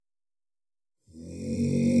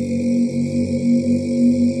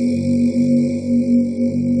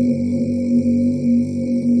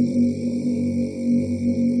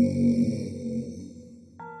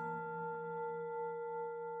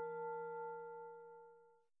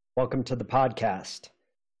Welcome to the podcast.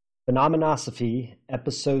 Phenomenosophy,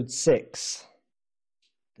 Episode 6.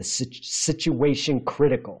 The situation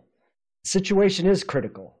critical. The situation is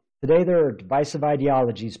critical. Today there are divisive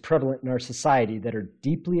ideologies prevalent in our society that are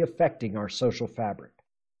deeply affecting our social fabric.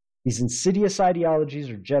 These insidious ideologies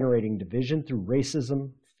are generating division through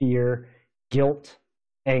racism, fear, guilt,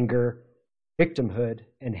 anger, victimhood,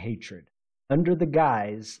 and hatred, under the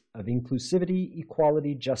guise of inclusivity,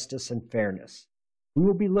 equality, justice, and fairness. We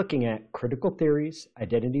will be looking at critical theories,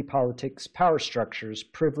 identity politics, power structures,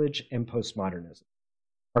 privilege, and postmodernism.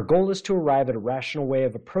 Our goal is to arrive at a rational way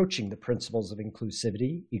of approaching the principles of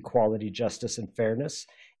inclusivity, equality, justice, and fairness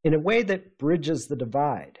in a way that bridges the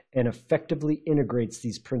divide and effectively integrates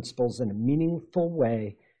these principles in a meaningful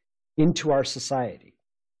way into our society.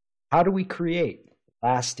 How do we create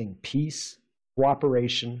lasting peace,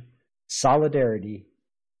 cooperation, solidarity,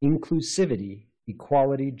 inclusivity,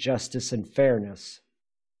 equality, justice, and fairness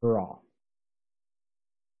for all?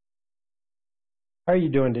 How are you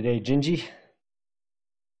doing today, Gingy?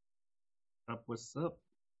 What's up?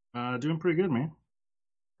 Doing pretty good, man.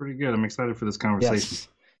 Pretty good. I'm excited for this conversation.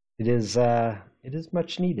 Yes, it is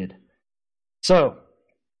much needed. So,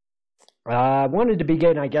 I wanted to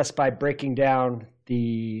begin, I guess, by breaking down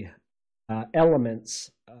the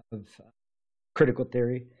elements of critical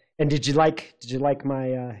theory. And did you like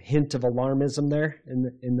my hint of alarmism there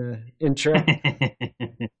in the intro?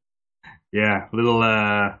 Yeah, little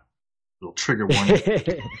trigger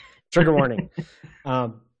warning. Trigger warning.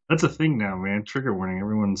 That's a thing now, man. Trigger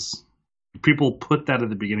warning. People put that at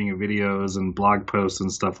the beginning of videos and blog posts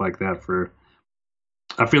and stuff like that.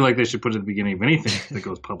 I feel like they should put it at the beginning of anything that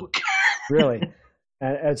goes public. Really?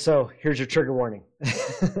 And so here's your trigger warning.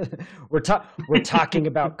 We're talking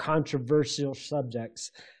about controversial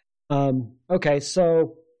subjects. Okay,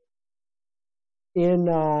 so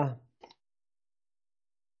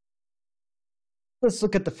let's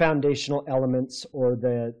look at the foundational elements or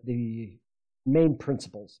the main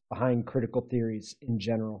principles behind critical theories in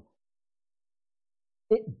general.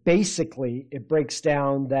 It breaks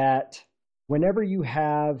down that whenever you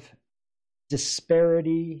have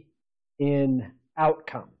disparity in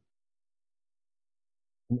outcome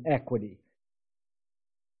and equity,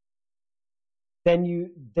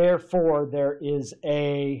 then therefore there is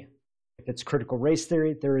if it's critical race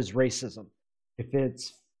theory, there is racism. If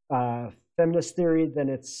it's feminist theory, then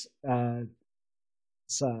it's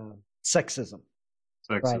sexism.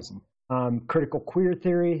 Sexism. Right? Critical queer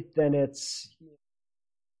theory, then it's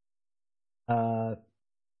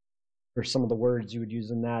there's some of the words you would use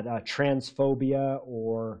in that, transphobia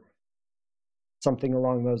or something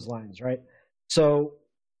along those lines, right? So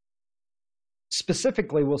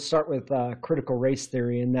specifically, we'll start with critical race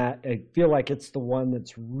theory, in that I feel like it's the one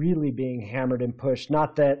that's really being hammered and pushed.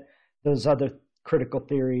 Not that those other critical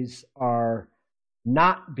theories are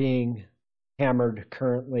not being hammered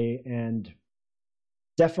currently, and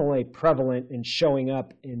definitely prevalent in showing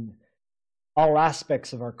up in all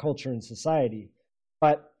aspects of our culture and society.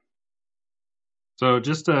 But so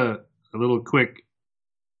just a little quick,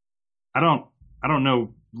 I don't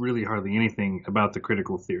know really hardly anything about the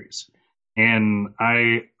critical theories. And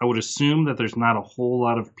I would assume that there's not a whole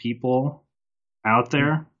lot of people out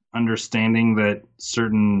there understanding that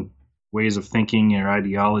certain ways of thinking or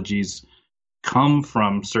ideologies come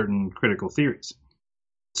from certain critical theories.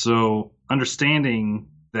 So understanding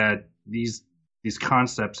that these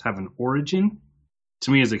concepts have an origin,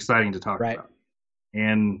 to me, is exciting to talk about.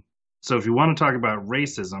 And so if you want to talk about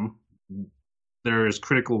racism, there is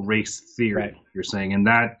critical race theory, you're saying, and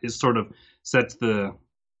that is sort of sets the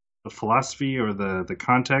philosophy or the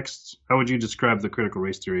context. How would you describe the critical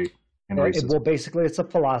race theory and racism? Well, basically, it's a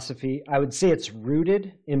philosophy. I would say it's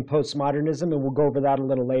rooted in postmodernism, and we'll go over that a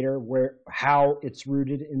little later, how it's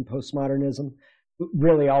rooted in postmodernism.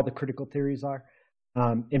 Really, all the critical theories are,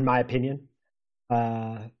 in my opinion,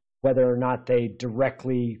 whether or not they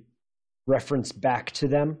directly reference back to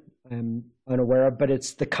them, I'm unaware of. But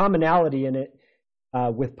it's the commonality in it.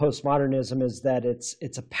 With postmodernism is that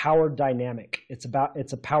it's a power dynamic. It's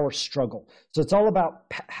a power struggle. So it's all about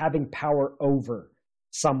having power over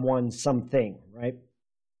someone, something, right?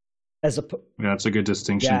 That's a good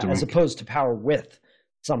distinction to make. As opposed to power with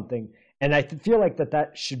something. And I feel like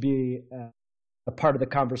that should be a part of the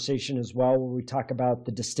conversation as well, when we talk about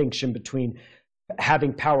the distinction between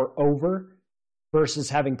having power over versus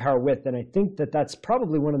having power with. And I think that's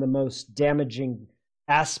probably one of the most damaging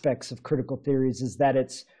aspects of critical theories, is that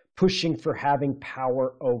it's pushing for having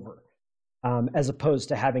power over, as opposed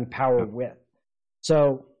to having power with.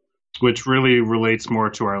 So, which really relates more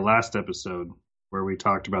to our last episode where we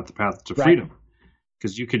talked about the path to freedom,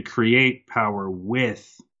 because you could create power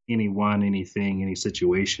with anyone, anything, any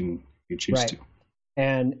situation you choose Right. to.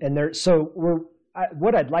 And there, so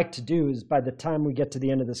what I'd like to do is, by the time we get to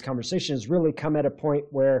the end of this conversation, is really come at a point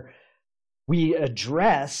where we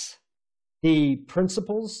address the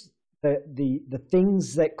principles, the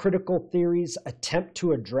things that critical theories attempt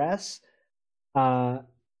to address,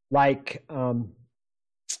 like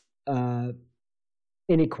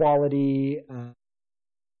inequality,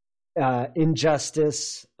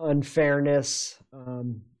 injustice, unfairness,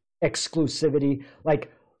 exclusivity.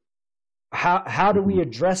 Like, how do we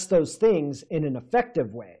address those things in an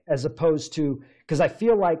effective way, as opposed to, because I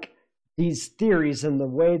feel like these theories and the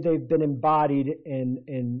way they've been embodied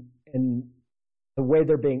and the way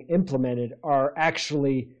they're being implemented are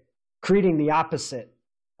actually creating the opposite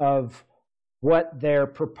of what their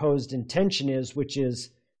proposed intention is, which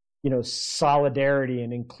is, solidarity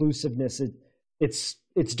and inclusiveness.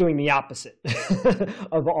 It's doing the opposite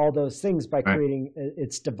of all those things by creating,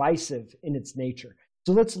 it's divisive in its nature.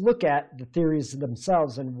 So let's look at the theories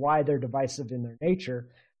themselves and why they're divisive in their nature.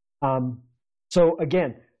 So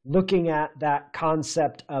again, looking at that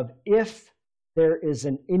concept of, if there is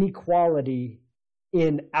an inequality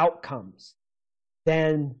in outcomes,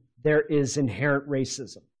 then there is inherent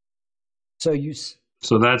racism. So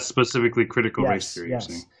that's specifically critical race theory.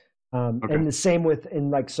 Yes. And the same with,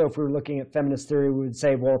 so if we were looking at feminist theory, we would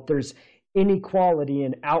say, well, if there's inequality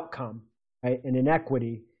in outcome, right, and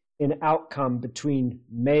inequity in outcome between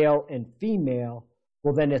male and female,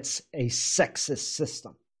 well, then it's a sexist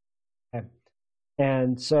system. Okay?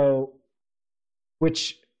 And so, we'll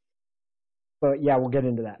get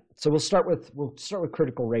into that. So we'll start with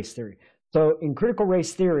critical race theory. So in critical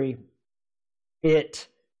race theory,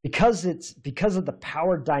 because of the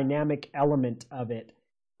power dynamic element of it,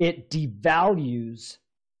 it devalues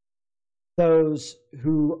those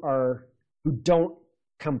who don't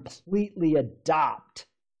completely adopt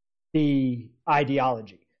the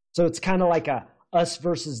ideology. So it's kind of like a us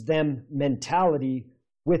versus them mentality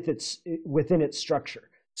within its structure.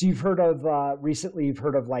 So you've heard of recently,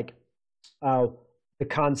 the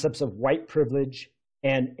concepts of white privilege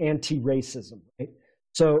and anti-racism, right?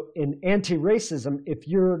 So in anti-racism, if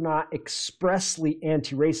you're not expressly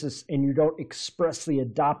anti-racist and you don't expressly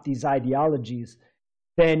adopt these ideologies,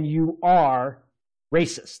 then you are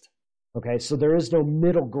racist. Okay, so there is no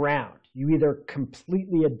middle ground. You either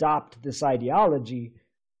completely adopt this ideology,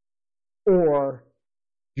 or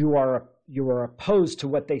you are opposed to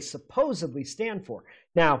what they supposedly stand for.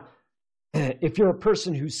 Now, if you're a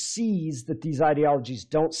person who sees that these ideologies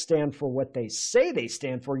don't stand for what they say they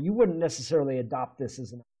stand for, you wouldn't necessarily adopt this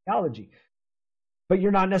as an ideology. But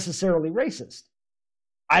you're not necessarily racist.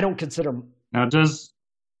 I don't consider. Now, does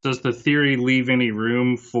the theory leave any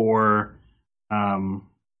room for,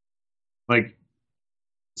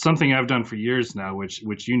 something I've done for years now, which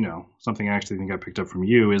something I actually think I picked up from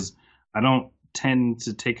you, is I don't tend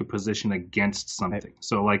to take a position against something. Right.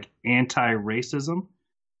 So like anti-racism,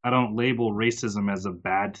 I don't label racism as a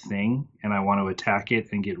bad thing and I want to attack it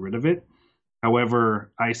and get rid of it.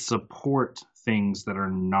 However, I support things that are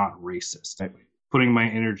not racist, right, putting my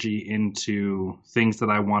energy into things that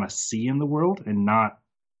I want to see in the world and not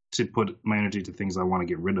to put my energy to things I want to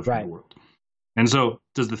get rid of in the world. And so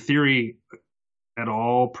does the theory at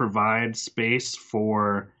all provide space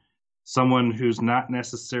for someone who's not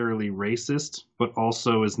necessarily racist, but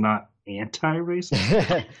also is not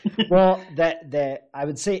anti-racist? Well, that I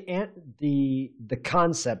would say the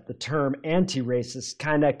concept, the term anti-racist,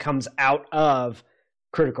 kind of comes out of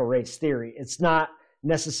critical race theory. It's not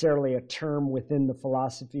necessarily a term within the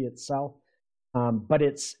philosophy itself, but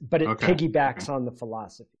it piggybacks on the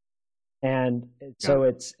philosophy, and so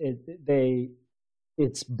it's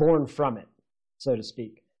born from it, so to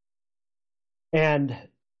speak. And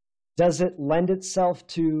does it lend itself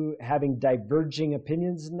to having diverging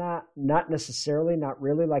opinions? Not necessarily, not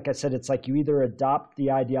really. Like I said, it's like you either adopt the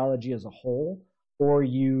ideology as a whole, or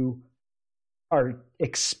you are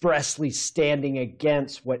expressly standing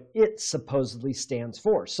against what it supposedly stands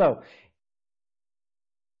for. So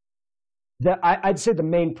I'd say the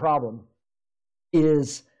main problem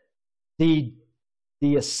is the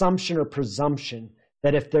assumption or presumption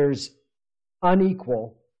that if there's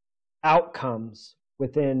unequal outcomes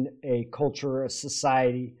within a culture or a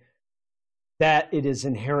society, that it is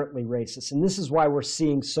inherently racist. And this is why we're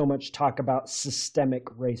seeing so much talk about systemic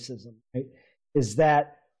racism, right? Is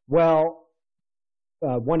that, well,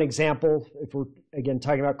 one example, if we're, again,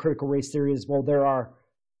 talking about critical race theory, is, well, there are,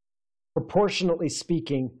 proportionately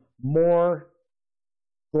speaking, more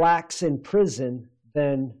blacks in prison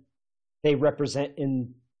than they represent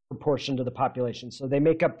in proportion to the population. So they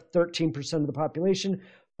make up 13% of the population,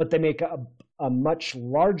 but they make up a much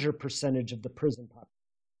larger percentage of the prison population.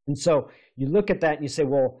 And so you look at that and you say,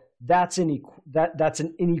 well, that's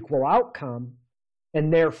an unequal outcome,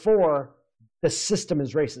 and therefore the system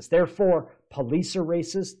is racist. Therefore, police are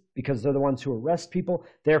racist because they're the ones who arrest people.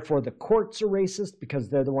 Therefore, the courts are racist because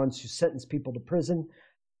they're the ones who sentence people to prison.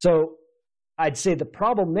 So I'd say the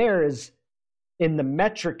problem there is in the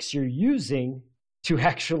metrics you're using to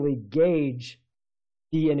actually gauge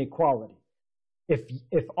the inequality.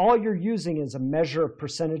 If all you're using is a measure of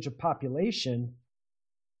percentage of population,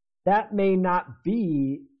 that may not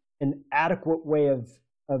be an adequate way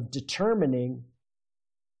of determining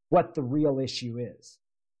what the real issue is.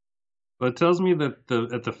 Well, it tells me that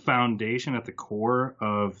at the foundation, at the core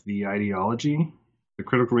of the ideology, the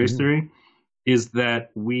critical race theory, is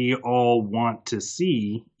that we all want to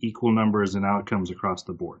see equal numbers and outcomes across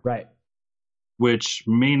the board. Right. Which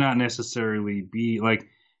may not necessarily be like,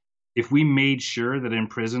 if we made sure that in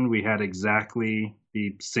prison we had exactly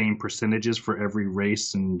the same percentages for every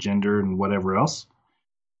race and gender and whatever else,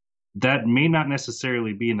 that may not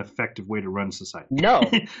necessarily be an effective way to run society. No.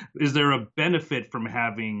 Is there a benefit from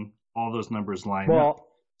having all those numbers lined up?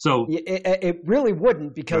 So it really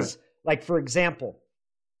wouldn't, because, like, for example,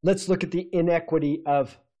 let's look at the inequity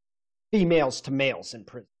of females to males in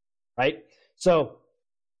prison, right? So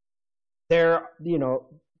there,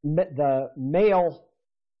 the male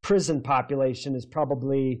prison population is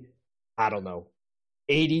probably, I don't know,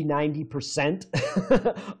 80,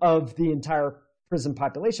 90% of the entire prison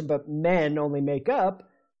population, but men only make up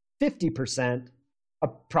 50%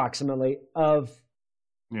 approximately of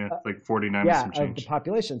like 49 of the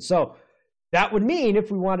population. So that would mean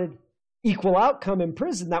if we wanted equal outcome in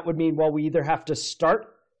prison, that would mean, well, we either have to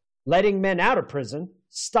start letting men out of prison,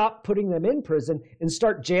 stop putting them in prison, and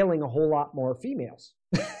start jailing a whole lot more females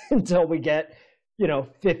until we get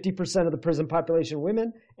 50% of the prison population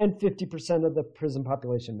women and 50% of the prison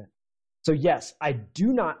population men. So yes, I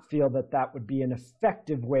do not feel that that would be an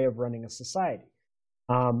effective way of running a society.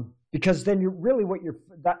 Because then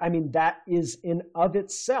that is in of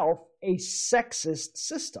itself a sexist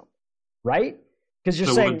system, right? Because you're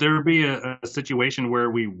saying, would there be a situation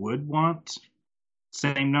where we would want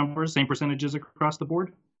same numbers, same percentages across the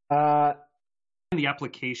board? The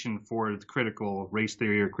application for the critical race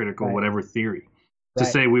theory or critical whatever theory to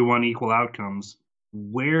say we want equal outcomes,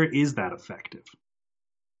 where is that effective?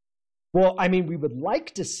 Well, we would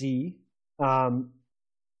like to see, I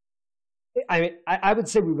would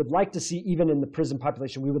say we would like to see, even in the prison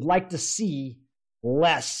population, we would like to see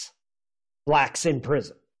less blacks in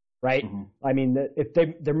prison, right? Mm-hmm. If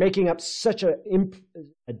they're making up such a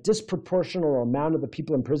disproportional amount of the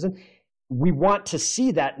people in prison, we want to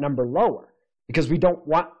see that number lower because we don't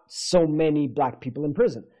want so many black people in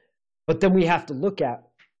prison. But then we have to look at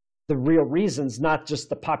the real reasons, not just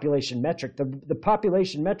the population metric. The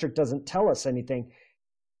population metric doesn't tell us anything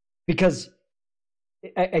because,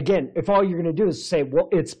 again, if all you're going to do is say, well,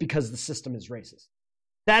 it's because the system is racist.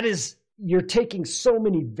 That is, you're taking so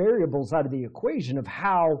many variables out of the equation of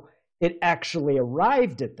how it actually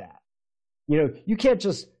arrived at that. You can't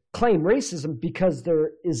just claim racism because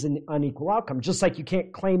there is an unequal outcome, just like you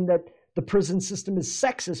can't claim that the prison system is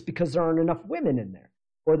sexist because there aren't enough women in there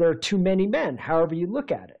or there are too many men, however you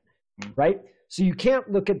look at it. Right? So you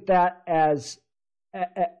can't look at that as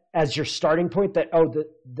your starting point that,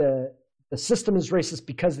 the system is racist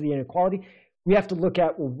because of the inequality. We have to look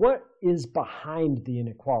at, well, what is behind the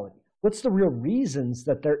inequality? What's the real reasons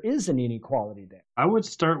that there is an inequality there? I would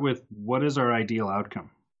start with, what is our ideal outcome?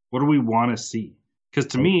 What do we want to see? Because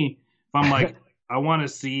to me, if I'm like, I want to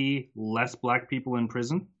see less black people in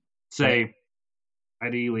prison, say,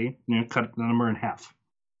 ideally, cut the number in half.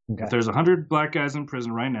 Okay. If there's 100 black guys in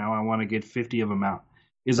prison right now, I want to get 50 of them out.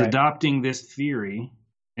 Is adopting this theory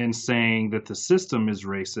and saying that the system is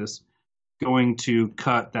racist going to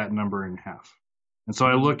cut that number in half? And so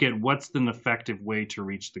I look at what's an effective way to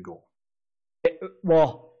reach the goal.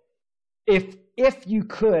 Well, if you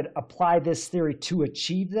could apply this theory to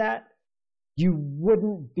achieve that, you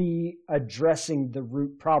wouldn't be addressing the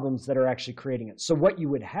root problems that are actually creating it. So what you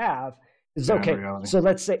would have is, so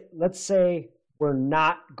let's say we're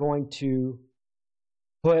not going to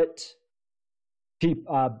put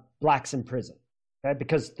blacks in prison, okay?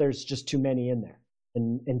 Because there's just too many in there.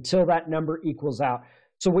 And until that number equals out.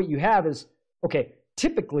 So what you have is,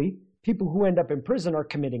 typically people who end up in prison are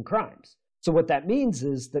committing crimes. So what that means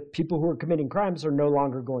is that people who are committing crimes are no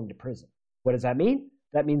longer going to prison. What does that mean?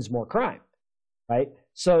 That means more crime, right?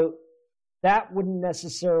 So that wouldn't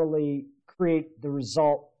necessarily create the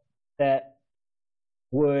result that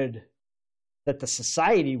the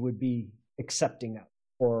society would be accepting of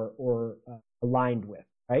or aligned with,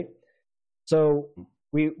 right? So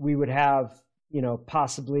we would have,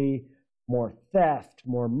 possibly more theft,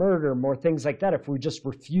 more murder, more things like that if we just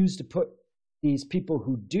refuse to put these people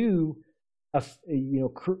who do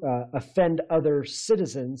offend other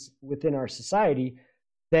citizens within our society.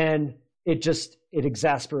 Then it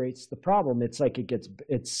exasperates the problem. It's like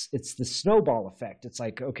it's the snowball effect. It's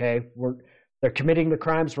like, okay, they're committing the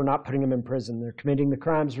crimes, we're not putting them in prison. They're committing the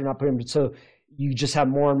crimes, we're not putting them. So you just have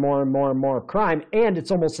more and more and more and more crime, and it's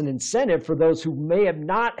almost an incentive for those who may have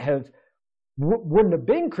wouldn't have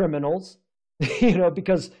been criminals,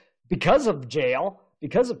 because of jail,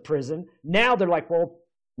 because of prison. Now they're like, well,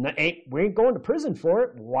 we ain't going to prison for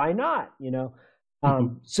it. Why not?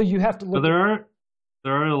 So you have to look. So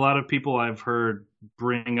there are a lot of people I've heard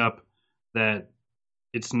bring up that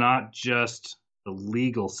it's not just the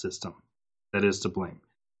legal system that is to blame.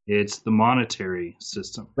 It's the monetary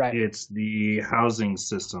system. Right. It's the housing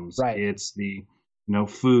systems. Right. It's the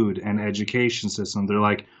food and education system. They're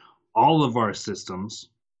like, all of our systems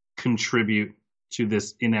contribute to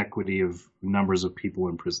this inequity of numbers of people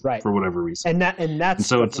in prison, right, for whatever reason. And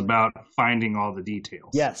so it's about finding all the details.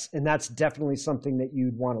 Yes, and that's definitely something that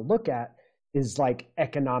you'd want to look at, is like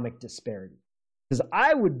economic disparity. Because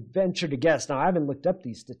I would venture to guess, now I haven't looked up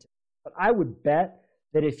these statistics, but I would bet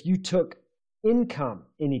that if you took income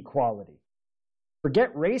inequality,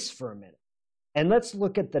 forget race for a minute, and let's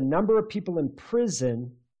look at the number of people in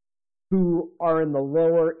prison who are in the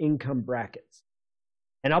lower income brackets.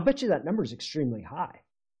 And I'll bet you that number is extremely high.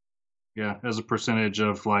 Yeah, as a percentage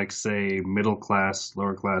of, like, say, middle class,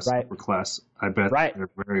 lower class, right, upper class, I bet they're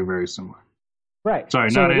very, very similar. Right. Sorry,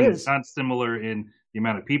 not similar in the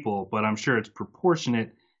amount of people, but I'm sure it's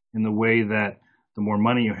proportionate in the way that the more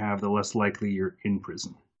money you have, the less likely you're in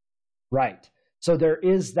prison. Right. So there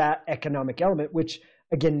is that economic element, which,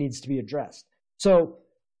 again, needs to be addressed. So,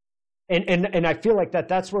 and I feel like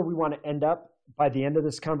that's where we want to end up by the end of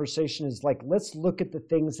this conversation, is like, let's look at the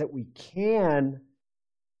things that we can,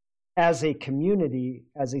 as a community,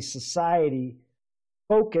 as a society,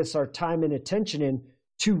 focus our time and attention in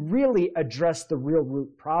to really address the real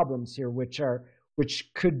root problems here, which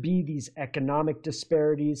could be these economic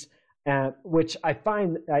disparities, which I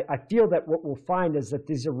feel that what we'll find is that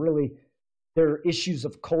there are issues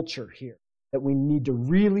of culture here that we need to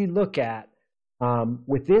really look at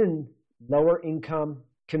within lower income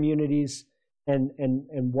communities and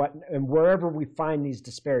wherever we find these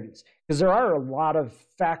disparities, because there are a lot of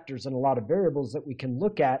factors and a lot of variables that we can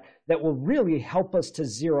look at that will really help us to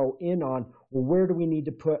zero in on, well, where do we need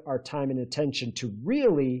to put our time and attention to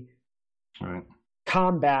really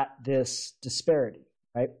combat this disparity,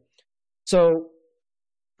 right? So,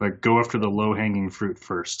 like, go after the low-hanging fruit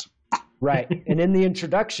first. Right. And in the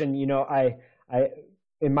introduction, I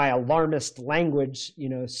in my alarmist language,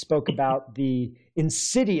 spoke about the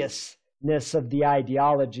insidiousness of the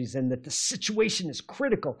ideologies, and that the situation is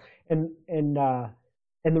critical. And the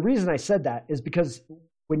reason I said that is because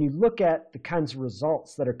when you look at the kinds of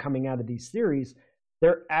results that are coming out of these theories,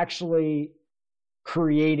 they're actually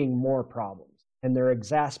creating more problems, and they're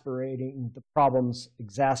exacerbating the problems. Am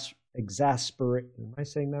I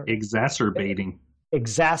saying that right? Exacerbating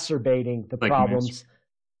the problems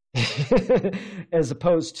as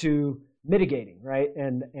opposed to mitigating, right?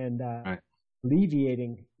 And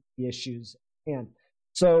alleviating the issues. And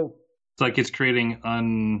so it's like it's creating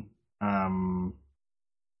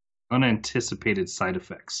unanticipated side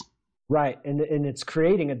effects. Right. And it's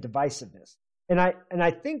creating a divisiveness. And I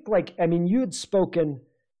think, you had spoken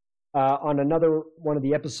on another one of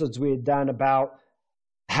the episodes we had done about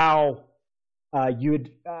how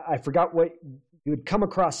I forgot what you had come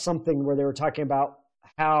across, something where they were talking about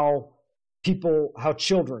how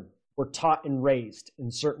children were taught and raised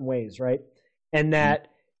in certain ways, right? And that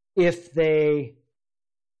if in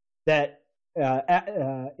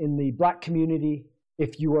the Black community,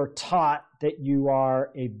 if you are taught that you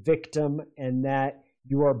are a victim and that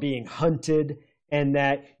you are being hunted and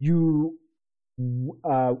that you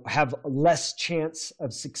have less chance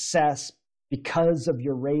of success because of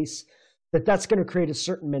your race, that's going to create a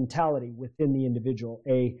certain mentality within the individual,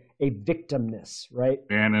 a victimness, right?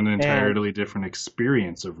 And an entirely different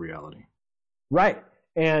experience of reality. Right.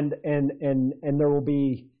 And there will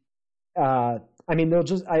be, I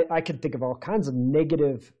could think of all kinds of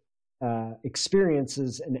negative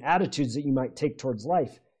experiences and attitudes that you might take towards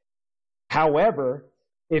life. However,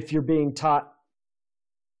 if you're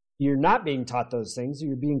not being taught those things,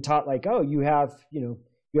 you're being taught like, oh, you have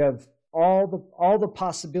all the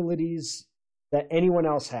possibilities that anyone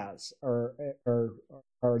else has are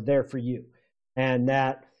there for you, and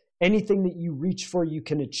that anything that you reach for, you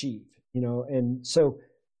can achieve, and so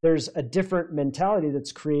there's a different mentality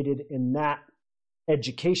that's created in that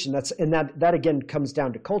education. That again comes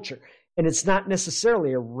down to culture. And it's not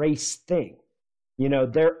necessarily a race thing.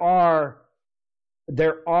 There are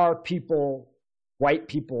people, white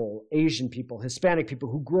people, Asian people, Hispanic people,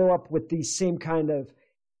 who grow up with these same kind of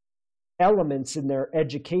elements in their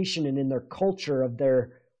education and in their culture of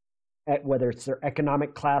whether it's their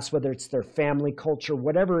economic class, whether it's their family culture,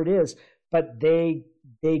 whatever it is, but they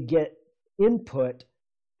get input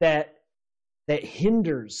that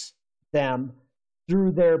hinders them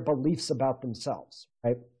through their beliefs about themselves,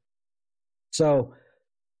 right? So,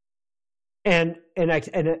 and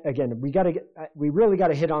again, we really got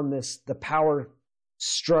to hit on the power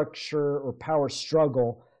structure or power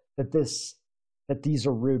struggle that these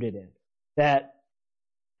are rooted in. That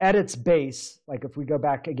at its base, like if we go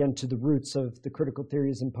back again to the roots of the critical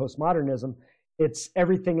theories and postmodernism,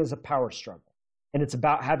 everything is a power struggle, and it's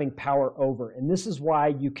about having power over. And this is why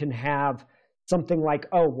you can have something like,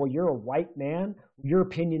 oh, well, you're a white man, your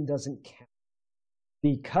opinion doesn't count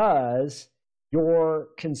because you're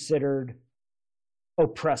considered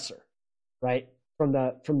oppressor, right? From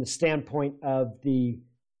the standpoint of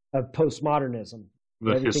postmodernism,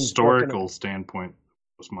 the historical standpoint,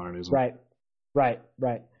 postmodernism, right.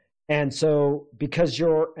 And so, because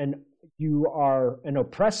you are an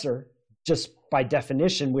oppressor, just by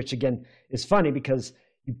definition, which again is funny because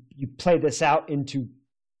you play this out into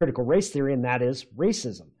critical race theory, and that is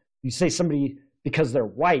racism. You say somebody, because they're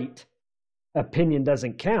white, opinion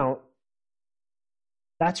doesn't count.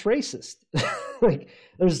 That's racist.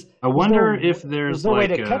 I wonder if there's no way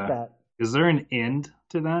to cut that. Is there an end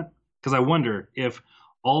to that? Because I wonder if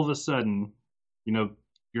all of a sudden,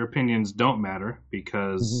 your opinions don't matter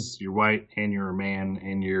because you're white and you're a man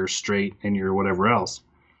and you're straight and you're whatever else.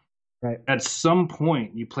 Right. At some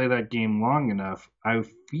point, you play that game long enough, I would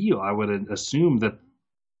assume that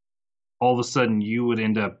all of a sudden you would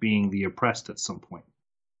end up being the oppressed at some point.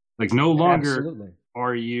 Like, no longer Absolutely.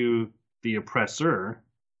 are you the oppressor.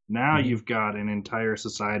 Now you've got an entire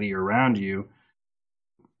society around you,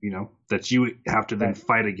 that you have to then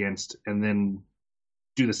fight against and then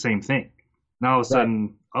do the same thing. Now all of a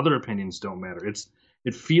sudden, other opinions don't matter.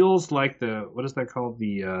 It feels like what is that called?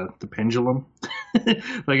 The pendulum.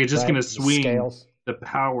 Like it's just going to swing the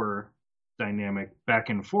power dynamic back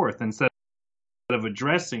and forth instead of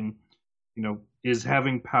addressing, is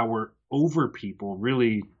having power over people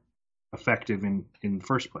really effective in the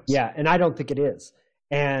first place? Yeah, and I don't think it is.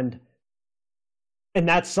 And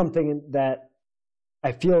that's something that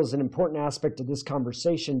I feel is an important aspect of this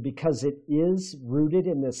conversation, because it is rooted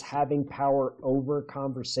in this having power over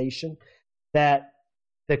conversation, that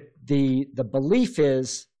the belief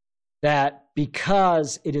is that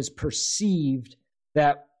because it is perceived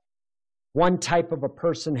that one type of a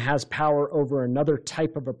person has power over another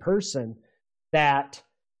type of a person, that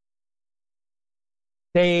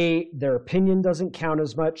their opinion doesn't count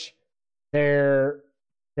as much. They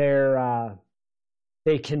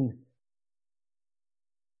can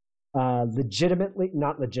not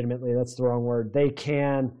legitimately, that's the wrong word. They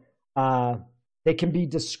can be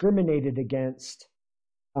discriminated against.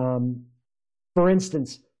 For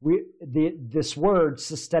instance, this word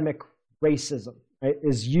systemic racism, right,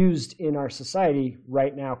 is used in our society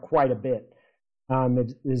right now quite a bit.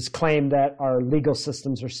 It is claimed that our legal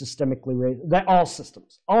systems are systemically racist, that all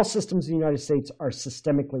systems in the United States are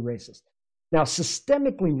systemically racist. Now,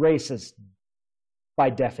 systemically racist, by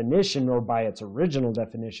definition, or by its original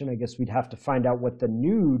definition, I guess we'd have to find out what the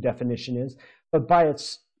new definition is, but by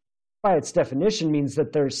its definition means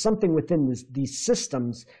that there's something within these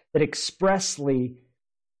systems that expressly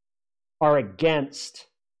are against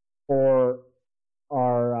or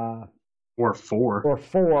are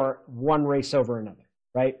for one race over another,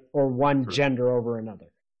 right? Or one gender over another.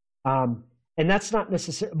 And that's not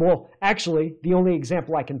necessarily, well, actually, the only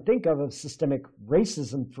example I can think of systemic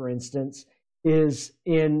racism, for instance, is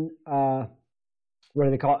in, what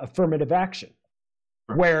do they call it? Affirmative action,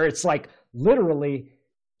 where it's like literally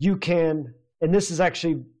you can, and this is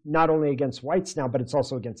actually not only against whites now, but it's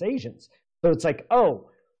also against Asians. So it's like, oh,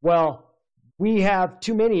 well, we have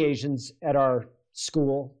too many Asians at our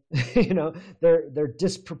school. They're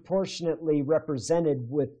disproportionately represented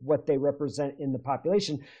with what they represent in the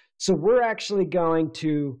population. So we're actually going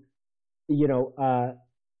to,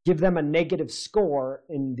 give them a negative score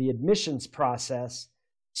in the admissions process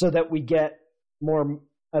so that we get more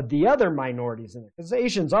of the other minorities in it. Because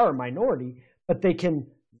Asians are a minority, but they can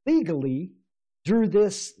legally, through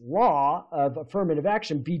this law of affirmative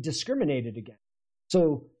action, be discriminated against.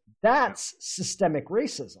 So that's systemic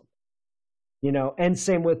racism. And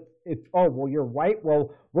same with well, you're white.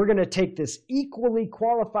 Well, we're going to take this equally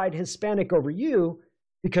qualified Hispanic over you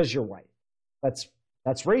because you're white. That's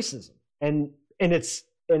racism. And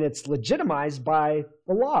it's legitimized by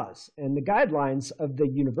the laws and the guidelines of the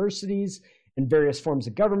universities and various forms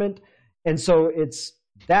of government. And so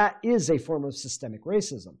that is a form of systemic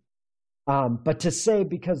racism. But to say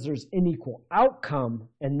because there's unequal outcome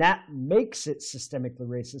and that makes it systemically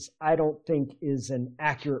racist, I don't think is an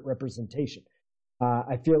accurate representation.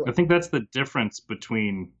 I think that's the difference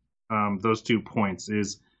between those 2 points.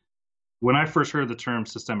 Is when I first heard the term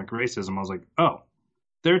systemic racism, I was like, oh,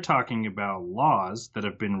 they're talking about laws that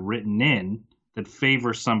have been written in that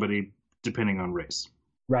favor somebody depending on race.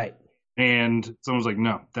 Right. And someone's like,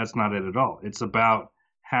 no, that's not it at all. It's about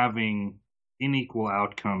having unequal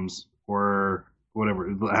outcomes or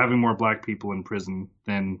whatever, having more black people in prison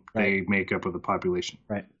than they make up of the population.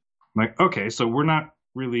 Right. I'm like, okay, so we're not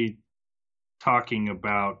really talking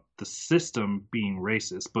about the system being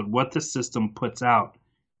racist, but what the system puts out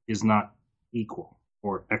is not equal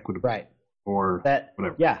or equitable. Right. Or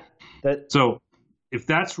whatever. Yeah. So if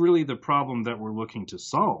that's really the problem that we're looking to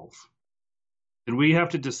solve, then we have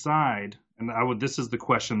to decide, and this is the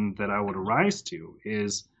question that I would arise to,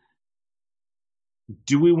 is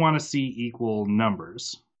do we want to see equal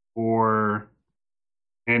numbers, or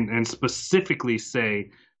and specifically say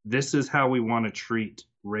this is how we want to treat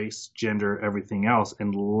race, gender, everything else,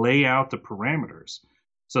 and lay out the parameters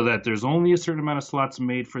so that there's only a certain amount of slots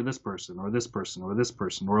made for this person or this person or this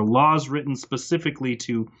person, or laws written specifically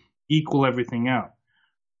to equal everything out?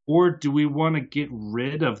 Or do we want to get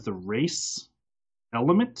rid of the race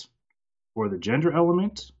element or the gender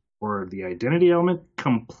element or the identity element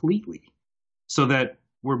completely, so that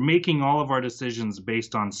we're making all of our decisions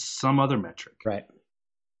based on some other metric? Right.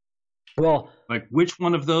 Well, like which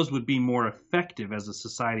one of those would be more effective as a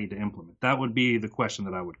society to implement? That would be the question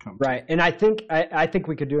that I would come to. Right. And I think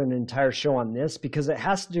we could do an entire show on this because it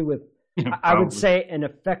has to do with, I would say an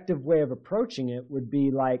effective way of approaching it would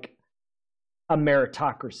be like a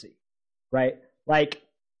meritocracy, right? Like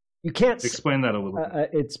you can't explain that a little bit.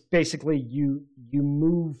 It's basically you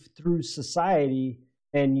move through society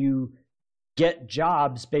and you get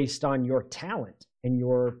jobs based on your talent and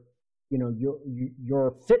your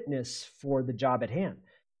fitness for the job at hand.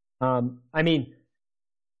 I mean,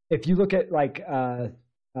 if you look at like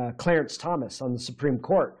Clarence Thomas on the Supreme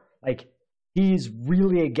Court, like he's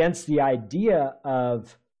really against the idea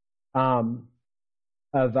of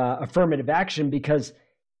affirmative action because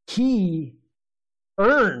he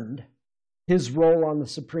earned his role on the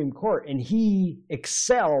Supreme Court and he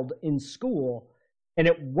excelled in school. And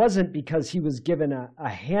it wasn't because he was given a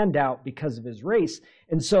handout because of his race.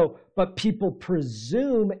 And so, but people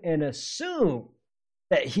presume and assume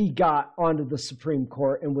that he got onto the Supreme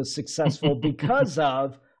Court and was successful because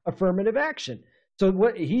of affirmative action. So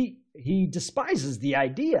what he despises the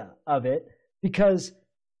idea of it because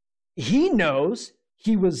he knows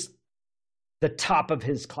he was the top of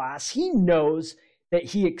his class. He knows that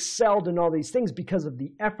he excelled in all these things because of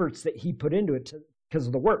the efforts that he put into it, because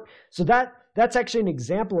of the work. So that's actually an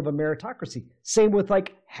example of a meritocracy. Same with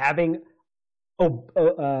like having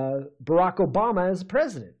Barack Obama as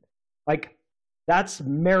president. Like that's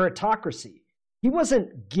meritocracy. He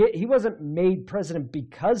wasn't made president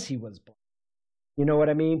because he was black. You know what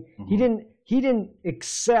I mean? Mm-hmm. He didn't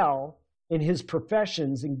excel in his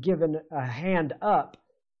professions and given a hand up,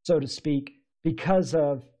 so to speak, because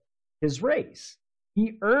of his race.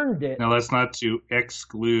 He earned it. Now, that's not to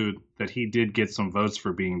exclude that he did get some votes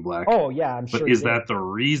for being black. Oh, yeah, I'm sure. But is that the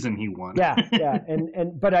reason he won? Yeah.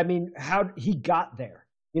 But I mean, how he got there?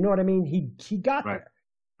 You know what I mean? He got there.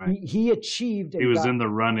 Right. He achieved. He was in the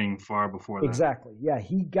running far before that. Exactly. Yeah,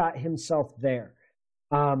 he got himself there.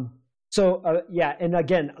 And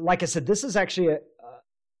again, like I said, this is actually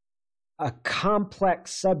a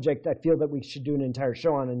complex subject. I feel that we should do an entire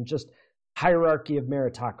show on, and just hierarchy of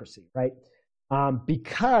meritocracy, right?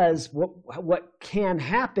 Because what can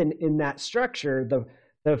happen in that structure,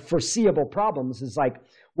 the foreseeable problems is like,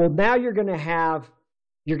 well, now you're going to have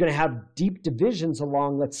deep divisions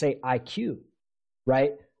along, let's say, IQ,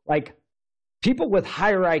 right? Like people with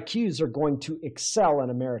higher IQs are going to excel in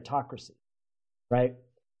a meritocracy, right?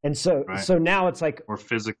 And so now it's like, or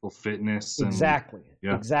physical fitness. Exactly.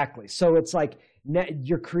 So it's like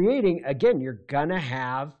you're creating, again, you're gonna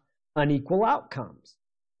have unequal outcomes.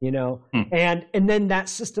 And then that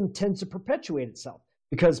system tends to perpetuate itself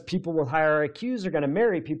because people with higher IQs are going to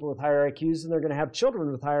marry people with higher IQs and they're going to have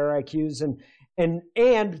children with higher IQs and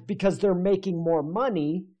because they're making more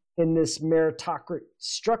money in this meritocratic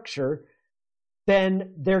structure,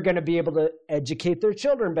 then they're going to be able to educate their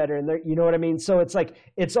children better. And you know what I mean? So it's like,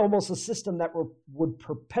 it's almost a system that would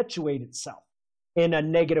perpetuate itself in a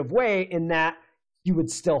negative way, in that you would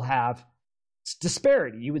still have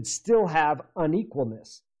disparity. You would still have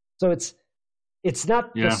unequalness. So it's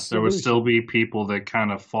not. Yeah, there would still be people that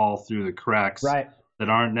kind of fall through the cracks. Right. That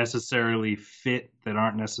aren't necessarily fit, that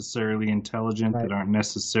aren't necessarily intelligent, that aren't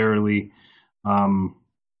necessarily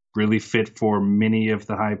really fit for many of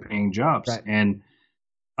the high-paying jobs. Right. And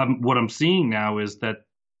what I'm seeing now is that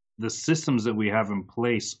the systems that we have in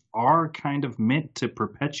place are kind of meant to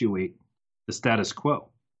perpetuate the status quo,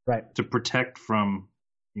 right? To protect from,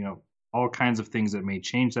 all kinds of things that may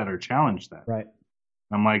change that or challenge that. Right.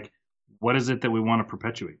 I'm like, what is it that we want to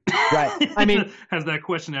perpetuate? Right. I mean, has that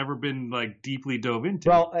question ever been like deeply dove into?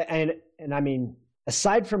 Well, and I mean,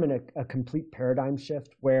 aside from a complete paradigm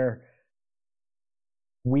shift where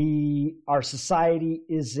our society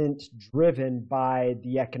isn't driven by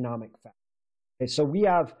the economic factor. Okay, so we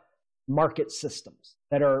have market systems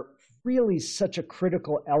that are really such a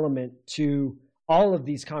critical element to all of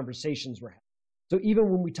these conversations we're having. So even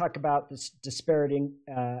when we talk about this disparity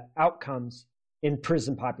outcomes in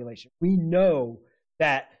prison population, we know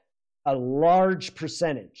that a large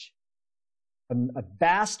percentage, a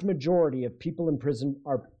vast majority of people in prison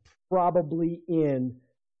are probably in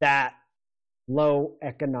that low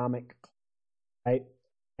economic, right?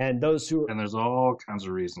 And there's all kinds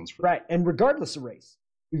of reasons for right. And regardless of race,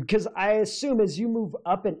 because I assume as you move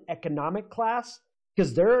up in economic class,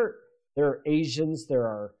 because there are Asians, there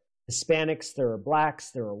are Hispanics, there are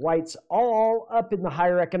blacks, there are whites, all up in the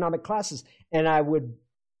higher economic classes. And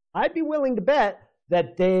I'd be willing to bet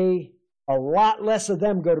that a lot less of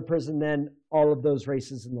them go to prison than all of those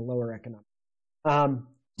races in the lower economic.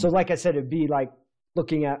 So like I said, it'd be like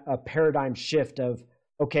looking at a paradigm shift of,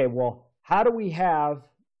 okay, well, how do we have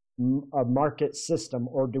a market system,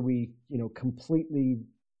 or do we, completely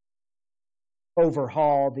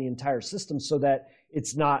overhaul the entire system so that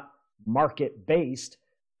it's not market based?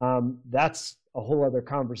 That's a whole other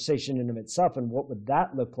conversation in of itself. And what would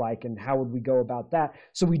that look like, and how would we go about that?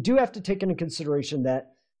 So we do have to take into consideration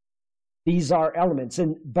that these are elements.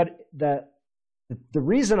 But the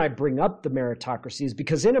reason I bring up the meritocracy is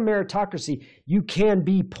because in a meritocracy, you can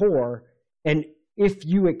be poor, and if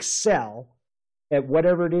you excel at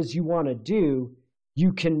whatever it is you want to do,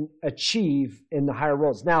 you can achieve in the higher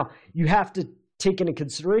roles. Now, you have to take into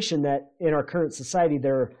consideration that in our current society,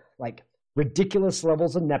 there are like ridiculous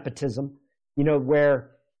levels of nepotism,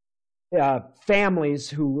 where families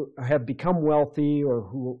who have become wealthy or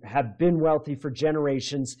who have been wealthy for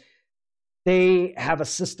generations, they have a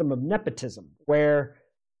system of nepotism where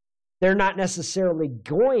they're not necessarily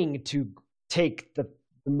going to take the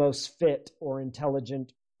most fit or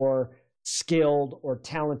intelligent or skilled or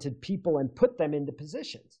talented people and put them into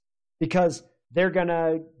positions, because they're going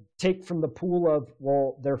to take from the pool of,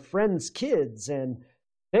 well, their friends' kids and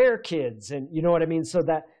their kids, and you know what I mean? So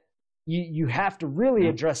that you have to really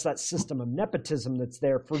address that system of nepotism that's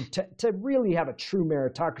there to really have a true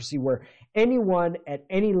meritocracy where anyone at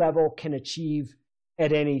any level can achieve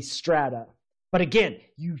at any strata. But again,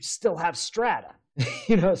 you still have strata,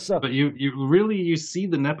 so. But you see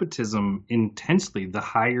the nepotism intensely the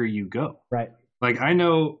higher you go. Right. Like I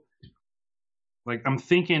know, like I'm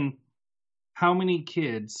thinking, how many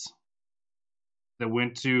kids that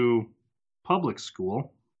went to public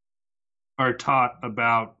school are taught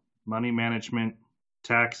about money management,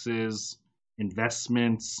 taxes,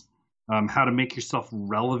 investments, how to make yourself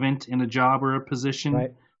relevant in a job or a position,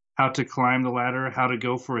 right, how to climb the ladder, how to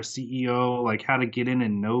go for a CEO, like how to get in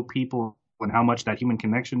and know people and how much that human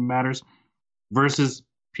connection matters, versus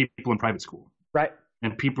people in private school. Right.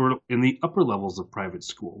 And people in the upper levels of private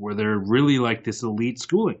school where they're really like this elite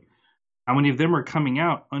schooling. How many of them are coming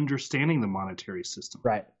out understanding the monetary system?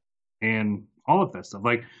 Right. And all of that stuff.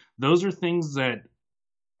 Like those are things that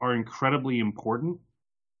are incredibly important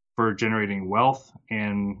for generating wealth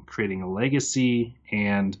and creating a legacy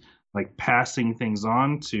and like passing things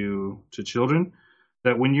on to children,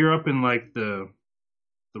 that when you're up in like the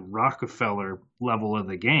Rockefeller level of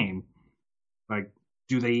the game, like,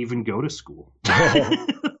 do they even go to school?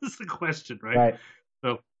 That's the question, right?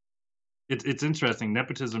 So it's interesting.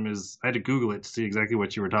 Nepotism is, I had to Google it to see exactly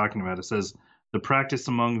what you were talking about. It says the practice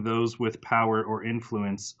among those with power or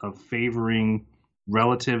influence of favoring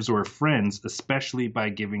relatives or friends, especially by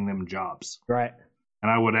giving them jobs. Right. And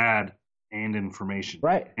I would add, and information.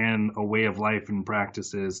 Right. And a way of life and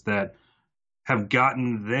practices that have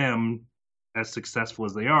gotten them as successful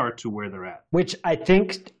as they are to where they're at. Which I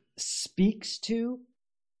think speaks to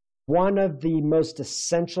one of the most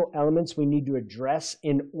essential elements we need to address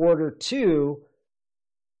in order to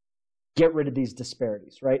get rid of these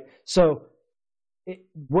disparities, right? So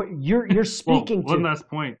what you're speaking one to. last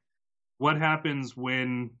point. What happens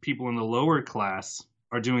when people in the lower class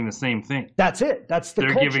are doing the same thing? That's it. That's the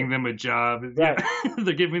They're culture. giving them a job. Right. Yeah.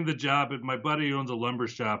 They're giving the job. My buddy owns a lumber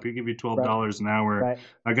shop. He'll give you $12 Right. an hour. Right.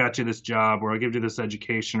 I got you this job, or I'll give you this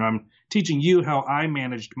education. Or I'm teaching you how I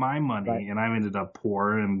managed my money, Right. and I ended up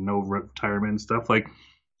poor and no retirement and stuff. Like,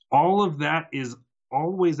 all of that is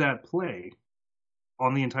always at play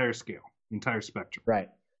on the entire scale, the entire spectrum. Right.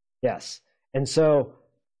 Yes. And so,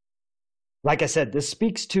 like I said, this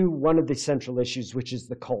speaks to one of the central issues, which is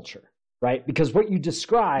the culture, right? Because what you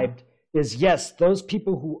described is, yes, those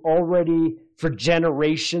people who already for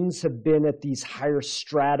generations have been at these higher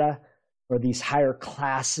strata or these higher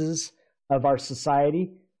classes of our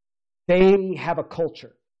society, they have a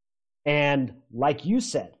culture. And like you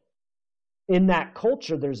said, in that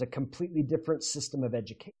culture, there's a completely different system of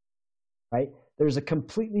education, right? There's a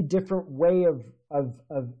completely different way of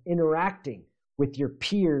interacting with your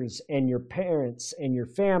peers and your parents and your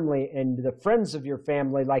family and the friends of your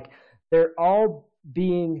family. Like, they're all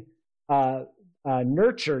being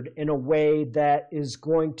nurtured in a way that is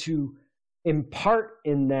going to impart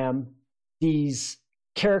in them these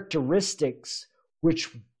characteristics, which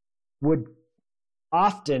would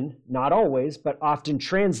often, not always, but often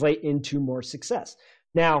translate into more success.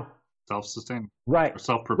 Now, self-sustaining, right, or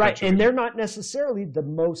self-perpetuating. right, and they're not necessarily the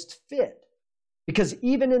most fit, because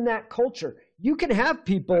even in that culture, you can have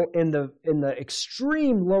people in the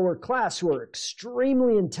extreme lower class who are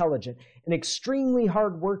extremely intelligent and extremely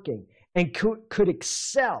hardworking and could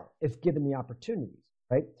excel if given the opportunities,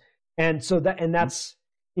 right? And so that's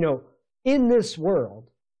in this world,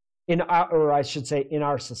 in our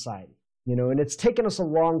society, and it's taken us a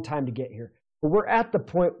long time to get here, but we're at the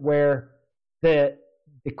point where the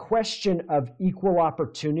question of equal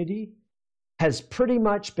opportunity has pretty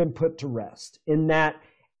much been put to rest, in that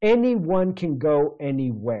anyone can go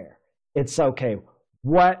anywhere. It's okay.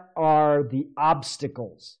 What are the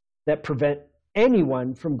obstacles that prevent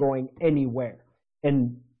anyone from going anywhere?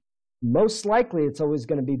 And most likely it's always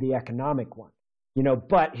going to be the economic one,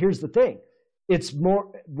 but here's the thing. It's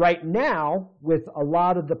more right now, with a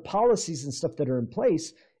lot of the policies and stuff that are in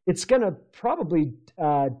place, it's going to probably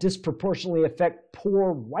disproportionately affect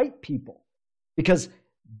poor white people, because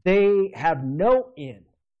they have no in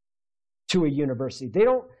to a university. They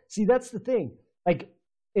don't see, that's the thing. Like,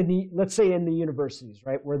 let's say in the universities,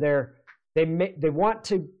 right, where they want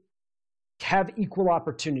to have equal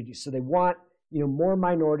opportunities, so they want more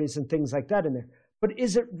minorities and things like that in there. But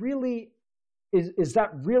is it really is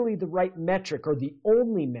that really the right metric, or the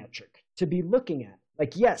only metric to be looking at?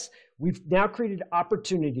 Like, yes, we've now created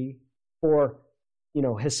opportunity for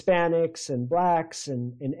Hispanics and blacks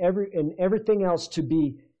and everything else to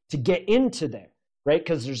get into there, right?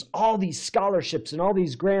 Because there's all these scholarships and all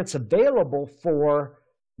these grants available for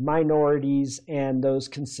minorities and those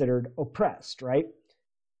considered oppressed, right?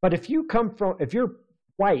 But if you're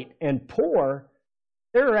white and poor,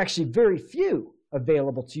 there are actually very few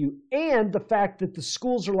available to you. And the fact that the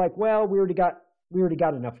schools are like, well, we already got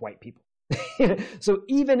enough white people. So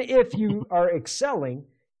even if you are excelling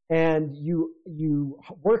and you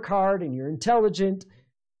work hard and you're intelligent,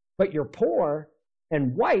 but you're poor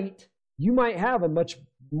and white, you might have a much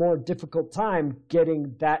more difficult time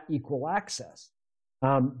getting that equal access.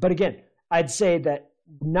 But again, I'd say that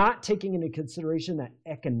not taking into consideration that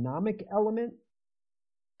economic element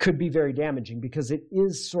could be very damaging, because it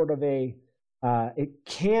is sort of it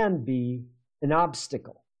can be an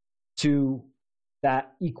obstacle to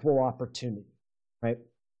that equal opportunity, right?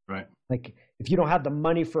 Right. Like, if you don't have the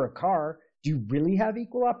money for a car, do you really have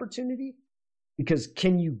equal opportunity? Because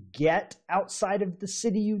can you get outside of the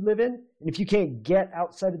city you live in? And if you can't get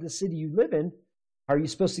outside of the city you live in, how are you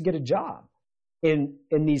supposed to get a job in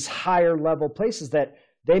these higher level places that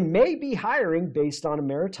they may be hiring based on a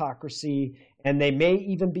meritocracy, and they may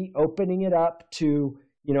even be opening it up to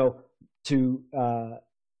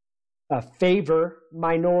favor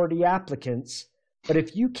minority applicants? But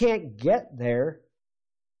if you can't get there,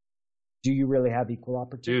 do you really have equal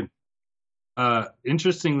opportunity? Dude,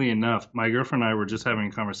 interestingly enough, my girlfriend and I were just having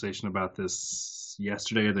a conversation about this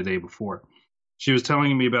yesterday or the day before. She was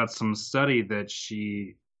telling me about some study that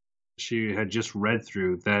she had just read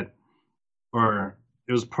through, or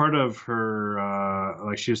it was part of her,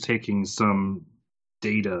 like, she was taking some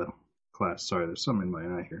data class. Sorry, there's something in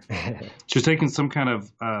my eye here. She was taking some kind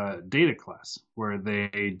of data class where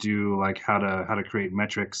they do like how to create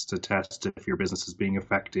metrics to test if your business is being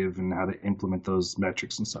effective and how to implement those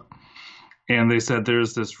metrics and stuff. And they said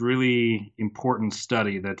there's this really important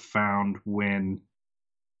study that found when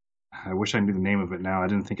I wish I knew the name of it now. I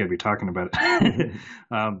didn't think I'd be talking about it.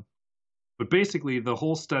 But basically, the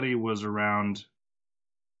whole study was around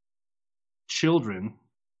children.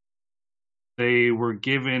 They were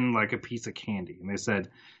given like a piece of candy, and they said,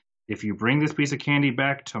 if you bring this piece of candy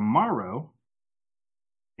back tomorrow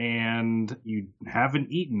and you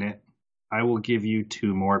haven't eaten it, I will give you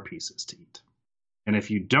 2 more pieces to eat. And if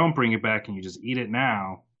you don't bring it back and you just eat it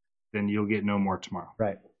now, then you'll get no more tomorrow.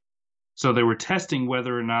 Right. So they were testing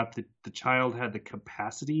whether or not the child had the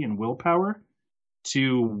capacity and willpower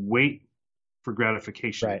to wait for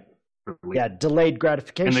gratification. Right. Yeah, delayed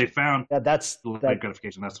gratification. And they found that's delayed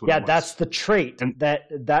gratification. That's what it was. That's the trait. And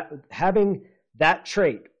that having that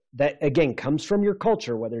trait that, again, comes from your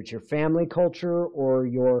culture, whether it's your family culture or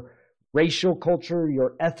your racial culture,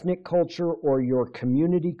 your ethnic culture, or your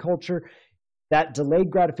community culture, that delayed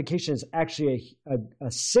gratification is actually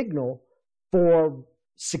a signal for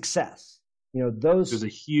success. You know, those is a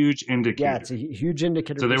huge indicator. Yeah, it's a huge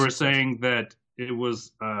indicator. So they were saying that it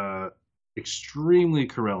was extremely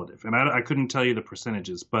correlative, and I couldn't tell you the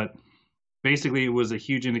percentages, but basically it was a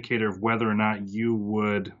huge indicator of whether or not you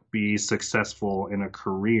would be successful in a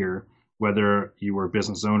career, whether you were a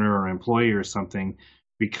business owner or employee or something,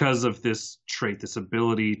 because of this trait, this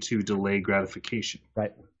ability to delay gratification.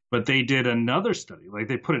 Right. But they did another study, like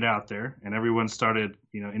they put it out there, and everyone started,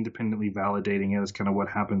 independently validating it. That's kind of what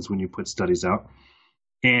happens when you put studies out.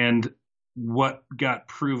 And what got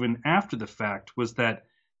proven after the fact was that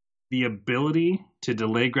the ability to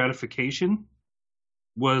delay gratification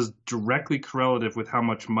was directly correlative with how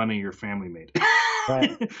much money your family made.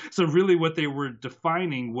 Right. So really what they were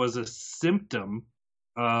defining was a symptom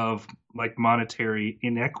of like monetary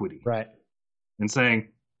inequity. Right. And saying,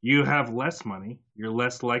 you have less money, you're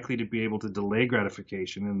less likely to be able to delay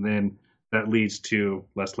gratification, and then that leads to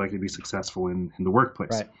less likely to be successful in the workplace.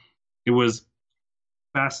 Right. It was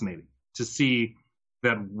fascinating to see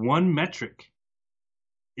that one metric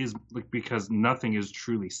is, like, because nothing is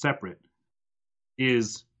truly separate,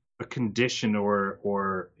 is a condition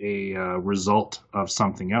or a result of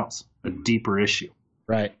something else, a deeper issue.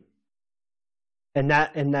 Right. And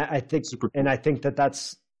that I think, super cool. And I think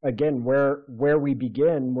that's, again, where we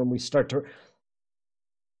begin when we start to.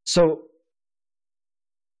 So,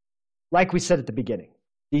 like we said at the beginning,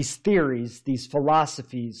 these theories, these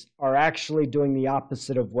philosophies are actually doing the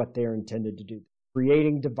opposite of what they're intended to do.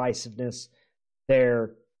 Creating divisiveness,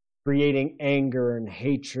 they're creating anger and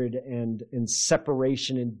hatred and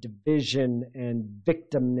separation and division and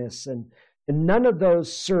victimness, and none of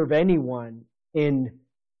those serve anyone in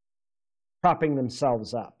propping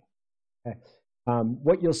themselves up. Okay.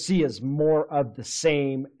 What you'll see is more of the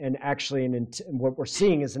same, and actually what we're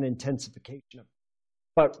seeing is an intensification of it.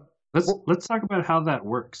 But let's talk about how that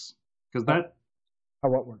works, because how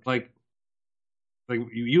what works, like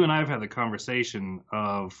you and I have had the conversation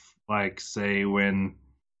of, like, say when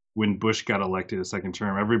Bush got elected a second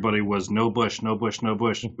term, everybody was no Bush, no Bush, no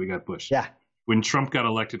Bush. We got Bush. Yeah. When Trump got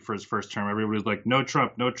elected for his first term, everybody was like, no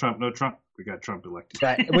Trump, no Trump, no Trump. We got Trump elected.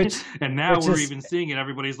 Right. And now we're even seeing it.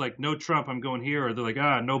 Everybody's like, no Trump, I'm going here. Or they're like,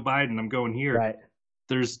 no Biden, I'm going here. Right.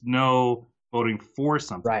 There's no voting for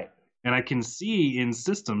something. Right. And I can see in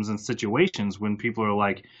systems and situations when people are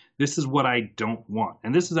like, this is what I don't want.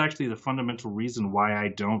 And this is actually the fundamental reason why I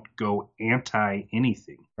don't go anti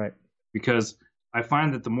anything. Right. Because I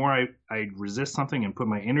find that the more I resist something and put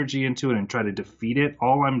my energy into it and try to defeat it,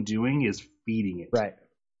 all I'm doing is feeding it. Right.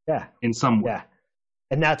 Yeah. In some way. Yeah.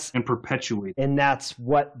 And perpetuate. And that's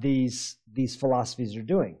what these philosophies are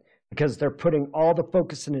doing, because they're putting all the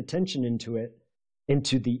focus and attention into it,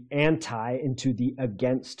 into the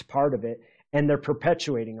against part of it, and they're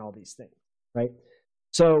perpetuating all these things, right?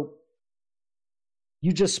 So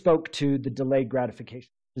you just spoke to the delayed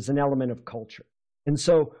gratification as an element of culture. And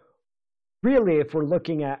so really, if we're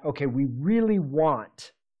looking at, okay, we really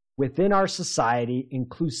want within our society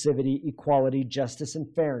inclusivity, equality, justice,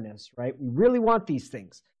 and fairness, right? We really want these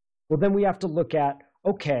things. Well, then we have to look at,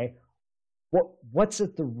 okay, what's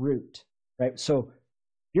at the root, right? So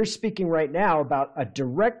you're speaking right now about a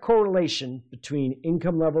direct correlation between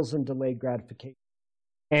income levels and delayed gratification.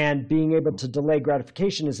 And being able to delay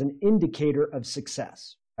gratification is an indicator of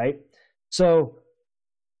success, right? So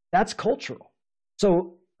that's cultural.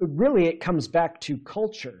 So really, it comes back to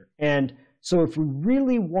culture. And so if we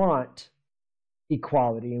really want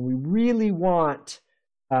equality and we really want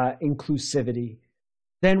inclusivity,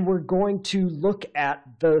 then we're going to look at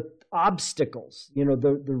the obstacles,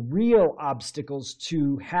 the real obstacles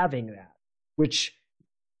to having that, which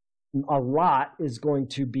a lot is going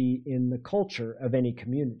to be in the culture of any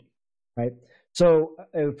community, right? So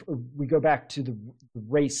if we go back to the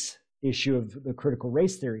race issue of the critical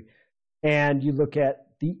race theory, and you look at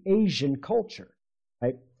the Asian culture,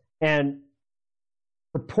 right? And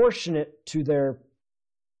proportionate to their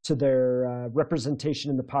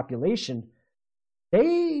representation in the population,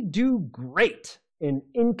 they do great in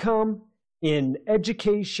income, in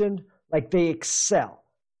education, like they excel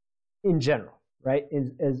in general, right?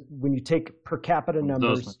 As when you take per capita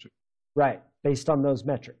numbers, right, based on those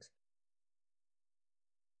metrics.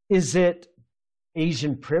 Is it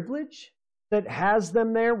Asian privilege that has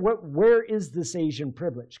them there? Where is this Asian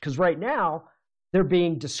privilege? Because right now they're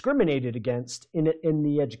being discriminated against in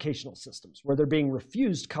the educational systems, where they're being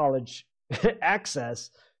refused college access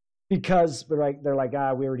because they're like,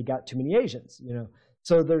 we already got too many Asians, you know.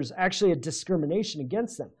 So there's actually a discrimination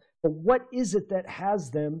against them. But what is it that has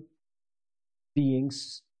them being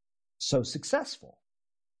so successful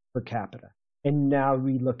per capita? And now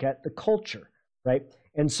we look at the culture, right?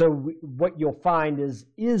 And so what you'll find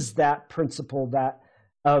is that principle that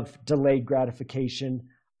of delayed gratification,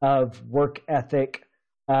 of work ethic,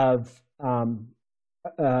 of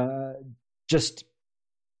just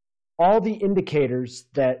all the indicators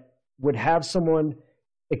that would have someone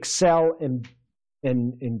excel and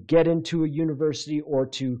get into a university or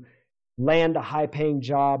to land a high-paying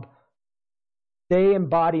job. They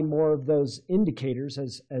embody more of those indicators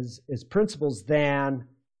as principles than,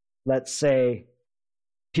 let's say,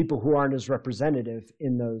 people who aren't as representative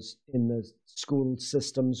in the school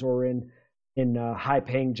systems or in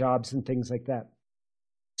high-paying jobs and things like that.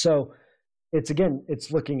 So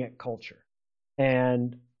it's looking at culture,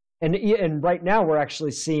 and right now we're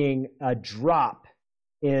actually seeing a drop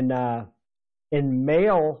in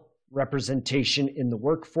male representation in the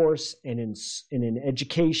workforce and in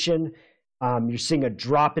education. You're seeing a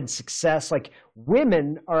drop in success. Like,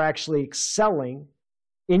 women are actually excelling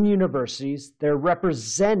in universities. They're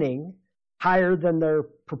representing higher than their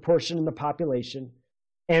proportion in the population.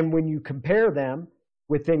 And when you compare them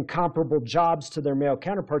within comparable jobs to their male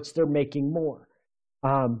counterparts, they're making more.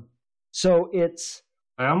 So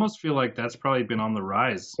I almost feel like that's probably been on the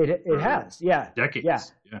rise. It has, yeah.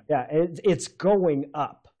 Decades. Yeah. It's going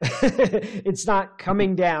up. It's not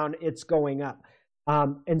coming down, it's going up.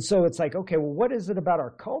 And so it's like, okay, well, what is it about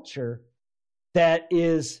our culture that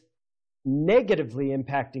is negatively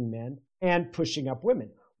impacting men and pushing up women?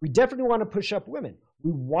 We definitely want to push up women.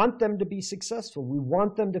 We want them to be successful. We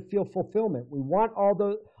want them to feel fulfillment. We want all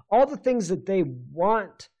the things that they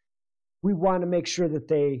want. We want to make sure that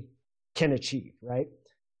they can achieve, right?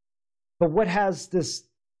 But what has this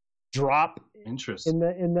drop interest in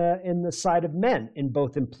the side of men in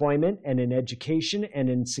both employment and in education and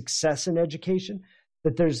in success in education,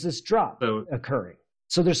 that there's this drop occurring?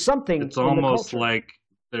 So there's something. It's almost like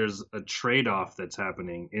there's a trade-off that's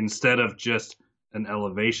happening instead of just an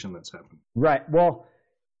elevation that's happening. Right. Well,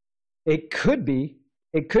 it could be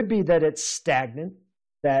that it's stagnant,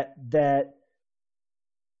 that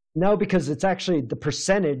no, because it's actually the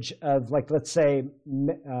percentage of, like, let's say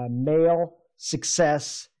male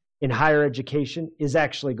success in higher education is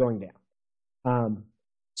actually going down.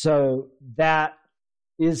 So that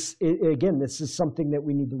is, again, this is something that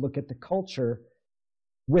we need to look at the culture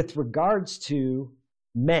with regards to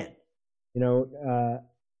men, you know.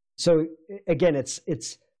 So again,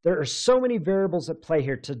 there are so many variables at play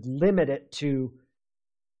here. To limit it to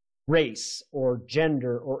race or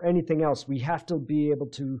gender or anything else, we have to be able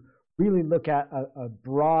to really look at a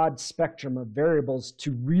broad spectrum of variables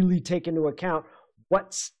to really take into account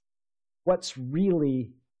what's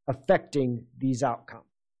really affecting these outcomes,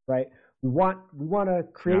 right? We want to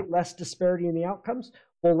create less disparity in the outcomes.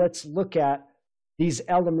 Well, let's look at these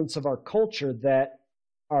elements of our culture that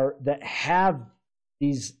have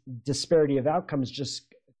these disparity of outcomes just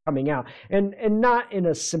coming out, and not in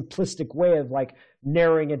a simplistic way of like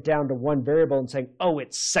narrowing it down to one variable and saying, oh,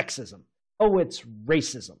 it's sexism, oh, it's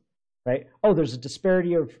racism, right? Oh, there's a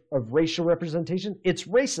disparity of racial representation, it's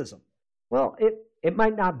racism. Well, it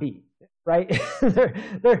might not be, right?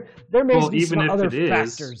 there may be some other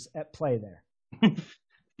factors at play there.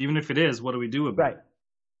 Even if it is, what do we do about it?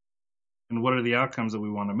 And what are the outcomes that we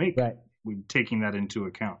want to make? Right. We taking that into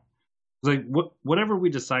account. It's like whatever we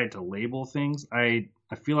decide to label things, I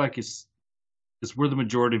feel like it's where the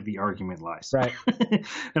majority of the argument lies. Right.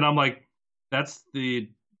 And I'm like, that's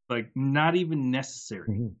not even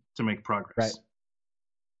necessary to make progress. Right.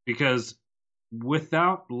 Because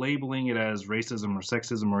without labeling it as racism or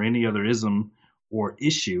sexism or any other ism or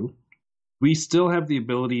issue, we still have the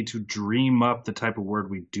ability to dream up the type of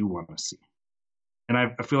word we do want to see. And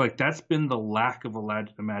I feel like that's been the lack of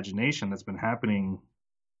imagination that's been happening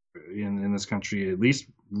in this country, at least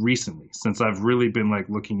recently, since I've really been like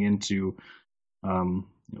looking into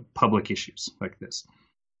public issues like this.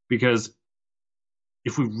 Because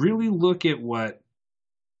if we really look at what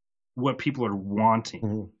people are wanting,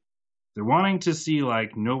 Mhm. they're wanting to see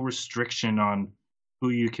like no restriction on who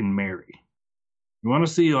you can marry. You want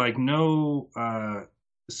to see like no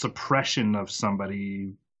suppression of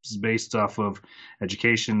somebody based off of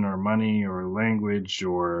education or money or language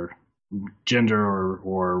or gender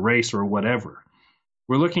or race or whatever.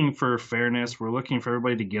 We're looking for fairness. We're looking for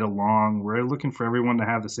everybody to get along. We're looking for everyone to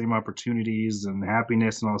have the same opportunities and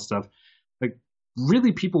happiness and all that stuff. Like,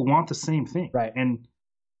 really, people want the same thing. Right. And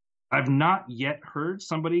I've not yet heard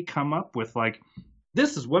somebody come up with like,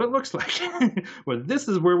 this is what it looks like, or this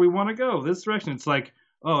is where we want to go, this direction. It's like,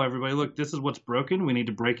 oh, everybody, look, this is what's broken. We need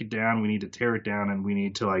to break it down. We need to tear it down, and we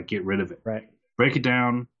need to like get rid of it. Right. Break it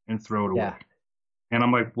down and throw it away. Yeah. And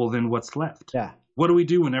I'm like, well, then what's left? Yeah. What do we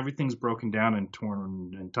do when everything's broken down and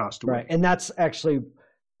torn and tossed away? Right. And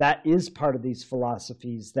that is part of these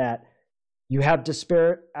philosophies, that you have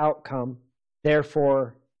disparate outcome,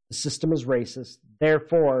 therefore the system is racist,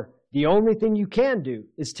 therefore the only thing you can do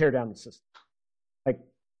is tear down the system. Like,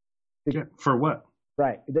 yeah, for what?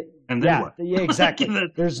 Right. And then what? Yeah, exactly.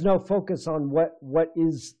 There's no focus on what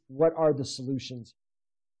are the solutions.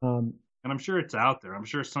 And I'm sure it's out there. I'm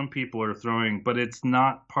sure some people are throwing, but it's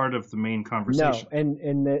not part of the main conversation. No,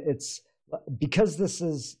 and it's because this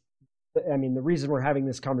is, I mean, the reason we're having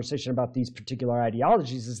this conversation about these particular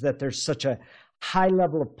ideologies is that there's such a high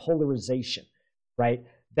level of polarization, right?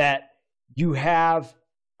 That you have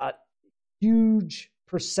a huge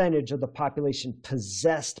percentage of the population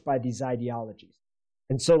possessed by these ideologies.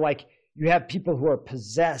 And so, like, you have people who are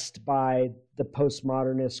possessed by the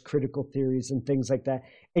postmodernist critical theories and things like that.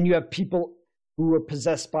 And you have people who are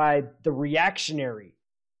possessed by the reactionary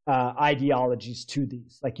ideologies to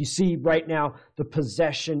these. Like, you see right now the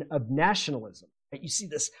possession of nationalism. Right? You see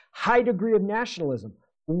this high degree of nationalism.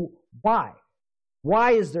 Why?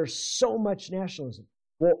 Why is there so much nationalism?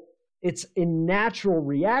 Well, it's a natural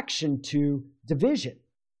reaction to division.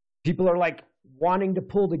 People are like wanting to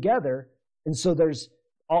pull together. And so there's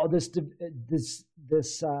all this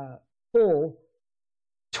pull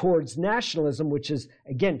towards nationalism, which is,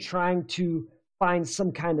 again, trying to find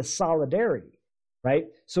some kind of solidarity, right?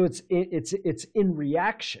 So it's in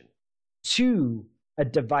reaction to a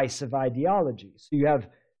divisive ideology. So you have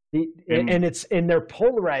and they're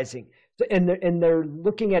polarizing, and they're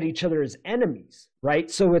looking at each other as enemies, right?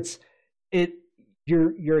 So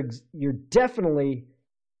you're definitely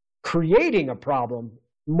creating a problem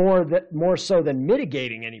more so than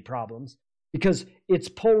mitigating any problems, because it's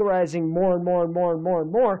polarizing more and more and more and more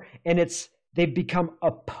and more, and they've become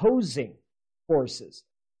opposing forces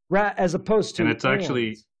as opposed to, and it's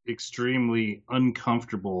actually extremely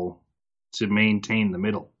uncomfortable to maintain the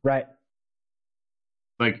middle. Right.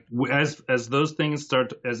 Like, as those things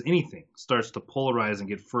as anything starts to polarize and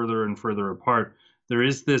get further and further apart, there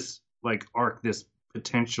is this like arc, this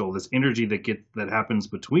potential, this energy that happens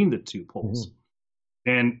between the two poles. Mm-hmm.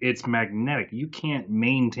 And it's magnetic. You can't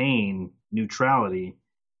maintain neutrality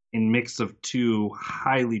in mix of two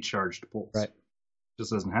highly charged poles. Right. It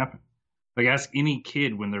just doesn't happen. Like, ask any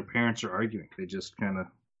kid when their parents are arguing. They just kind of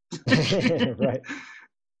right.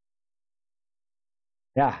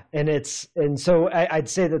 Yeah, and so I'd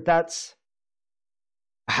say that's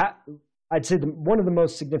one of the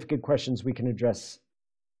most significant questions we can address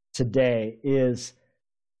today is,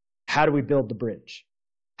 how do we build the bridge?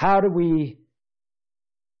 How do we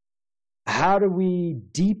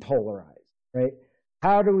depolarize, right?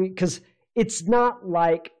 Because it's not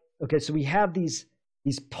like, okay, so we have these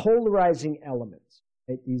polarizing elements,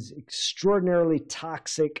 right? These extraordinarily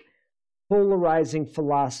toxic, polarizing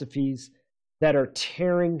philosophies that are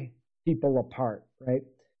tearing people apart, right?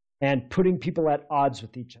 And putting people at odds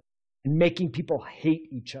with each other and making people hate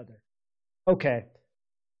each other. Okay,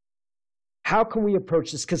 how can we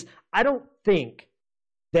approach this? Because I don't think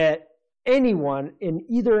that anyone in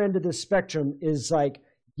either end of the spectrum is like,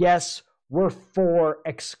 yes, we're for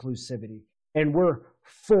exclusivity and we're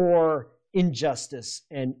for injustice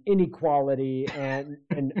and inequality and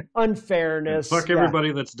unfairness. Fuck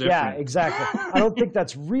everybody that's different. Yeah, exactly. I don't think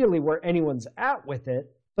that's really where anyone's at with it,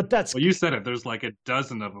 but that's... Well, you said it. There's like a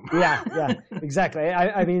dozen of them. Yeah, exactly.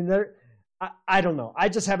 I mean, I don't know. I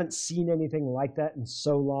just haven't seen anything like that in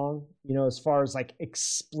so long, as far as like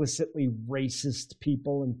explicitly racist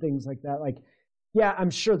people and things like that. Like, yeah,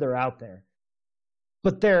 I'm sure they're out there,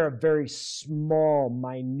 but they're a very small,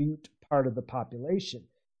 minute part of the population.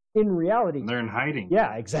 In reality, they're in hiding.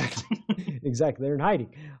 Yeah, exactly. Exactly. They're in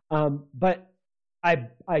hiding. But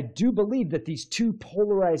I do believe that these two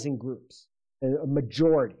polarizing groups, a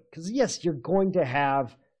majority, because yes, you're going to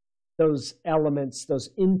have those elements, those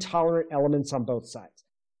intolerant elements on both sides.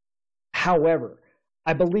 However,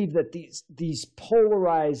 I believe that these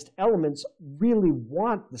polarized elements really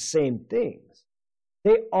want the same things.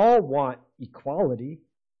 They all want equality.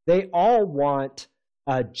 They all want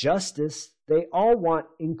justice. They all want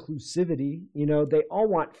inclusivity. They all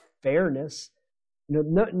want fairness.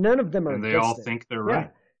 None of them are. And they all think they're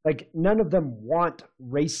right. Like none of them want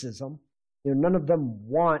racism. None of them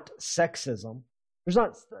want sexism.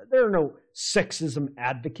 There are no sexism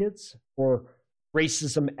advocates or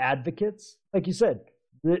racism advocates. Like you said,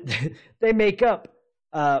 they make up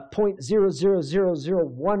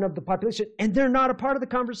 0.00001 of the population, and they're not a part of the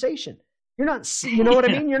conversation. You're not, you know what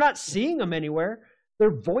I mean? You're not seeing them anywhere.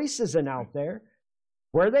 Their voice isn't out there.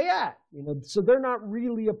 Where are they at? So they're not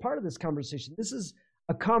really a part of this conversation. This is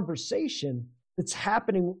a conversation that's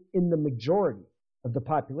happening in the majority of the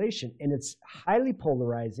population, and it's highly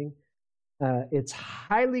polarizing. It's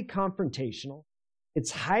highly confrontational.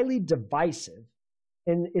 It's highly divisive,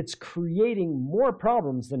 and it's creating more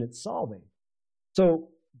problems than it's solving. So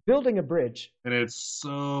building a bridge. And it's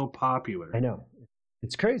so popular. I know.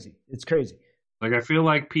 It's crazy. It's crazy. Like, I feel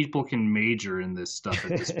like people can major in this stuff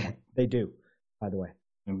at this point. They do, by the way.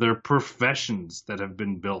 And there are professions that have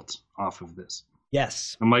been built off of this.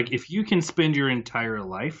 Yes. I'm like, if you can spend your entire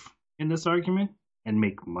life in this argument and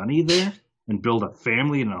make money there and build a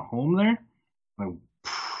family and a home there, like,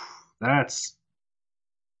 that's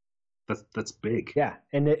big. Yeah,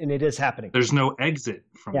 and it is happening. There's no exit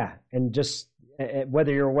from it. And just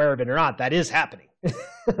whether you're aware of it or not, that is happening.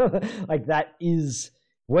 Like, that is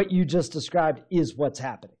what you just described is what's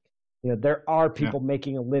happening. There are people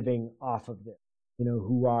making a living off of this,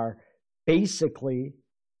 who are basically,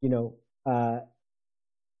 fighting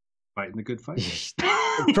the good fight.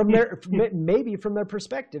 maybe from their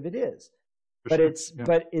perspective, it is. But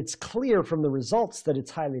it's clear from the results that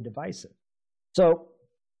it's highly divisive. So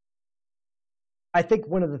I think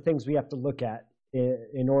one of the things we have to look at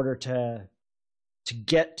in order to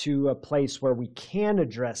get to a place where we can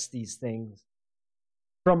address these things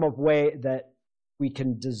from a way that we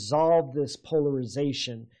can dissolve this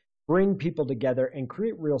polarization, bring people together, and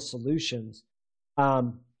create real solutions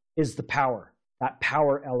is the power, that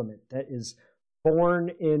power element that is born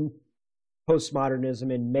in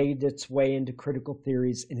postmodernism and made its way into critical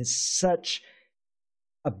theories and is such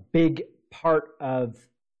a big part of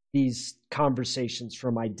these conversations,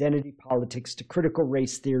 from identity politics to critical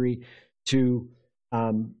race theory to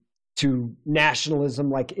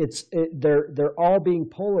nationalism. Like, they're all being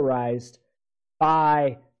polarized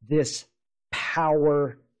by this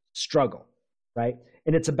power struggle, right?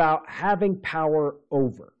 And it's about having power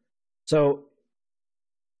over. So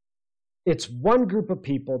it's one group of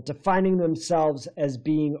people defining themselves as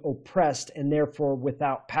being oppressed and therefore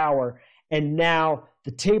without power. And now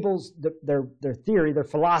the tables, their theory, their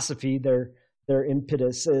philosophy, their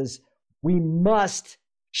impetus is, we must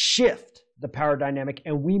shift the power dynamic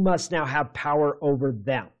and we must now have power over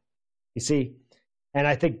them. You see? And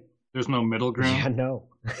I think there's no middle ground. Yeah, no.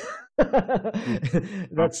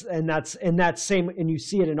 that's same, and you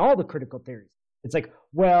see it in all the critical theories. It's like,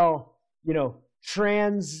 well,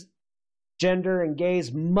 transgender and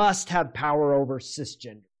gays must have power over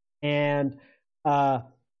cisgender, and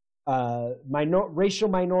racial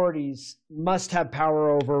minorities must have power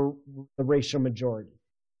over the racial majority.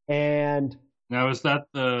 And now, is that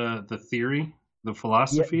the theory, the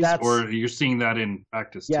philosophies, or you're seeing that in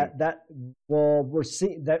practice too? We're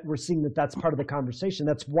seeing that that's part of the conversation.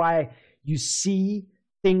 That's why you see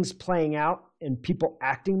things playing out and people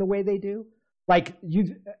acting the way they do. Like,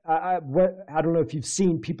 I don't know if you've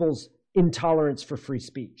seen people's intolerance for free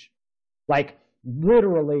speech. Like,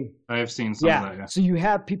 literally, I have seen some of that. Yeah. So you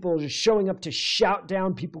have people just showing up to shout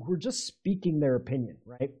down people who are just speaking their opinion,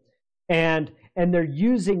 right? And they're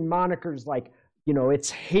using monikers like, it's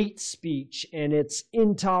hate speech and it's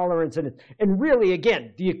intolerance, and really,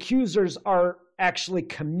 again, the accusers are actually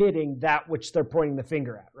committing that which they're pointing the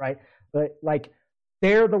finger at, right? But like,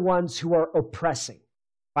 they're the ones who are oppressing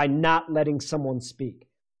by not letting someone speak.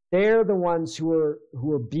 They're the ones who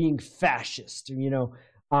are being fascist, in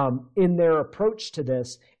their approach to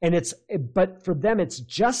this. But for them, it's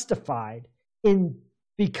justified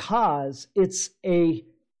because it's a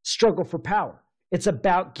struggle for power. It's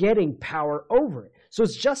about getting power over it. So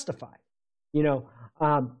it's justified, So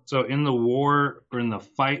in the war, or in the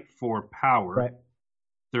fight for power, right,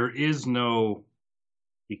 there is no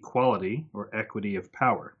equality or equity of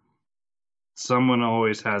power. Someone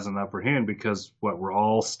always has an upper hand because we're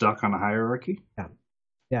all stuck on a hierarchy.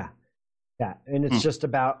 Yeah. And it's just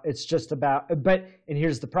about, and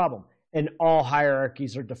here's the problem. And all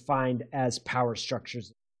hierarchies are defined as power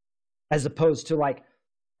structures, as opposed to, like,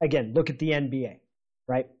 again, look at the NBA,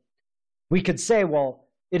 right? we could say, well,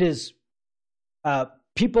 it is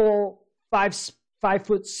people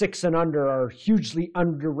 5'6" and under are hugely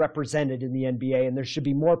underrepresented in the NBA, and there should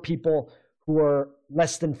be more people who are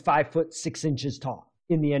less than 5'6" tall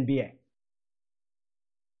in the NBA.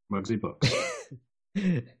 Muggsy Bogues.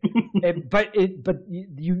 but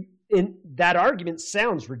you in that argument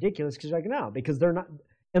sounds ridiculous because you're like, no, because they're not,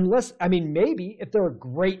 unless, I mean, maybe if they're a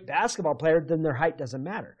great basketball player, then their height doesn't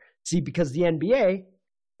matter. See, because the NBA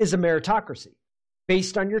is a meritocracy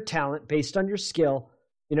based on your talent, based on your skill.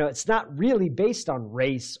 You know, it's not really based on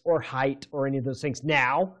race or height or any of those things.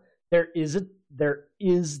 Now, there is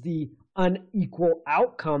the unequal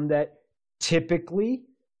outcome that typically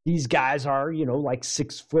these guys are, you know, like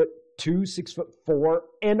 6'2", 6'4",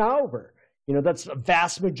 and over. You know, that's a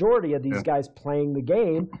vast majority of these guys playing the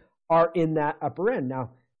game are in that upper end. Now,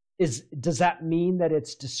 does that mean that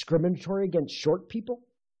it's discriminatory against short people?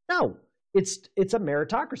 No, it's a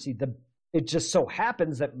meritocracy. It just so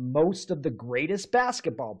happens that most of the greatest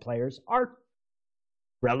basketball players are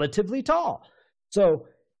relatively tall. So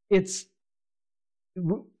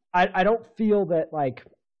I don't feel that, like,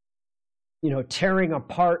 you know, tearing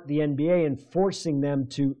apart the NBA and forcing them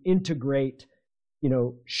to integrate, you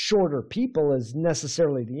know, shorter people is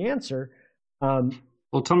necessarily the answer.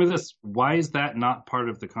 Well, tell me this. Why is that not part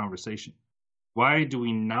of the conversation? Why do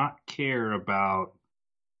we not care about,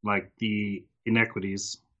 like, the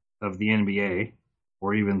inequities of the NBA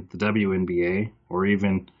or even the WNBA or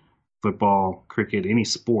even football, cricket, any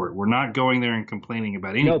sport? We're not going there and complaining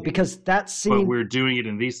about anything. No, because that's seen. But we're doing it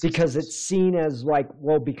in these systems. Because it's seen as like,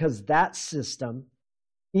 well, because that system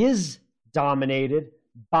is dominated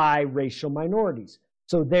by racial minorities.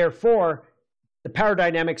 So therefore, the power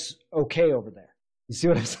dynamic's okay over there. You see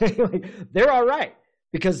what I'm saying? Like, they're all right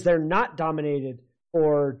because they're not dominated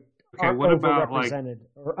or okay, what about overrepresented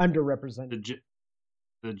or underrepresented.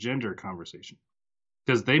 The gender conversation?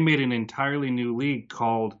 Because they made an entirely new league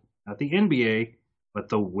called not the NBA, but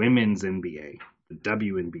the Women's NBA, the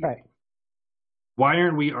WNBA. Right. Why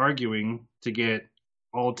aren't we arguing to get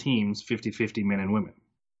all teams 50-50 men and women?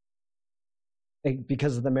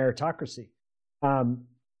 Because of the meritocracy. And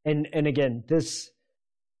again, this.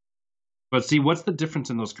 But see, what's the difference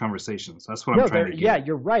in those conversations? That's what I'm trying to get. Yeah,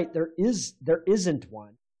 you're right. There isn't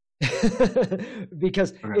one.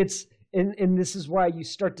 Because it's, and this is why you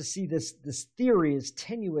start to see this theory is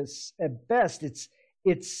tenuous at best. It's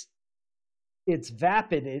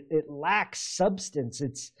vapid. It lacks substance.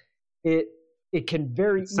 It can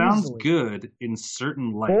very sounds easily. Good in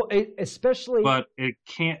certain light, well, especially, but it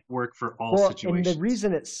can't work for all situations. And the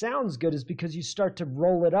reason it sounds good is because you start to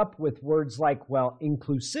roll it up with words like, well,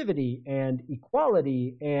 inclusivity and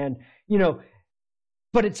equality, and, you know,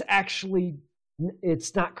 but it's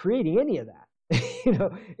not creating any of that. You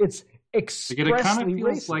know, it's expressly it kind of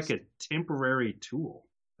feels racist. Like a temporary tool.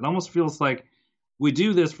 It almost feels like we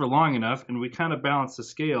do this for long enough and we kind of balance the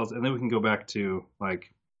scales, and then we can go back to,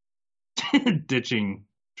 like, ditching,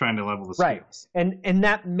 trying to level the scales. Right. And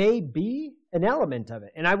that may be an element of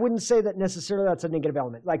it. And I wouldn't say that necessarily that's a negative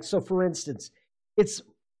element. Like, so for instance, it's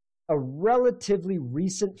a relatively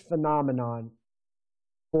recent phenomenon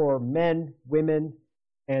for men, women,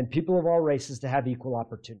 and people of all races to have equal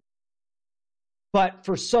opportunity. But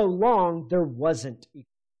for so long, there wasn't equal.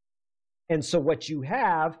 And so what you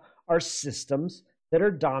have are systems that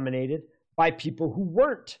are dominated by people who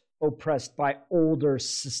weren't oppressed by older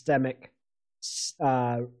systemic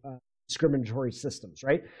discriminatory systems,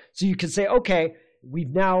 right? So you can say, okay,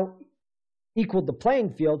 we've now equaled the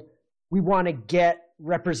playing field. We want to get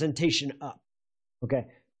representation up, okay?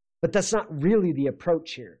 But that's not really the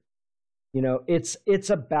approach here. You know, it's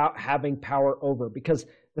about having power over, because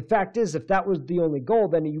the fact is, if that was the only goal,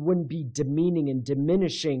 then you wouldn't be demeaning and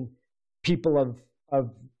diminishing people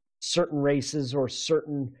of certain races or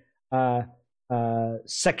certain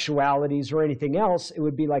sexualities or anything else. It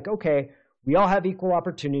would be like, okay, we all have equal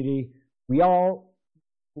opportunity. We're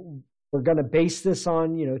going to base this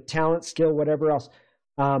on, you know, talent, skill, whatever else.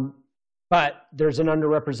 But there's an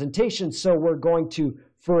underrepresentation. So we're going to,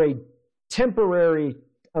 for a temporary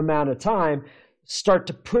amount of time, start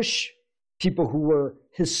to push people who were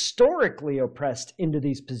historically oppressed into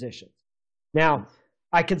these positions. Now,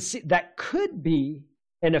 I can see that could be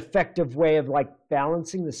an effective way of, like,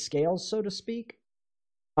 balancing the scales, so to speak.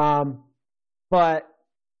 But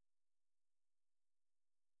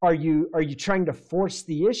are you trying to force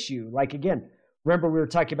the issue? Like, again, remember we were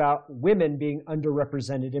talking about women being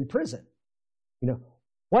underrepresented in prison. You know,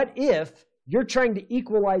 what if you're trying to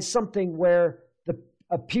equalize something where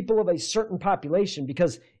the people of a certain population,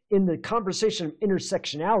 because in the conversation of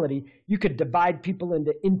intersectionality, you could divide people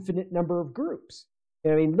into infinite number of groups.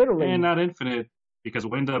 I mean, literally. And not infinite, because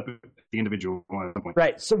we'll end up at the individual one at some point.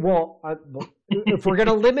 Right. So, well, if we're going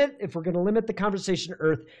to limit the conversation to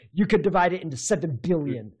Earth, you could divide it into 7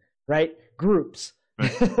 billion, right? Groups.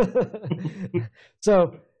 Right.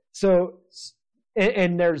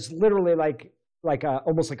 And there's literally like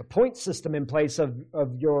almost like a point system in place of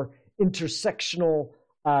your intersectional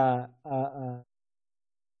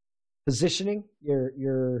positioning,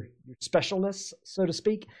 your specialness, so to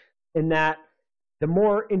speak, in that the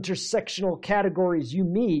more intersectional categories you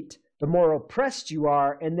meet, the more oppressed you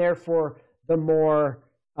are, and therefore the more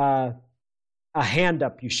a hand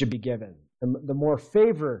up you should be given, the more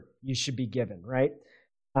favor you should be given, right?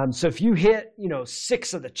 So if you hit,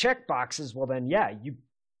 6 of the check boxes, well then, yeah, you,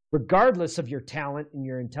 regardless of your talent and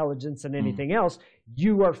your intelligence and anything else,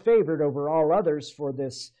 you are favored over all others for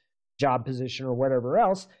this job position or whatever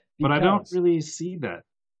else. But I don't really see that.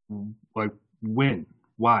 Like, when?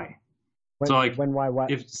 Why? So, like, when, why,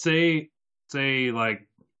 what? If say like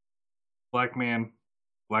black man,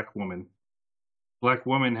 black woman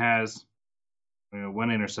has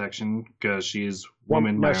one intersection because she's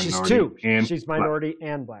woman, minority, she's 2. And she's minority black.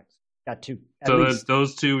 And black. Got 2. So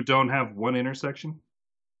those 2 don't have one intersection?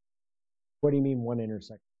 What do you mean one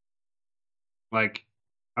intersection? Like,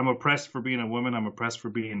 I'm oppressed for being a woman. I'm oppressed for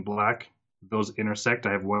being black. Those intersect.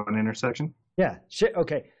 I have one intersection. Yeah.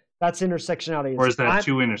 Okay. That's intersectionality. Or is that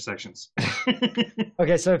 2 intersections?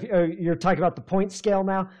 Okay. So if you're talking about the point scale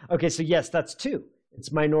now. Okay. So yes, that's 2.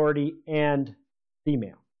 It's minority and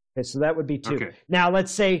female. Okay. So that would be 2. Okay. Now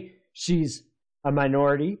let's say she's a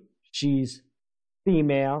minority, she's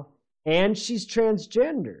female, and she's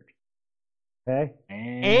transgendered. Okay.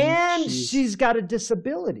 And she's got a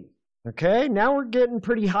disability. Okay. Now we're getting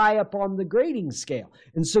pretty high up on the grading scale.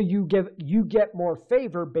 And so you get more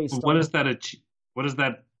favor based on. What does that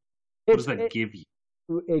give you?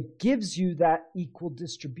 It gives you that equal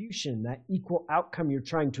distribution, that equal outcome you're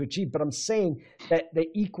trying to achieve. But I'm saying that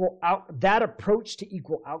that approach to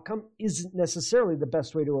equal outcome isn't necessarily the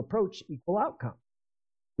best way to approach equal outcome.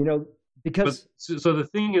 Because so the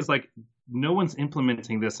thing is, like, no one's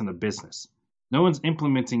implementing this in a business. No one's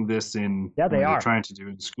implementing this in they're trying to do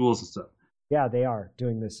in schools and stuff. Yeah, they are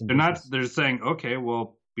doing this. They're saying, okay,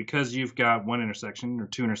 well, because you've got 1 intersection or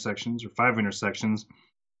 2 intersections or 5 intersections,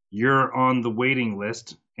 you're on the waiting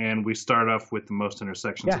list, and we start off with the most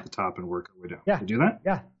intersections at the top and work our way down. Yeah. They do that?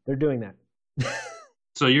 Yeah, they're doing that.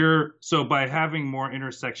 So by having more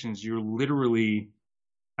intersections, you literally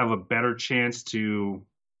have a better chance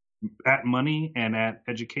at money and at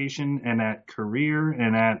education and at career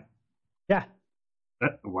and at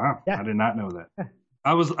wow. Yeah. I did not know that. Yeah.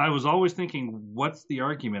 I was always thinking, what's the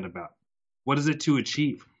argument about? What is it to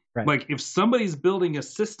achieve? Right. Like, if somebody's building a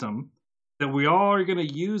system that we all are going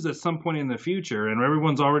to use at some point in the future, and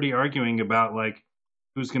everyone's already arguing about, like,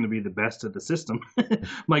 who's going to be the best at the system,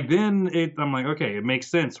 like, then I'm like, okay, it makes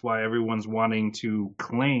sense why everyone's wanting to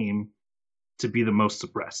claim to be the most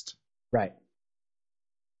suppressed. Right.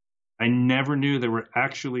 I never knew there were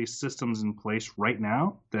actually systems in place right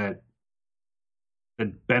now that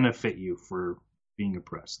benefit you for being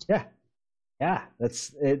oppressed. Yeah. Yeah.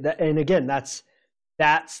 That's it. And again, that's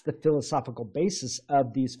the philosophical basis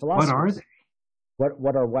of these philosophies.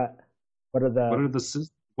 What are they?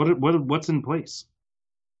 What's in place?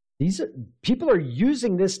 People are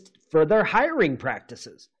using this for their hiring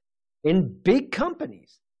practices in big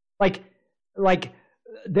companies. Like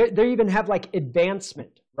they even have like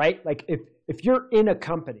advancement, right? Like if you're in a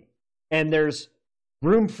company and there's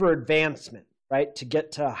room for advancement, right, to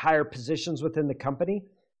get to higher positions within the company,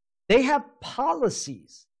 they have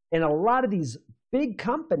policies in a lot of these big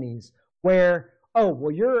companies where, oh,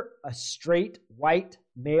 well, you're a straight white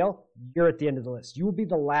male, you're at the end of the list. You will be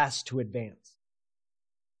the last to advance.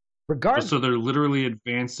 Regardless. So they're literally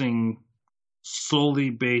advancing solely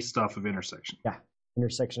based off of intersection. Yeah,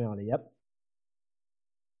 intersectionality, yep.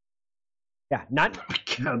 Yeah, not. Oh my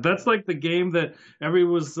God, that's like the game that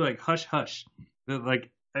everyone was like, hush, hush. Like,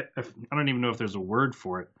 I don't even know if there's a word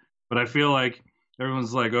for it, but I feel like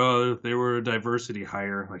everyone's like, oh, they were a diversity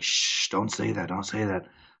hire. Like, shh, don't say that. Don't say that.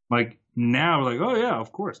 Like, now, like, oh, yeah,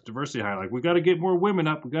 of course, diversity hire. Like, we got to get more women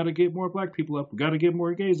up. We got to get more black people up. We got to get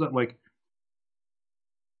more gays up. Like,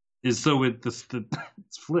 it's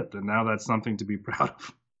flipped, and now that's something to be proud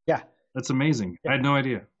of. Yeah. That's amazing. Yeah. I had no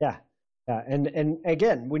idea. Yeah. And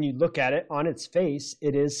again, when you look at it on its face,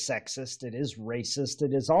 it is sexist, it is racist,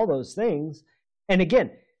 it is all those things. And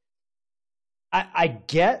again, I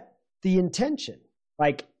get the intention.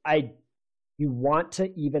 Like, you want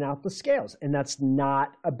to even out the scales, and that's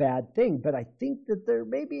not a bad thing. But I think that there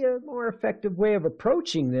may be a more effective way of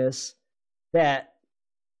approaching this that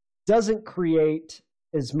doesn't create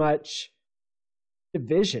as much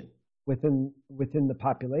division within the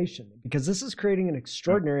population, because this is creating an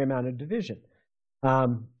extraordinary amount of division.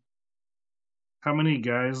 How many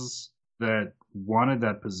guys that wanted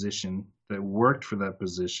that position, that worked for that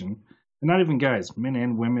position, and not even guys, men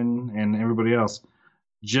and women and everybody else,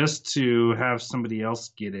 just to have somebody else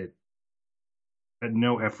get it at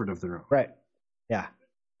no effort of their own. Right. Yeah.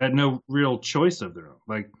 At no real choice of their own.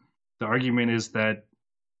 Like, the argument is that,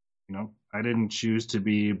 I didn't choose to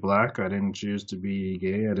be black. I didn't choose to be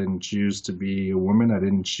gay. I didn't choose to be a woman. I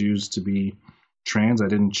didn't choose to be trans. I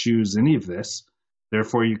didn't choose any of this.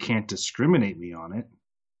 Therefore, you can't discriminate me on it.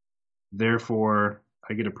 Therefore,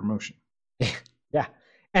 I get a promotion. Yeah.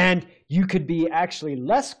 And you could be actually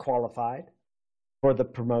less qualified for the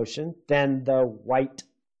promotion than the white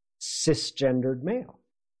cisgendered male.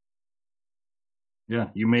 Yeah,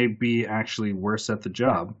 you may be actually worse at the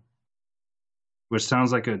job, which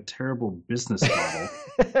sounds like a terrible business model.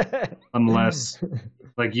 unless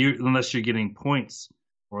you're getting points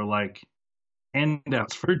or like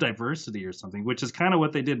handouts for diversity or something, which is kind of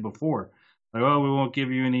what they did before. Like, oh, we won't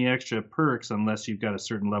give you any extra perks unless you've got a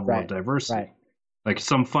certain level of diversity. Right. Like,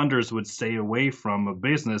 some funders would stay away from a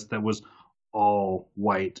business that was all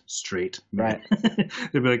white, straight men. Right.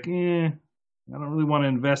 They'd be like, I don't really want to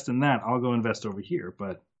invest in that. I'll go invest over here.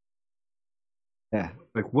 But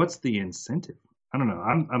like, what's the incentive? I don't know.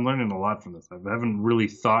 I'm learning a lot from this. I haven't really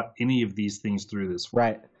thought any of these things through this far.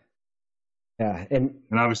 Right. Yeah. And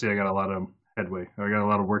obviously I got a lot of headway. I got a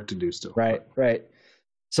lot of work to do still. Right. Right.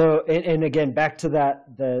 So, and again, back to that,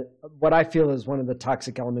 what I feel is one of the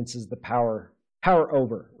toxic elements is the power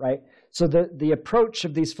over, right? So the approach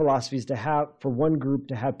of these philosophies for one group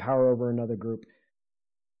to have power over another group,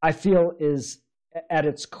 I feel is at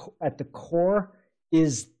the core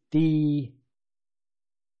is the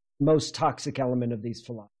most toxic element of these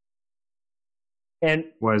philosophies. And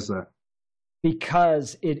why is that?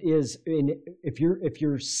 Because it is, if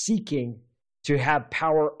you're seeking to have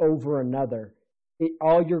power over another,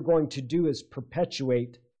 all you're going to do is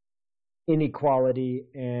perpetuate inequality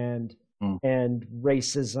and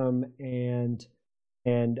racism and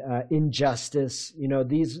injustice.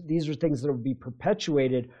 These are things that will be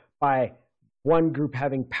perpetuated by one group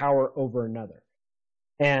having power over another.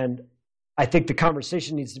 And I think the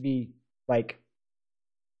conversation needs to be like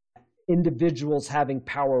individuals having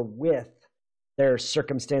power with their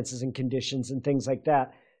circumstances and conditions and things like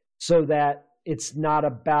that, so that it's not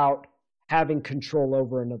about having control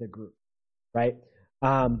over another group, right?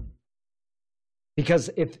 Because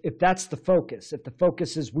if that's the focus, if the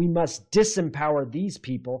focus is we must disempower these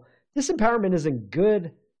people, disempowerment isn't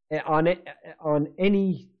good on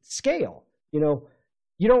any scale. You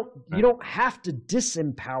don't have to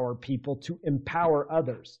disempower people to empower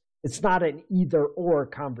others. It's not an either or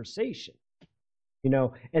conversation,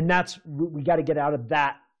 and that's, we got to get out of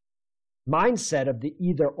that mindset of the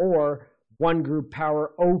either or, one group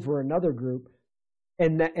power over another group,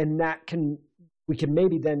 and we can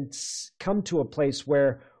maybe then come to a place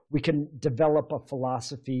where we can develop a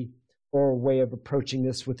philosophy or a way of approaching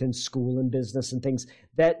this within school and business and things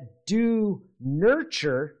that do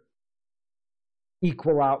nurture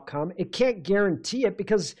equal outcome. It can't guarantee it,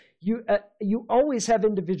 because you always have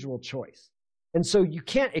individual choice. And so you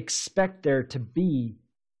can't expect there to be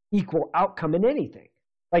equal outcome in anything.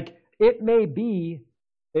 Like, it may be,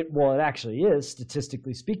 it actually is,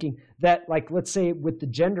 statistically speaking, that, like, let's say with the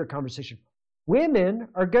gender conversation, women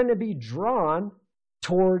are going to be drawn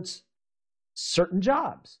towards certain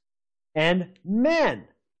jobs, and men,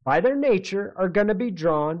 by their nature, are going to be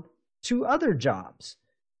drawn to other jobs.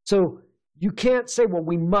 So you can't say, well,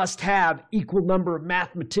 we must have equal number of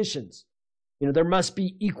mathematicians. There must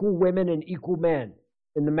be equal women and equal men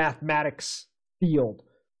in the mathematics field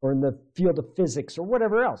or in the field of physics or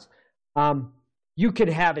whatever else. You could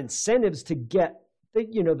have incentives to get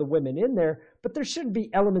the women in there, but there shouldn't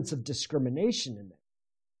be elements of discrimination in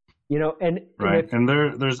there. And right. And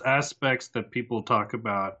there's aspects that people talk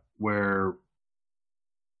about where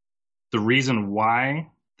the reason why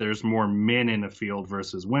there's more men in a field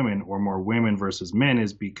versus women, or more women versus men,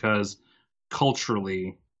 is because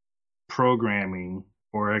culturally programming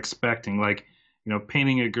or expecting, like,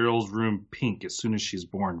 painting a girl's room pink as soon as she's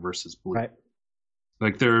born versus blue. Right.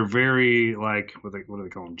 Like, there are very, like, what do they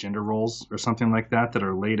call them, gender roles or something like that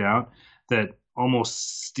are laid out that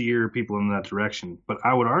almost steer people in that direction. But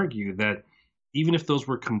I would argue that even if those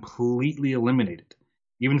were completely eliminated,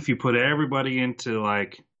 even if you put everybody into,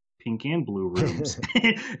 like, pink and blue rooms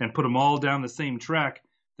and put them all down the same track,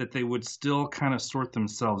 that they would still kind of sort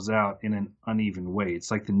themselves out in an uneven way.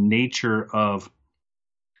 It's like the nature of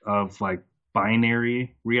like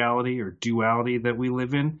binary reality or duality that we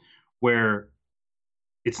live in, where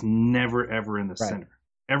it's never ever in the center.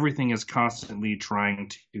 Everything is constantly trying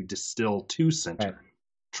to distill to center,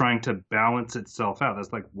 trying to balance itself out.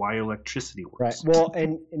 That's like why electricity works. Right. Well,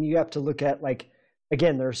 and you have to look at, like,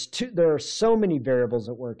 again, there are so many variables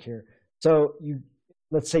at work here. So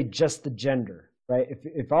let's say just the gender, right?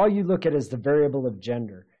 If all you look at is the variable of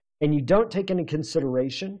gender, and you don't take into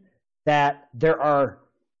consideration that there are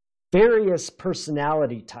various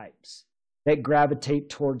personality types that gravitate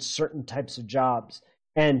towards certain types of jobs,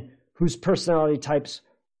 and whose personality types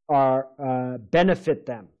are benefit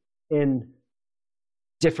them in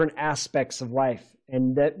different aspects of life,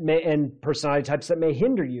 and personality types that may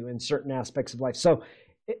hinder you in certain aspects of life. So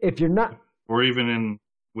if you're not, or even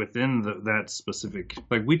within that specific,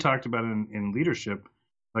 like we talked about in leadership,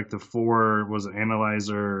 like the 4 was it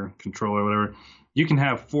analyzer, controller, whatever. You can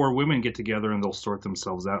have 4 women get together and they'll sort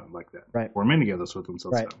themselves out like that. Right. 4 men together sort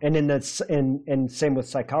themselves out. And and same with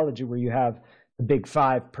psychology, where you have the big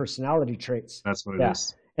 5 personality traits. That's what it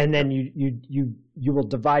is. And then you will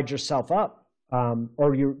divide yourself up,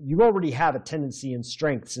 or you already have a tendency and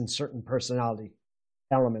strengths in certain personality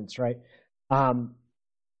elements, right? And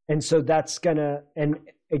so that's gonna, and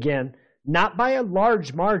again, not by a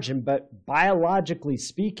large margin, but biologically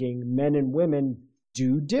speaking, men and women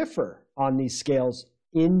do differ on these scales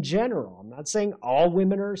in general. I'm not saying all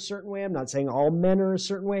women are a certain way. I'm not saying all men are a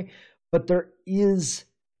certain way, but there is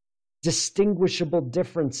distinguishable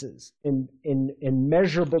differences in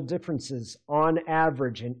measurable differences on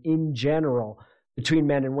average and in general between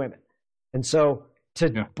men and women. And so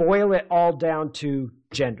to boil it all down to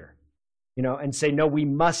gender, and say, no, we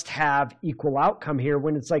must have equal outcome here,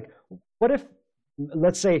 when it's like, what if,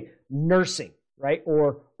 let's say, nursing, right?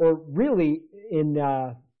 Or really in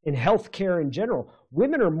healthcare in general,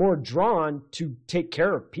 women are more drawn to take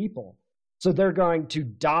care of people. So they're going to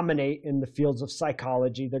dominate in the fields of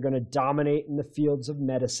psychology. They're going to dominate in the fields of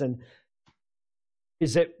medicine.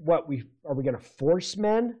 Is it are we going to force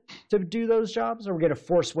men to do those jobs? Are we going to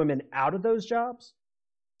force women out of those jobs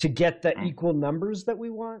to get the equal numbers that we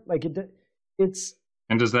want? Like it's.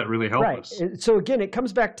 And does that really help us? So again, it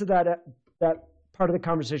comes back to that part of the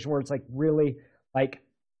conversation where it's like, really, like,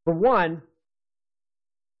 for one,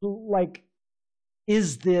 like,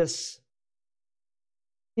 is this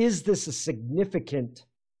a significant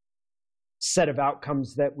set of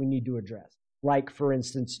outcomes that we need to address? Like, for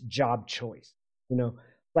instance, job choice.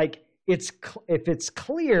 Like, if it's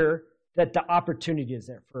clear that the opportunity is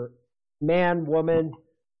there for man, woman,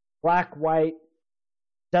 black, white,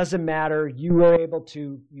 doesn't matter.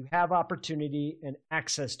 You have opportunity and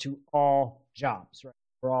access to all jobs, right?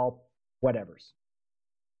 For all whatevers.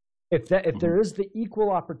 If there is the equal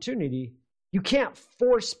opportunity, you can't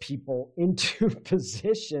force people into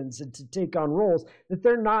positions and to take on roles that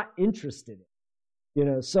they're not interested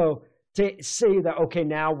in. So to say that, okay,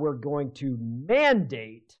 now we're going to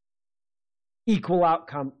mandate equal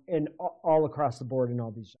outcome in all across the board in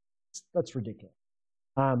all these jobs, that's ridiculous.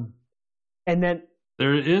 And then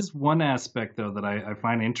there is one aspect, though, that I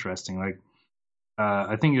find interesting. Like,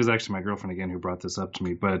 I think it was actually my girlfriend again who brought this up to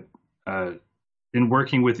me. But in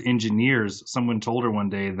working with engineers, someone told her one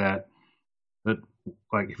day that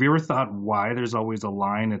like, have you ever thought why there's always a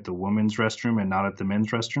line at the women's restroom and not at the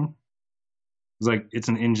men's restroom? It's like, it's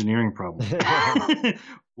an engineering problem.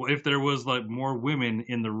 Well, if there was like more women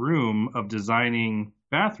in the room of designing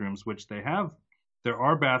bathrooms, which they have, there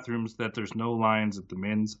are bathrooms that there's no lines at the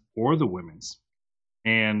men's or the women's.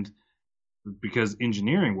 And because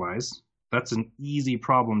engineering wise, that's an easy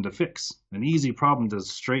problem to fix, an easy problem to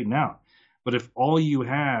straighten out. But if all you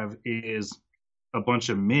have is a bunch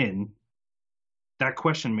of men, that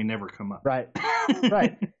question may never come up. Right.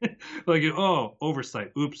 Like,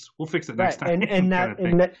 oversight. Oops, we'll fix it next time.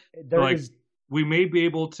 We may be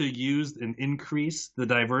able to use and increase the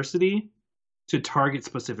diversity to target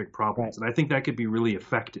specific problems. Right. And I think that could be really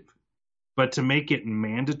effective. But to make it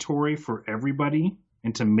mandatory for everybody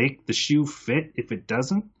and to make the shoe fit if it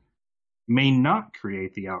doesn't, may not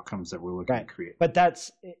create the outcomes that we're looking to create. But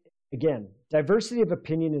that's, again, diversity of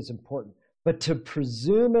opinion is important. But to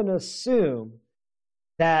presume and assume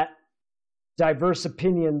that diverse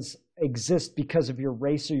opinions exist because of your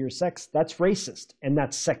race or your sex, that's racist and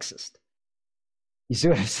that's sexist. You see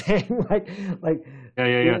what I'm saying?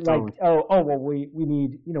 Yeah, totally. Well,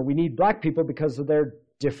 we need black people because of their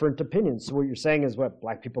different opinions. So what you're saying is, what,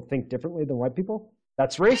 black people think differently than white people?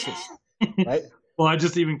 That's racist, right? Well, I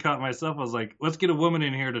just even caught myself. I was like, let's get a woman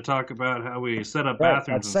in here to talk about how we set up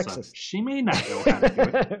bathrooms and stuff. She may not know how to do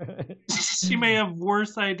it. She may have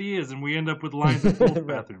worse ideas, and we end up with lines in both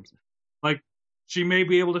bathrooms. Like, She may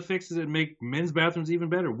be able to fix it and make men's bathrooms even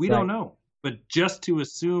better. We don't know. But just to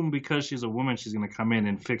assume because she's a woman, she's going to come in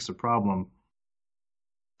and fix a problem,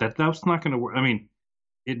 that's not going to work. I mean,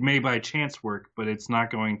 it may by chance work, but it's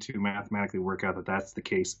not going to mathematically work out that that's the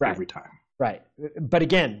case every time. Right. But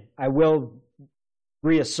again, I will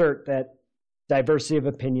reassert that diversity of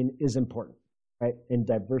opinion is important, right? And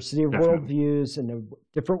diversity of worldviews and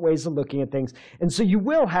different ways of looking at things. And so you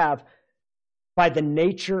will have, by the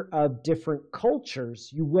nature of different cultures,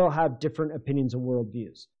 you will have different opinions and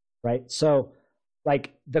worldviews, right? So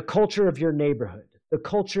like the culture of your neighborhood, the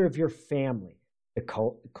culture of your family, the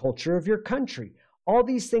culture of your country, all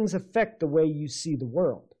these things affect the way you see the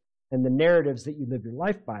world and the narratives that you live your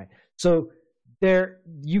life by. So there,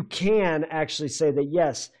 you can actually say that,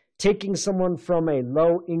 yes, taking someone from a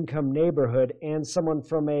low-income neighborhood and someone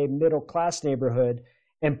from a middle-class neighborhood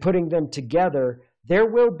and putting them together, there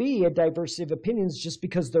will be a diversity of opinions just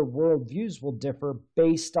because their worldviews will differ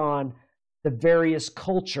based on the various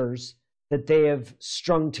cultures that they have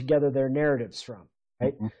strung together their narratives from,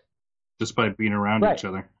 right? Mm-hmm. Just by being around each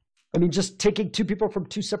other. I mean, just taking two people from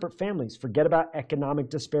two separate families, forget about economic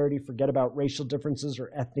disparity, forget about racial differences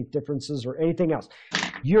or ethnic differences or anything else.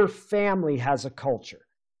 Your family has a culture,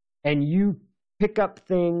 and you pick up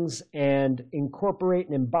things and incorporate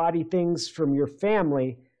and embody things from your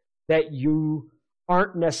family that you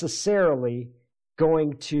aren't necessarily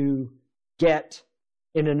going to get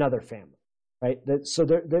in another family, right? So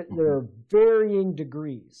there are varying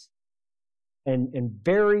degrees and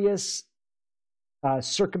various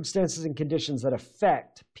circumstances and conditions that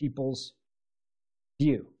affect people's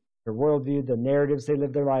view, their worldview, the narratives they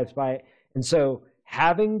live their lives by. And so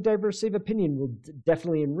having diversity of opinion will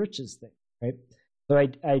definitely enriches things, right? So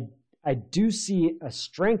I do see a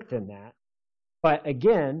strength in that. But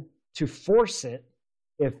again, to force it,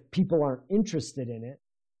 if people aren't interested in it,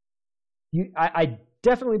 I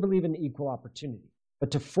definitely believe in equal opportunity.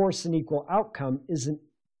 But to force an equal outcome isn't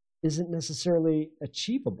necessarily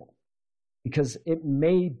achievable. Because it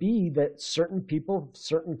may be that certain people,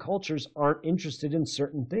 certain cultures aren't interested in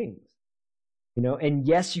certain things, and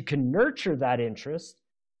yes, you can nurture that interest,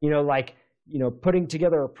 like, putting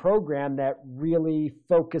together a program that really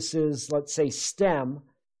focuses, let's say, STEM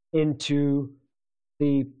into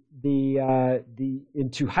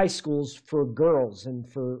into high schools for girls and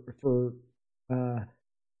for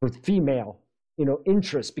female,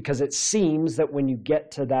 interest, because it seems that when you get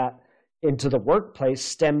to that into the workplace,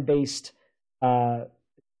 STEM-based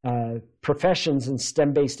professions and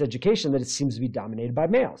STEM-based education, that it seems to be dominated by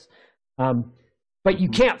males. But you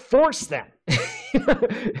can't force them.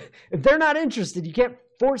 If they're not interested, you can't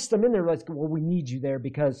force them in there. Like, well, we need you there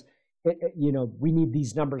because, we need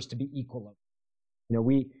these numbers to be equal.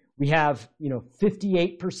 We have,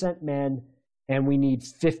 58% men and we need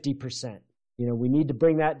 50%. We need to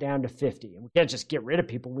bring that down to 50. And we can't just get rid of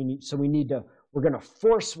people. We're going to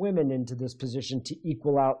force women into this position to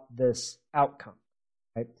equal out this outcome,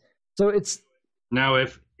 right? So it's now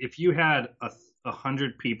if you had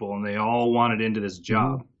 100 people and they all wanted into this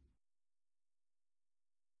job, mm-hmm.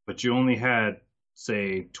 but you only had,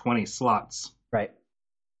 say, 20 slots, right?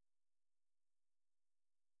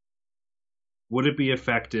 Would it be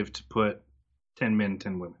effective to put 10 men,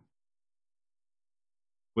 10 women?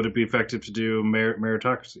 Would it be effective to do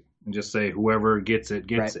meritocracy and just say whoever gets it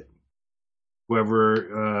gets it?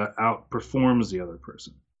 Whoever outperforms the other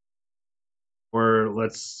person, or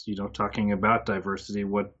let's talking about diversity,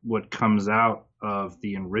 what comes out of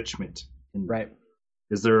the enrichment, right?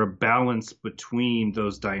 Is there a balance between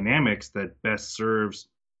those dynamics that best serves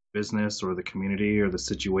business or the community or the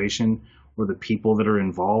situation or the people that are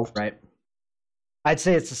involved? Right. I'd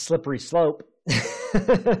say it's a slippery slope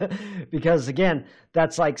because again,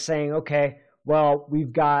 that's like saying, okay, well,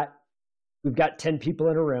 we've got 10 people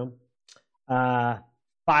in a room. 5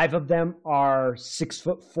 of them are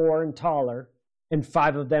 6'4" and taller, and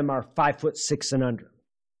 5 of them are 5'6" and under.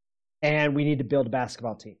 And we need to build a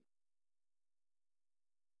basketball team.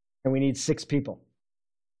 And we need 6 people.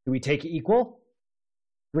 Do we take it equal?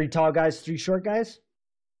 3 tall guys, 3 short guys?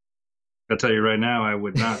 I'll tell you right now, I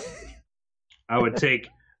would not. I would take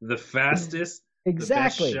the fastest,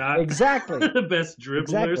 exactly, the best shot, exactly, the best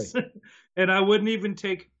dribblers, exactly. And I wouldn't even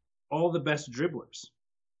take all the best dribblers.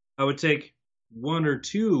 I would take 1 or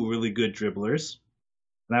 2 really good dribblers,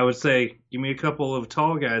 and I would say, give me a couple of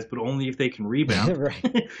tall guys, but only if they can rebound.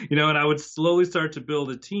 Right. And I would slowly start to build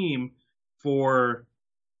a team to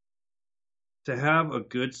have a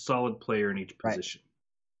good, solid player in each position, right.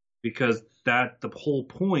 Because the whole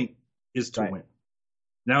point is to win.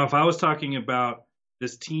 Now, if I was talking about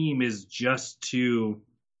this team is just to,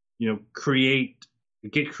 create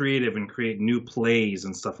get creative and create new plays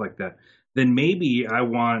and stuff like that, then maybe I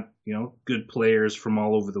want, good players from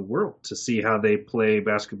all over the world to see how they play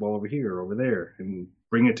basketball over here, over there, and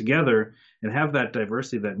bring it together and have that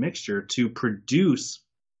diversity, that mixture to produce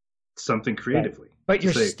something creatively. Right.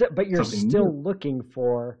 But you're still looking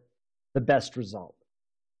for the best result.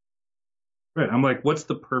 Right. I'm like, what's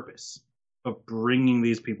the purpose of bringing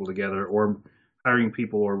these people together or hiring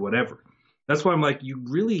people or whatever? That's why I'm like, you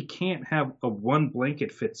really can't have a one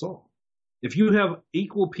blanket fits all. If you have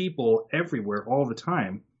equal people everywhere all the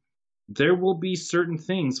time, there will be certain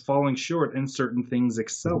things falling short and certain things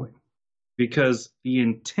excelling, because the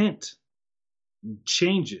intent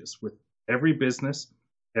changes with every business,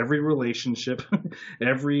 every relationship,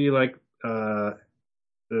 every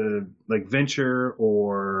venture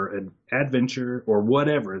or an adventure or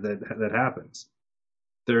whatever that happens.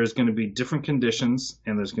 There's going to be different conditions,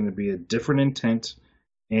 and there's going to be a different intent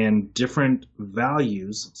and different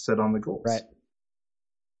values set on the goals. Right.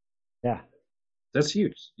 Yeah. That's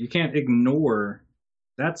huge. You can't ignore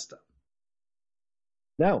that stuff.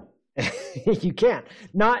 No, you can't.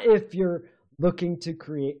 Not if you're looking to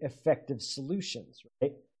create effective solutions,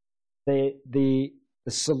 right? The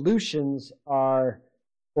solutions are,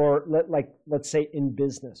 or let's say in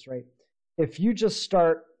business, right? If you just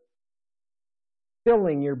start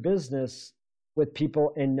filling your business with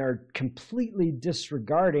people and they're completely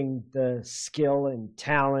disregarding the skill and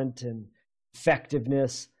talent and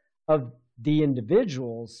effectiveness of the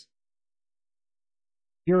individuals,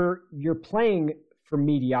 you're playing for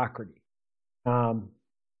mediocrity. Now,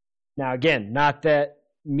 again, not that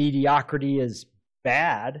mediocrity is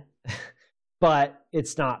bad, but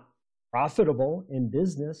it's not profitable in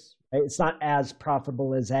business, right? It's not as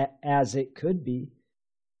profitable as it could be.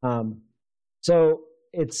 So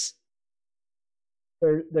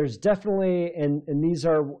there's definitely, and these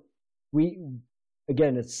are,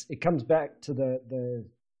 it comes back to the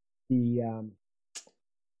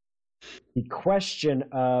question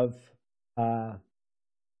of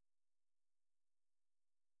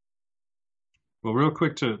well, real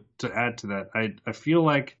quick to add to that, I feel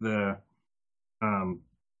like the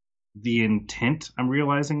intent I'm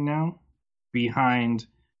realizing now behind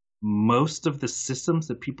most of the systems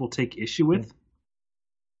that people take issue with,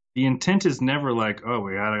 the intent is never like, oh,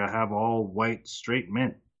 we gotta have all white straight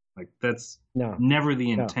men. Like, that's never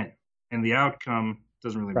the intent, and the outcome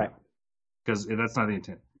doesn't really matter, because that's not the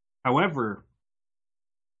intent. However,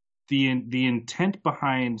 the intent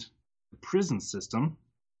behind the prison system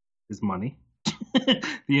is money.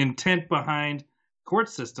 The intent behind court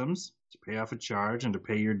systems to pay off a charge and to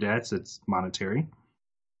pay your debts, it's monetary.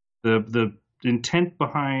 The intent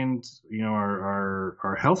behind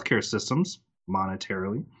our healthcare systems,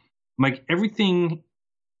 monetarily, like everything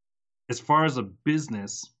as far as a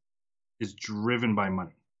business is driven by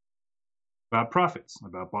money, about profits,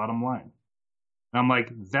 about bottom line. And I'm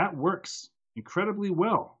like, that works incredibly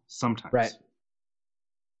well sometimes, right?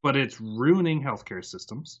 But it's ruining healthcare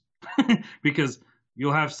systems because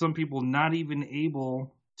you'll have some people not even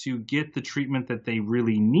able to get the treatment that they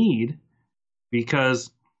really need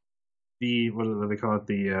because what do they call it?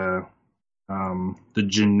 The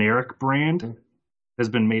generic brand has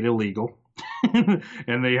been made illegal, and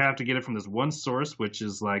they have to get it from this one source, which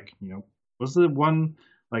is like, was the one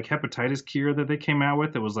like hepatitis cure that they came out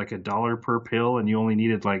with? It was like $1 per pill, and you only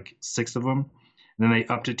needed like 6 of them. And then they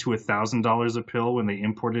upped it to $1,000 a pill when they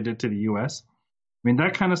imported it to the U.S. I mean,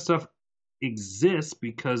 that kind of stuff exists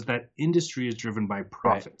because that industry is driven by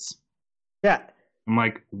profits. Right. Yeah. I'm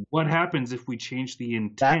like, what happens if we change the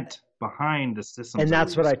intent behind the system? And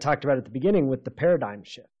that's what I talked about at the beginning with the paradigm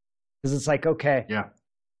shift. Because it's like, okay,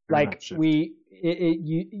 like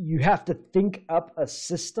you have to think up a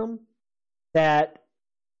system that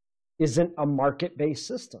isn't a market-based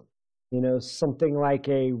system. Something like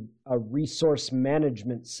a resource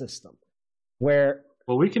management system where...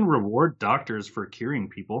 Well, we can reward doctors for curing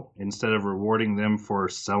people instead of rewarding them for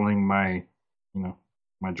selling my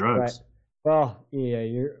drugs. Right. Well, yeah,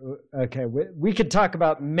 you're okay. We could talk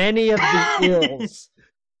about many of the ills.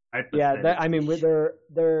 Yeah, I mean,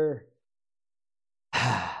 they're.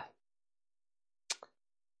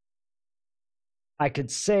 I could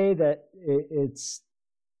say that it's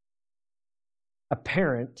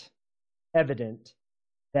apparent, evident,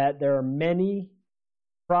 that there are many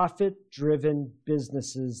profit-driven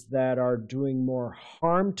businesses that are doing more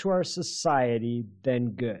harm to our society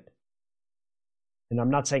than good. And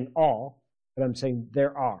I'm not saying all, but I'm saying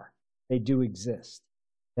they do exist.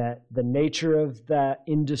 That the nature of the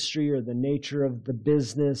industry or the nature of the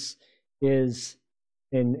business is,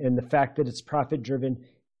 in the fact that it's profit-driven,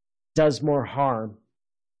 does more harm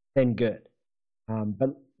than good. But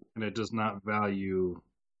and it does not value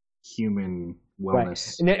human right.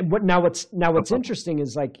 wellness. And what's interesting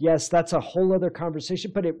is like, yes, that's a whole other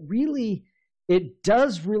conversation, but it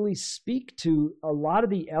does really speak to a lot of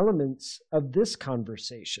the elements of this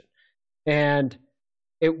conversation. And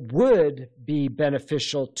it would be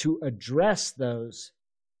beneficial to address those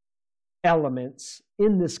elements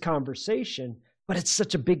in this conversation, but it's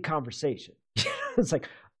such a big conversation. It's like,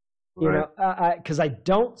 Right. because I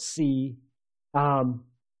don't see our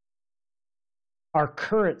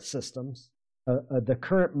current systems, the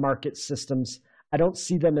current market systems, I don't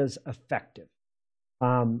see them as effective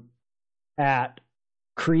at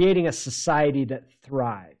creating a society that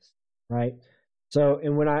thrives, right? So,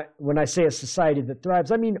 and when I say a society that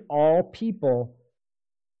thrives, I mean all people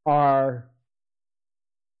have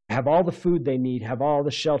all the food they need, have all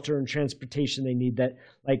the shelter and transportation they need. That,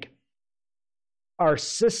 like, our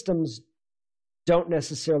systems don't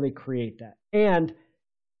necessarily create that. And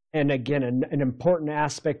again, an important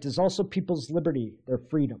aspect is also people's liberty, their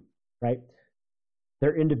freedom, right?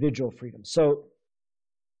 Their individual freedom. So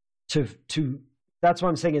that's why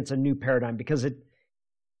I'm saying it's a new paradigm, because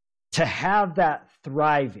to have that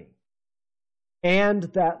thriving and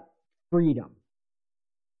that freedom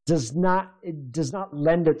does not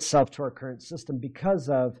lend itself to our current system, because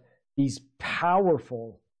of these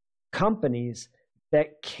powerful companies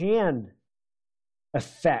that can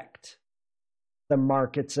affect the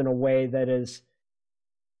markets in a way that is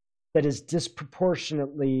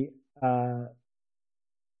disproportionately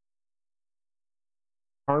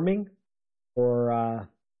harming or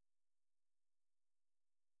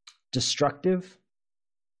destructive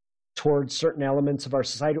towards certain elements of our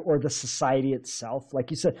society or the society itself. Like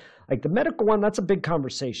you said, like the medical one, that's a big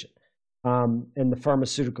conversation. And the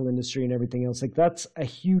pharmaceutical industry and everything else, like that's a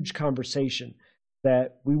huge conversation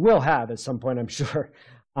that we will have at some point, I'm sure.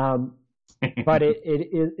 But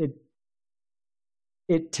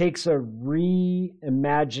it takes a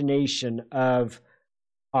reimagination of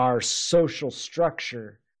our social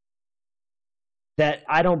structure that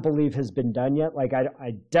I don't believe has been done yet. Like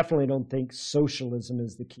I definitely don't think socialism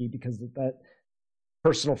is the key, because that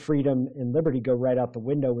personal freedom and liberty go right out the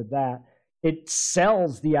window with that. It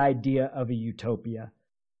sells the idea of a utopia,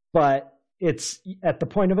 but it's at the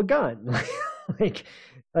point of a gun. like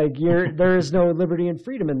there is no liberty and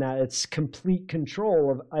freedom in that. It's complete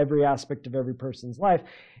control of every aspect of every person's life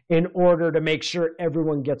in order to make sure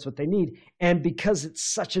everyone gets what they need. And because it's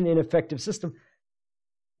such an ineffective system,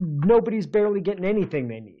 nobody's barely getting anything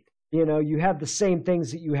they need. You have the same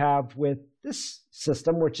things that you have with this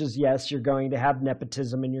system, which is, yes, you're going to have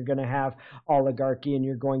nepotism and you're going to have oligarchy and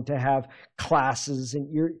you're going to have classes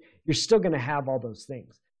and you're still going to have all those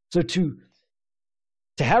things. So to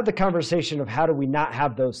have the conversation of how do we not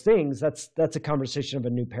have those things, that's a conversation of a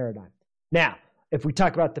new paradigm. Now, if we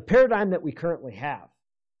talk about the paradigm that we currently have,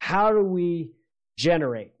 how do we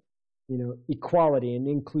generate, equality and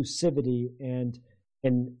inclusivity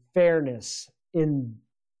and fairness in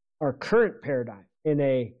our current paradigm, in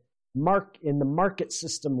the market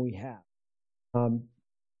system we have? Well,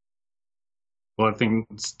 I think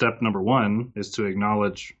step number one is to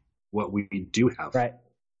acknowledge what we do have. Right.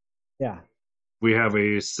 Yeah. We have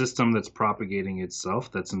a system that's propagating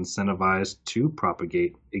itself, that's incentivized to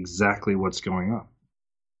propagate exactly what's going on.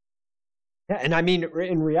 Yeah, and I mean,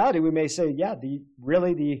 in reality, we may say, yeah, the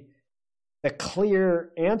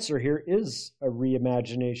clear answer here is a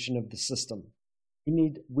reimagination of the system. We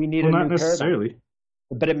need a new paradigm. Not necessarily,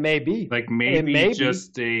 but it may be. Like maybe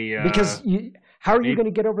just a because how are you going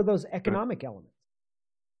to get over those economic elements?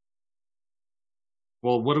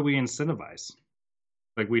 Well, what do we incentivize?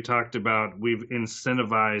 Like we talked about, we've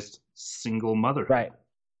incentivized single motherhood. Right.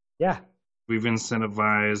 Yeah. We've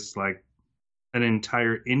incentivized like an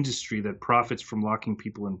entire industry that profits from locking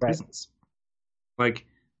people in prisons. Right. Like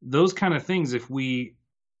those kind of things, if we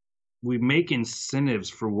make incentives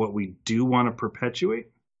for what we do want to perpetuate,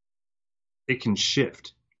 it can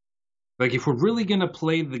shift. Like if we're really going to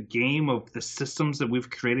play the game of the systems that we've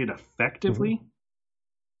created effectively,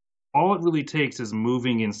 all it really takes is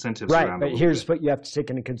moving incentives around. Right, but here's what you have to take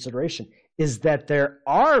into consideration, is that there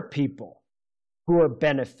are people who are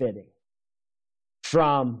benefiting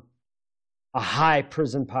from a high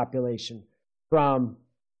prison population, from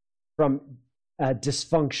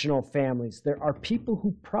dysfunctional families. There are people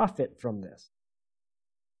who profit from this.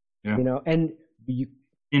 Yeah. And you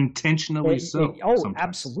intentionally so. Oh, sometimes.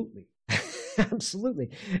 Absolutely.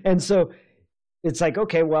 Absolutely. And so it's like,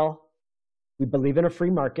 okay, well, we believe in a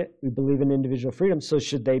free market. We believe in individual freedom. So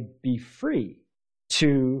should they be free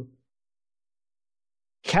to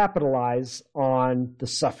capitalize on the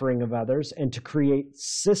suffering of others and to create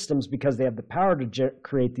systems, because they have the power to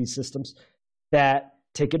create these systems that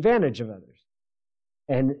take advantage of others.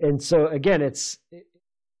 And so again,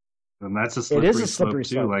 and that's a slippery slope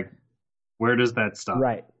too. Like, where does that stop?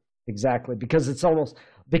 Right, exactly. Because it's almost,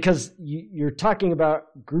 because you're talking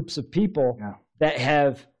about groups of people that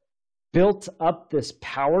have built up this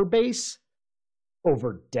power base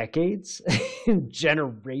over decades and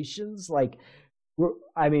generations. Like,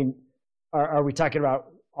 I mean, are we talking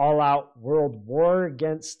about all-out world war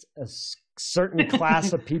against a certain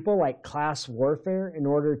class of people, like class warfare, in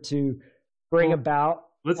order to bring about?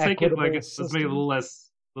 Let's take it like, let's make it a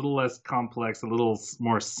little less complex, a little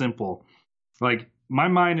more simple. Like, my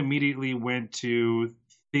mind immediately went to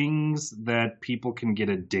things that people can get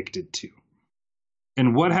addicted to.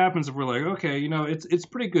 And what happens if we're like, okay, it's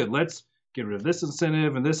pretty good. Let's get rid of this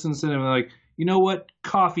incentive and this incentive. And like, you know what?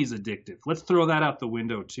 Coffee's addictive. Let's throw that out the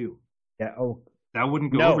window too. Yeah. Oh, that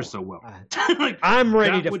wouldn't go over so well. Like, I'm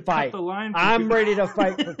ready to fight. I'm ready to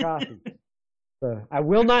fight for coffee. I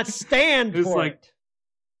will not stand for it.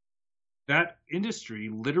 That industry,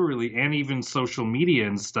 literally, and even social media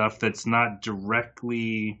and stuff that's not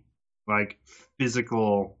directly like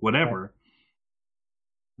physical, whatever.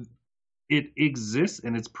 Right. It exists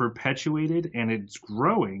and it's perpetuated and it's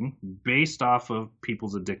growing based off of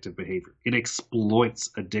people's addictive behavior. It exploits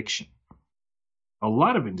addiction. A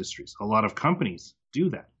lot of industries, a lot of companies do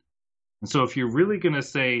that. And so if you're really going to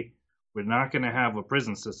say we're not going to have a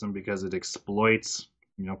prison system because it exploits,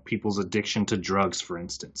 people's addiction to drugs, for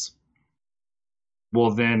instance,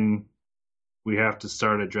 well, then we have to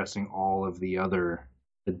start addressing all of the other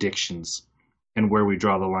addictions and where we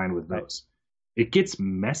draw the line with those. It gets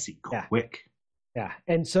messy quick. Yeah.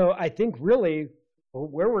 And so I think really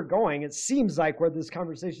where we're going, it seems like where this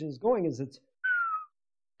conversation is going is it's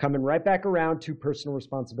coming right back around to personal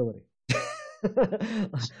responsibility.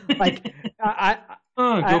 Like, I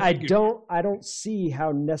don't see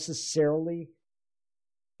how necessarily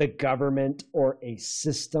the government or a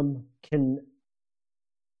system can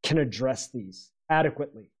address these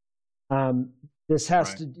adequately. This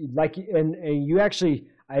has to, like, and you actually,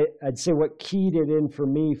 I'd say what keyed it in for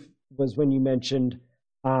me was when you mentioned,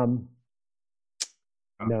 no,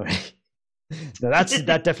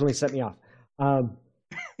 that definitely set me off.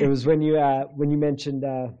 It was when you mentioned,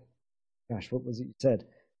 gosh, what was it you said?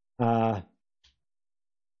 It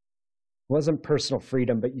wasn't personal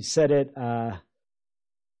freedom, but you said it. Oh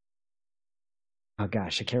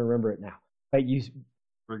gosh, I can't remember it now. But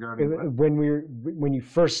when you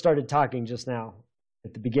first started talking just now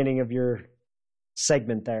at the beginning of your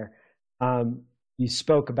segment there, you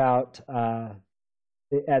spoke about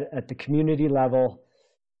at the community level.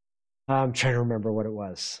 I'm trying to remember what it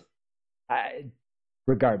was.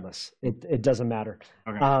 Regardless, it doesn't matter.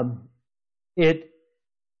 Okay. It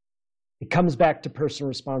comes back to personal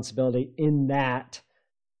responsibility in that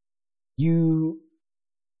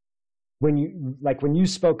when you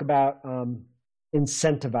spoke about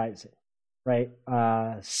incentivizing, right?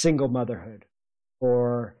 Single motherhood,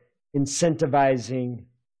 or incentivizing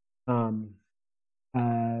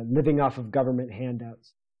living off of government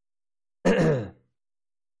handouts.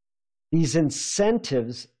 These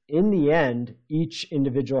incentives, in the end, each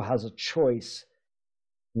individual has a choice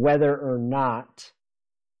whether or not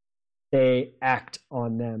they act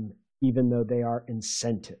on them, even though they are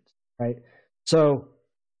incented, right? So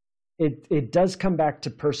it does come back to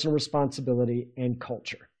personal responsibility and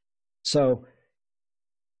culture. So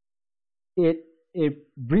it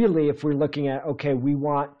really, if we're looking at, okay, we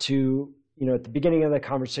want to, at the beginning of the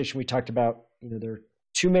conversation, we talked about, there are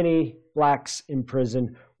too many blacks in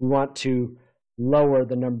prison. We want to lower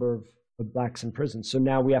the number of blacks in prison. So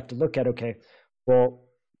now we have to look at, okay, well,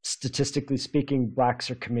 statistically speaking, blacks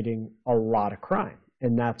are committing a lot of crime.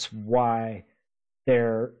 And that's why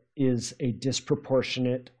there is a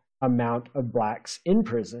disproportionate amount of blacks in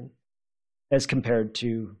prison as compared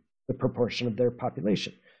to the proportion of their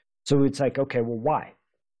population. So it's like, okay, well, why?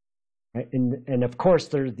 Right? And of course,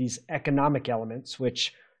 there are these economic elements,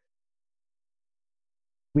 which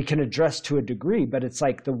we can address to a degree, but it's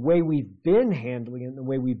like the way we've been handling it, the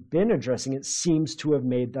way we've been addressing it seems to have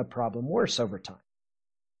made the problem worse over time.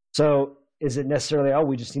 So is it necessarily,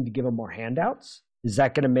 we just need to give them more handouts? Is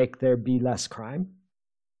that going to make there be less crime?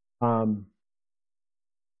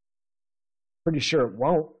 Pretty sure it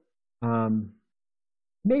won't.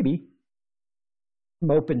 Maybe.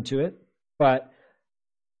 I'm open to it. But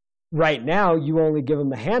right now, you only give them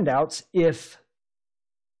the handouts if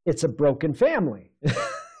it's a broken family.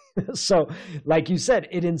 So, like you said,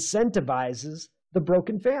 it incentivizes the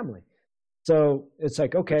broken family. So it's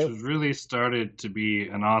like, Which okay, has really started to be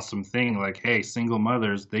an awesome thing. Like, hey, single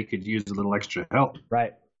mothers, they could use a little extra help.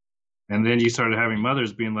 right, And then you started having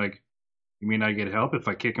mothers being like, you mean I get help if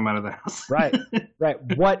I kick him out of the house? right,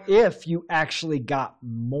 right. What if you actually got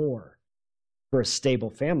more for a stable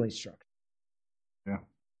family structure? Yeah.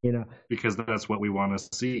 You know, Because that's what we want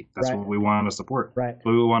to see. That's right, what we want to support. right,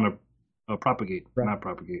 What we want to propagate, right, not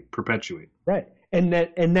propagate, perpetuate. right. And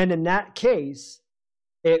then in that case,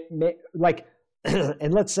 it may like,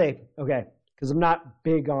 and let's say, okay, because I'm not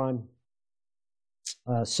big on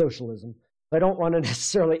socialism. I don't want to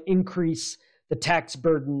necessarily increase the tax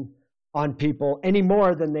burden on people any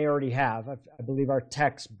more than they already have. I believe our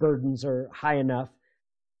tax burdens are high enough.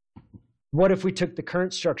 What if we took the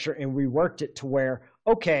current structure and reworked it to where,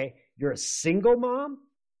 okay, you're a single mom,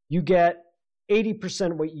 you get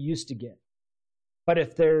 80% of what you used to get. But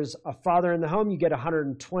if there's a father in the home, you get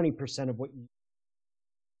 120% of what you,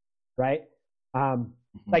 right?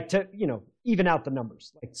 Like to, even out the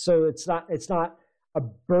numbers. Like, so it's not a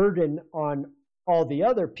burden on all the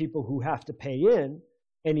other people who have to pay in,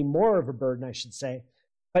 any more of a burden, I should say.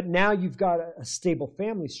 But now you've got a stable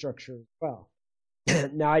family structure as well.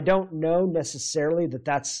 Now, I don't know necessarily that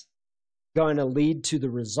that's going to lead to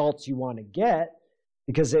the results you want to get,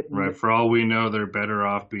 because right. For all we know, they're better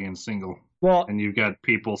off being single. Well, and you've got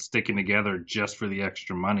people sticking together just for the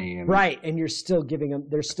extra money. And right. And you're still giving them,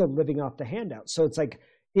 they're still living off the handout. So it's like,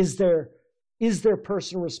 is there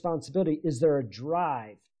personal responsibility? Is there a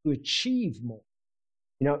drive to achieve more?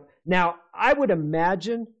 Now I would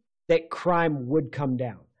imagine that crime would come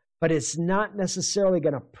down, but it's not necessarily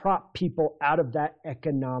going to prop people out of that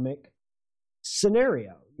economic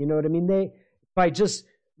scenario. You know what I mean?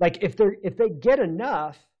 If they get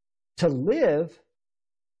enough to live,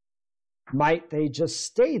 might they just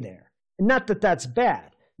stay there? And not that that's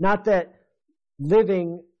bad. Not that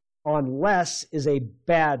living on less is a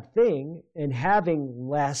bad thing and having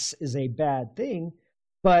less is a bad thing.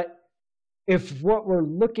 But if what we're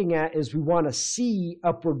looking at is we want to see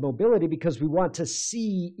upward mobility because we want to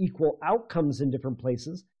see equal outcomes in different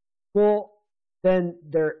places, well, then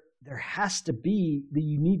there has to be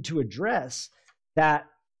you need to address that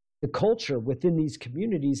the culture within these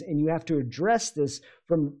communities, and you have to address this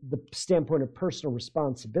from the standpoint of personal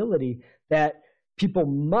responsibility, that people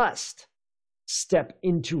must step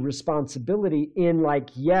into responsibility in like,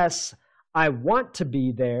 yes, I want to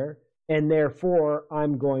be there, and therefore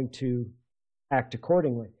I'm going to act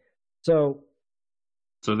accordingly. So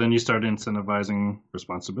then you start incentivizing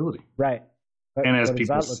responsibility. Right. But and as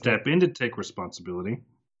people step in to take responsibility.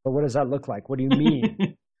 But what does that look like? What do you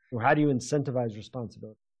mean? How do you incentivize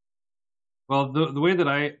responsibility? Well, the way that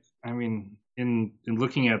I mean, in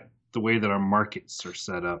looking at the way that our markets are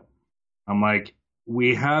set up, I'm like,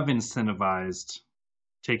 we have incentivized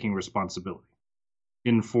taking responsibility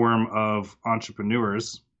in form of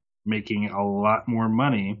entrepreneurs making a lot more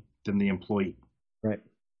money than the employee. Right.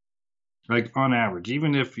 Like on average,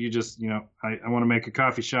 even if you just, I want to make a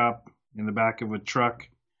coffee shop in the back of a truck,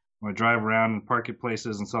 I want to drive around and park at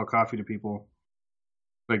places and sell coffee to people.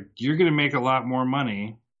 Like, you're going to make a lot more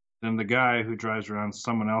money than the guy who drives around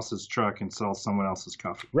someone else's truck and sells someone else's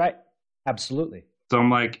coffee. Right. Absolutely. So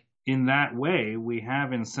I'm like, in that way, we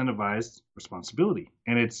have incentivized responsibility.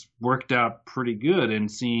 And it's worked out pretty good in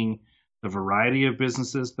seeing the variety of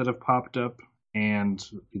businesses that have popped up and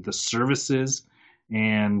the services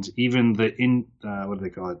and even the what do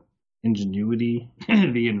they call it? Ingenuity,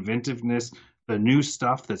 the inventiveness, the new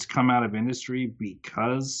stuff that's come out of industry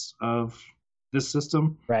because of this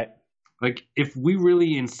system. Right. Like, if we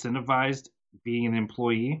really incentivized being an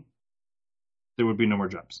employee, there would be no more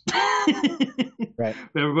jobs. Right.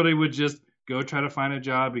 Everybody would just go try to find a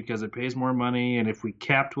job because it pays more money. And if we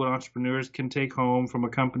capped what entrepreneurs can take home from a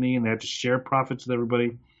company and they have to share profits with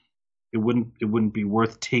everybody, it wouldn't be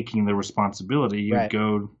worth taking the responsibility. You'd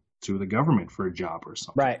go to the government for a job or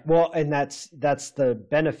something. Right. Well, and that's the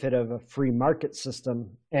benefit of a free market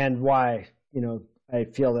system, and why, I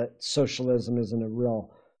feel that socialism isn't a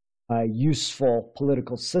real useful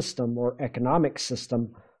political system or economic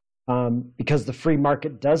system, because the free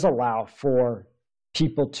market does allow for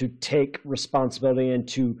people to take responsibility and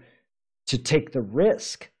to take the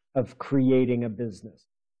risk of creating a business.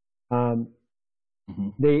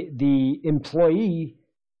 The employee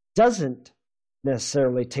doesn't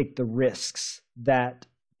necessarily take the risks that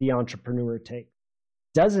the entrepreneur takes,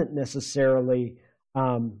 doesn't necessarily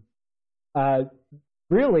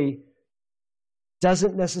really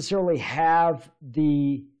doesn't necessarily have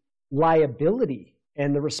the liability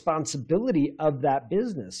and the responsibility of that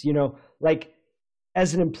business. Like,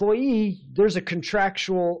 as an employee, there's a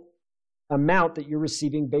contractual amount that you're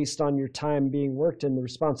receiving based on your time being worked and the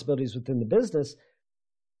responsibilities within the business,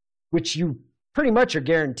 which you pretty much are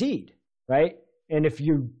guaranteed, right? And if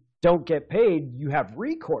you don't get paid, you have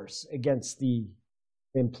recourse against the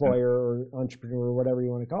employer or entrepreneur or whatever you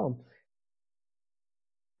want to call them.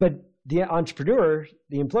 But the entrepreneur,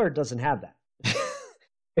 the employer, doesn't have that.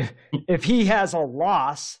 if he has a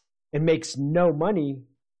loss and makes no money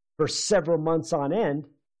for several months on end,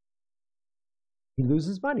 he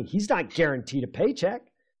loses money. He's not guaranteed a paycheck.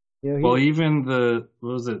 Well, even what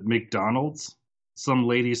was it, McDonald's? Some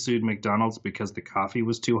lady sued McDonald's because the coffee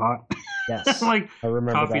was too hot. Yes, like, I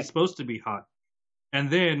remember coffee's that. supposed to be hot. And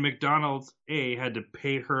then McDonald's, had to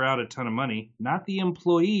pay her out a ton of money, not the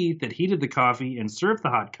employee that heated the coffee and served the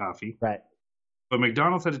hot coffee. Right. But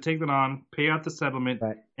McDonald's had to take that on, pay out the settlement,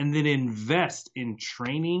 right. and then invest in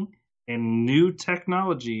training and new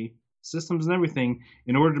technology, systems and everything,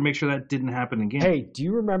 in order to make sure that didn't happen again. Hey, do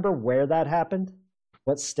you remember where that happened?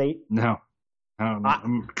 What state? No. I don't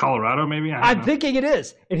know. Colorado, maybe? I'm thinking it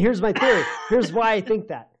is. And here's my theory. Here's why I think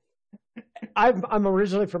that. I'm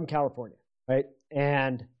originally from California, right?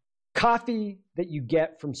 And coffee that you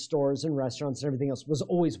get from stores and restaurants and everything else was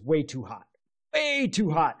always way too hot. Way too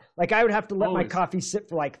hot. Like I would have to let my coffee sit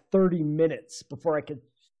for like 30 minutes before I could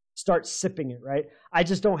start sipping it, right? I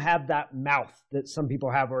just don't have that mouth that some people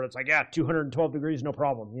have where it's like, 212 degrees, no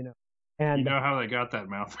problem, And you know how they got that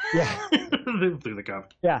mouth? Yeah. Through the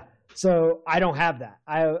coffee. Yeah. So I don't have that.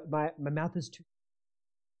 My mouth is too.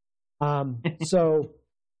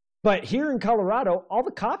 But here in Colorado, all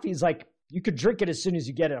the coffee is like, you could drink it as soon as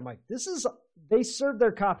you get it. I'm like, they serve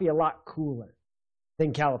their coffee a lot cooler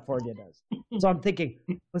than California does. So I'm thinking,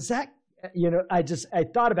 was that, I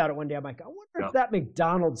thought about it one day. I'm like, I wonder if that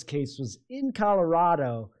McDonald's case was in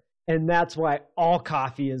Colorado and that's why all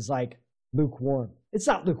coffee is like lukewarm. It's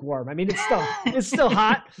not lukewarm. I mean, it's still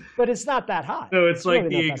hot, but it's not that hot. No, it's like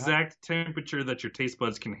the exact temperature that your taste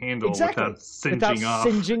buds can handle without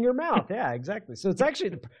singeing your mouth. Yeah, exactly. So it's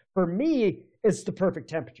actually, for me, it's the perfect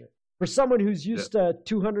temperature. For someone who's used to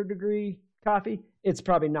 200-degree coffee, it's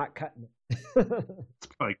probably not cutting it. It's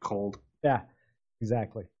probably cold. Yeah,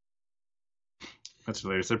 exactly. That's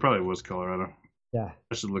hilarious. It probably was Colorado. Yeah.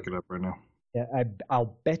 I should look it up right now. Yeah,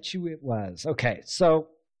 I'll bet you it was. Okay, so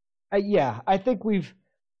I think we've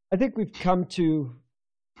come to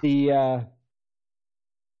the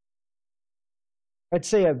I'd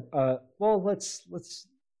say let's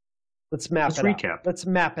map it recap. out. Let's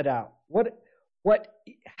map it out.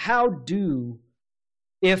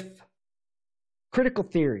 If critical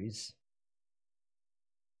theories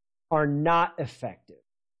are not effective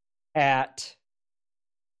at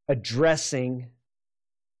addressing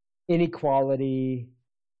inequality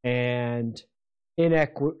and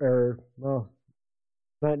not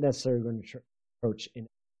necessarily going to approach it,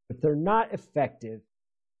 but they're not effective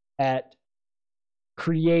at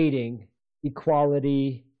creating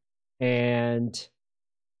equality and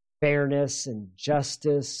fairness and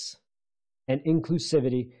justice and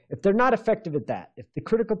inclusivity. If they're not effective at that, if the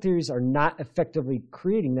critical theories are not effectively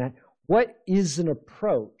creating that, what is an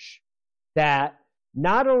approach that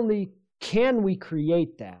not only can we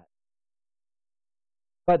create that,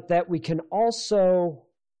 but that we can also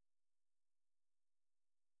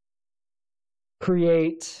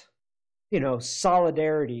create,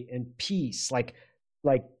 solidarity and peace, like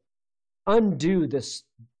undo this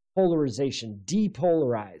polarization,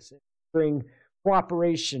 depolarize it, bring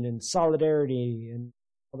cooperation and solidarity and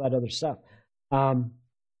all that other stuff.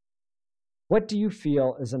 What do you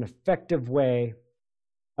feel is an effective way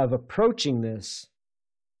of approaching this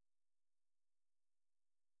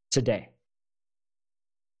today?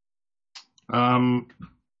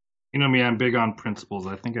 Me, I'm big on principles.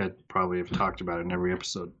 I think I probably have talked about it in every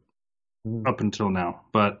episode up until now,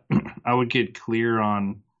 but I would get clear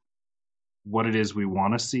on what it is we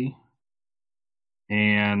want to see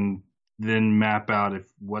and then map out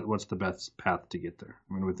what's the best path to get there.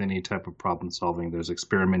 I mean, with any type of problem solving, there's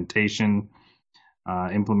experimentation,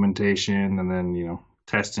 implementation, and then,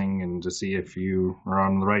 testing and to see if you are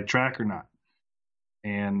on the right track or not.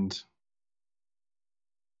 And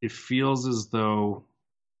it feels as though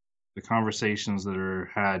the conversations that are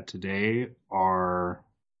had today are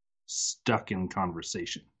stuck in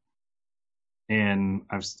conversation. And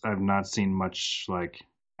I've not seen much like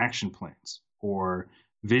action plans or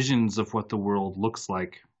visions of what the world looks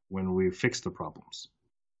like when we fix the problems.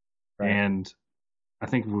 Right. And I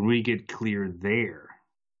think when we get clear there,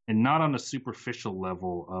 and not on a superficial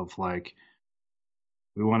level of like,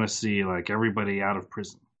 we want to see like everybody out of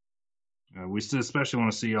prison. We especially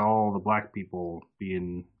want to see all the Black people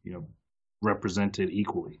being, represented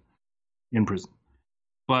equally in prison.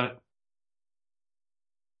 But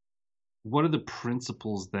what are the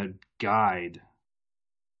principles that guide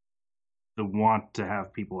the want to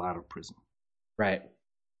have people out of prison? Right.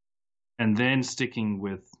 And then sticking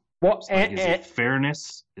with, Well, is it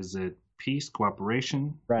fairness? Is it peace,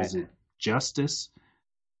 cooperation? Right. Is it justice?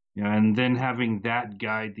 And then having that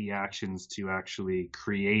guide the actions to actually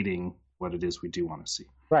creating what it is we do want to see.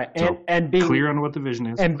 Right. So and being clear on what the vision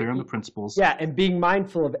is, and clear on the principles. Yeah, and being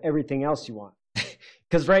mindful of everything else you want.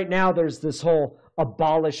 Because right now there's this whole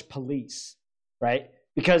abolish police, right?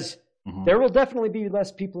 Because there will definitely be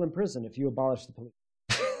less people in prison if you abolish the police.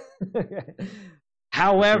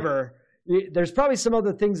 However, there's probably some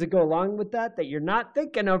other things that go along with that you're not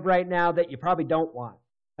thinking of right now that you probably don't want.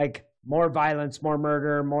 Like more violence, more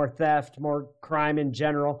murder, more theft, more crime in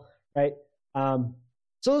general, right? So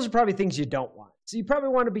those are probably things you don't want. So you probably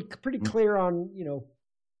want to be pretty clear on,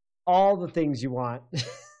 all the things you want.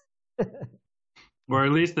 Or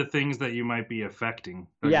at least the things that you might be affecting.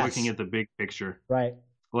 Like looking at the big picture. Right.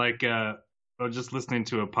 Like I was just listening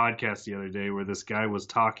to a podcast the other day where this guy was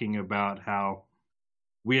talking about how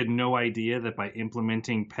we had no idea that by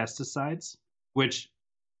implementing pesticides, which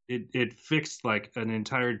it fixed like an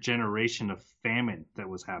entire generation of famine that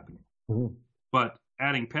was happening. Mm-hmm. But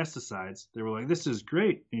adding pesticides, they were like, this is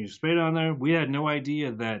great. And you spray it on there. We had no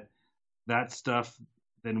idea that stuff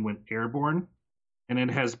then went airborne, and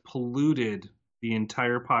it has polluted the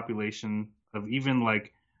entire population of even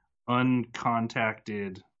like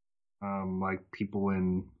uncontacted like people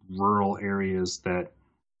in rural areas that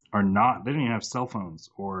are not, they don't even have cell phones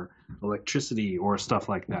or electricity or stuff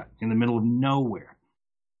like that, in the middle of nowhere.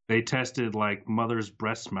 They tested like mother's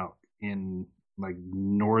breast milk in like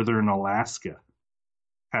northern Alaska,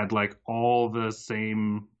 had like all the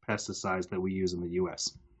same pesticides that we use in the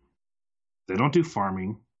US. They don't do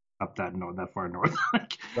farming up that far north.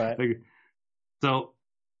 Right. So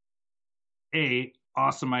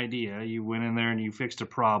awesome idea. You went in there and you fixed a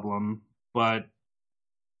problem, but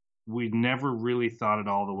we never really thought it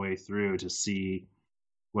all the way through to see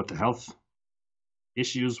what the health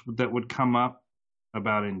issues that would come up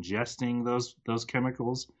about ingesting those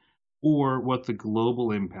chemicals, or what the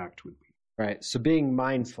global impact would be. Right. So being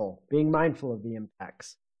mindful of the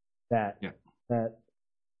impacts that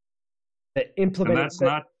implement. And that's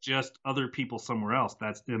not just other people somewhere else.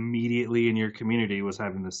 That's immediately in your community was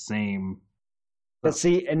having the same. But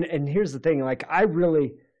see, and here's the thing, like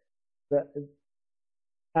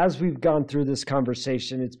as we've gone through this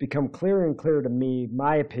conversation, it's become clearer and clearer to me.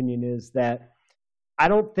 My opinion is that I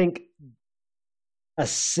don't think a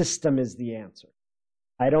system is the answer.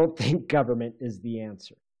 I don't think government is the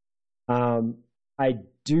answer. I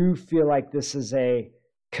do feel like this is a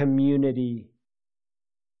community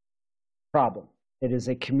problem. It is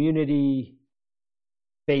a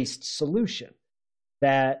community-based solution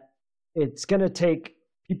that it's going to take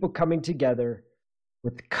people coming together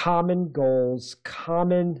with common goals,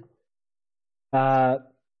 common morals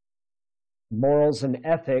and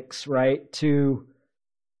ethics, right? To,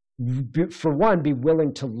 for one, be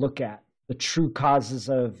willing to look at the true causes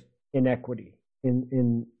of inequity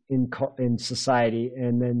in society,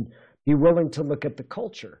 and then be willing to look at the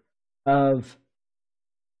culture of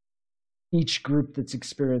each group that's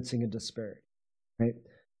experiencing a disparity, right?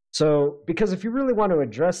 So, because if you really want to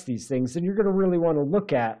address these things, then you're going to really want to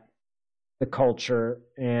look at the culture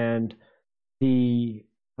and the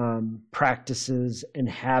practices and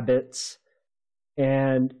habits.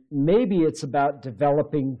 And maybe it's about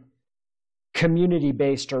developing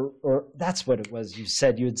community-based, or that's what it was. You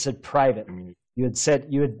had said private. You had said,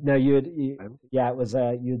 it was,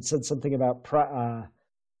 you had said something about,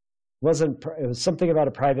 it was something about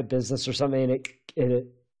a private business or something. And it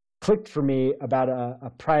clicked for me about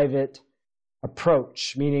a private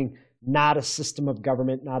approach, meaning not a system of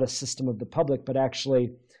government, not a system of the public, but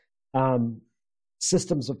actually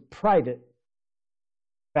systems of private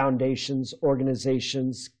foundations,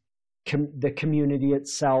 organizations, the community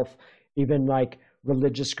itself, even like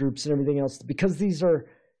religious groups and everything else, because these are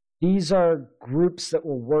groups that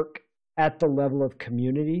will work at the level of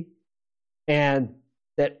community and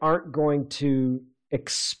that aren't going to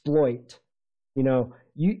exploit.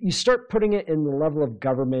 You start putting it in the level of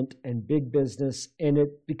government and big business, and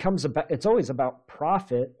it becomes it's always about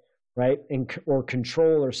profit, right? Or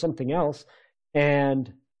control or something else.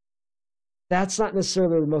 And that's not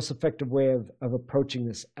necessarily the most effective way of approaching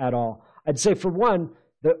this at all. I'd say, for one,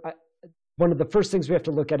 one of the first things we have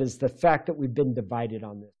to look at is the fact that we've been divided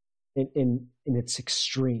on this in its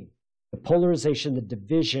extreme. The polarization, the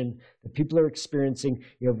division that people are experiencing.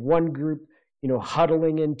 You have one group,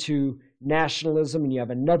 huddling into nationalism, and you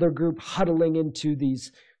have another group huddling into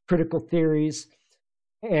these critical theories.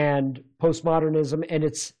 and postmodernism,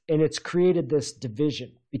 and it's created this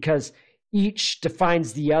division because each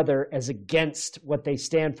defines the other as against what they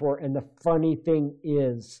stand for. And the funny thing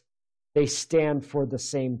is, they stand for the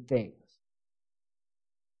same things.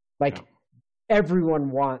 Like,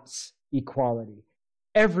 everyone wants equality.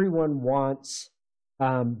 Everyone wants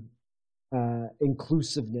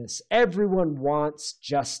inclusiveness. Everyone wants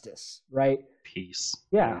justice, right? Peace.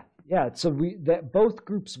 Yeah. So both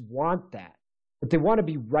groups want that, but they want to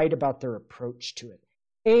be right about their approach to it.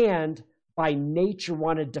 And by nature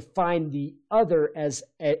want to define the other as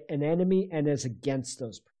an enemy and as against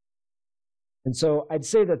those people. And so I'd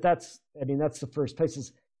say that's the first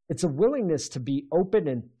place. It's a willingness to be open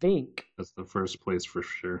and think. That's the first place for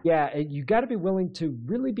sure. Yeah, you got to be willing to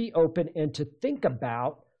really be open and to think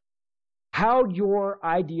about how your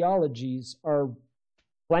ideologies are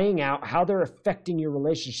playing out, how they're affecting your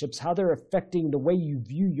relationships, how they're affecting the way you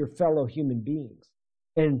view your fellow human beings,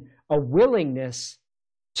 and a willingness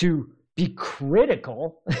to be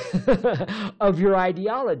critical of your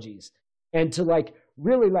ideologies and to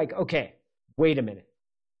really okay, wait a minute.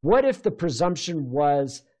 What if the presumption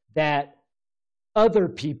was that other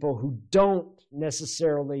people who don't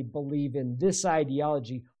necessarily believe in this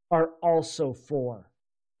ideology are also for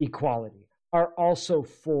equality, are also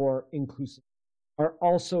for inclusivity, are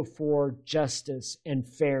also for justice and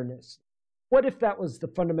fairness? What if that was the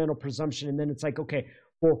fundamental presumption? And then it's okay,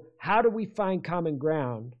 well, how do we find common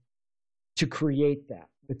ground to create that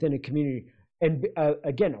within a community? And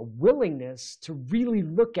again, a willingness to really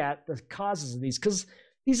look at the causes of these, because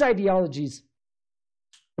these ideologies,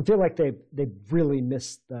 I feel like they've really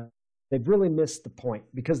missed the point,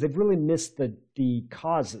 because they've really missed the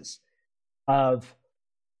causes of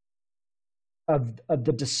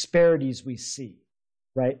the disparities we see,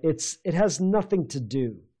 right? It has nothing to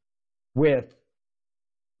do with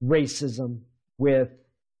racism,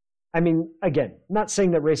 again, not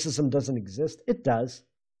saying that racism doesn't exist. It does,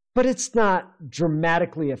 but it's not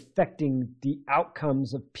dramatically affecting the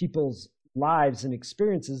outcomes of people's lives and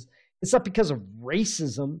experiences. It's not because of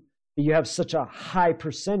racism that you have such a high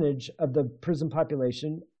percentage of the prison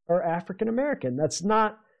population are African American. That's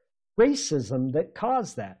not racism that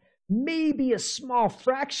caused that. Maybe a small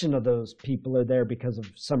fraction of those people are there because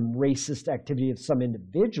of some racist activity of some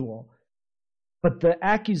individual. But the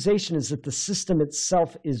accusation is that the system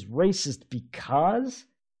itself is racist because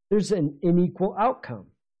there's an unequal outcome.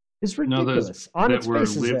 It's ridiculous. That we're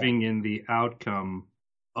living in the outcome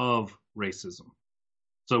of racism.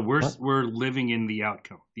 So we're living in the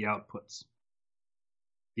outcome, the outputs,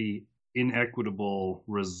 the inequitable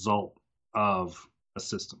result of a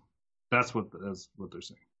system. That's what they're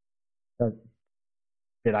saying.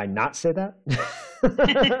 Did I not say that?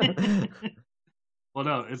 Well,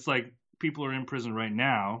 no, it's like people are in prison right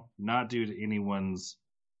now, not due to anyone's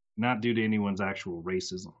actual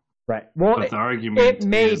racism. Right. Well, but the argument it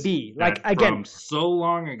may be again from so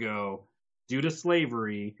long ago, due to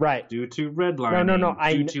slavery, right? Due to redlining, no.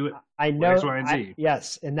 I know. X, Y, and Z.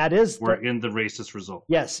 Yes, and that is we're in the racist result.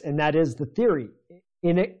 Yes, and that is the theory.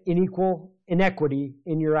 Inequity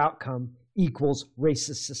in your outcome equals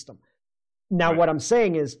racist system. Now, right. What I'm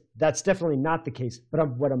saying is that's definitely not the case. But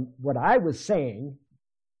what I was saying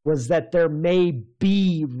was that there may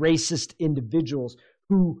be racist individuals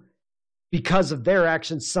who, because of their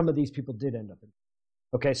actions, some of these people did end up in.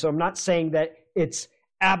 Okay, so I'm not saying that it's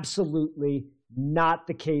absolutely not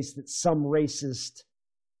the case that some racist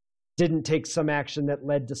didn't take some action that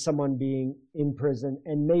led to someone being in prison,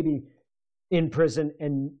 and maybe in prison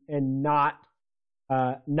and not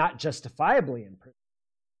justifiably in prison.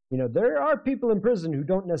 You know, there are people in prison who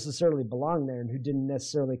don't necessarily belong there and who didn't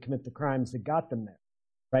necessarily commit the crimes that got them there,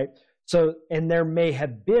 right? So, and there may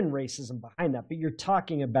have been racism behind that, but you're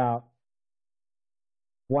talking about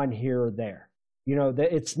one here or there. You know,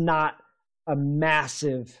 that it's not a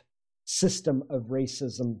massive system of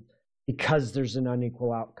racism because there's an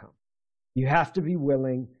unequal outcome. You have to be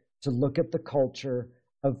willing to look at the culture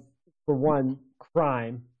of, for one,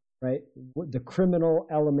 crime, right? The criminal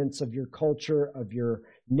elements of your culture, of your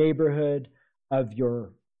neighborhood, of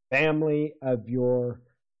your family, of your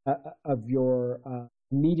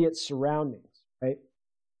immediate surroundings, right?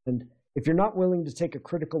 And if you're not willing to take a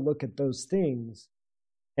critical look at those things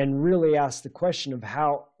and really ask the question of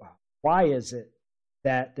why is it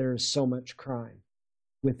that there's so much crime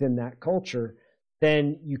within that culture,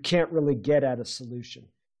 then you can't really get at a solution.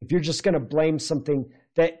 If you're just going to blame something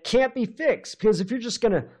that can't be fixed, because if you're just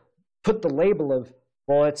going to put the label of,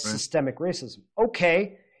 well, it's right. Systemic racism.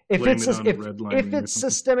 Okay, if it's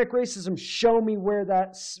systemic racism, show me where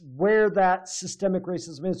that systemic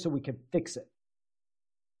racism is so we can fix it.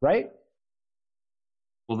 Right?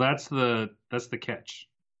 Well, that's the catch.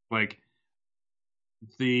 Like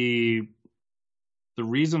the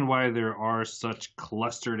reason why there are such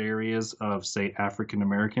clustered areas of, say, African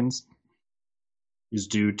Americans is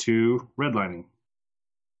due to redlining.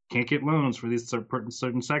 Can't get loans for these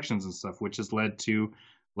certain sections and stuff, which has led to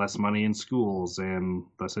less money in schools and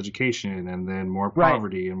less education, and then more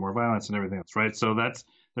poverty and more violence and everything else, right? So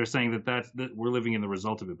they're saying that we're living in the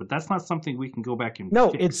result of it, but that's not something we can go back and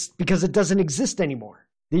fix. It's because it doesn't exist anymore.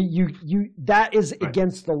 That is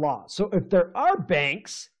against the law. So if there are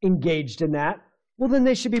banks engaged in that, well, then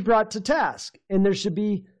they should be brought to task, and there should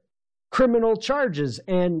be criminal charges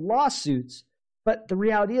and lawsuits. But the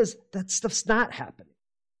reality is that stuff's not happening.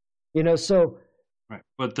 So. Right.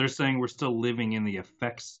 But they're saying we're still living in the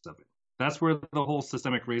effects of it. That's where the whole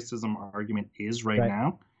systemic racism argument is right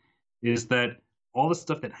now, is that all the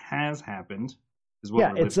stuff that has happened is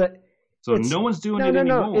what we're living. So no one's doing it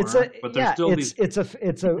anymore. But there's still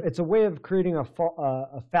it's a way of creating a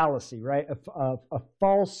fallacy, right? A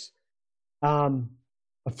false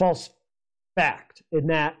fact, in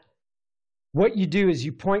that what you do is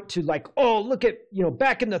you point to, like, oh, look at,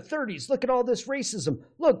 back in the 30s, look at all this racism.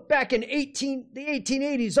 Look, back in the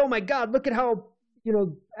 1880s, oh my God, look at how,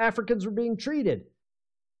 Africans were being treated.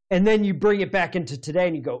 And then you bring it back into today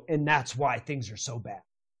and you go, and that's why things are so bad.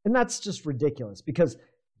 And that's just ridiculous, because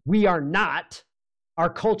our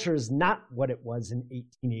culture is not what it was in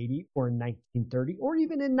 1880 or in 1930 or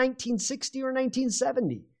even in 1960 or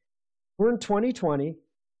 1970. We're in 2020,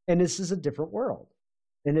 and this is a different world,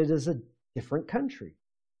 and it is a different country.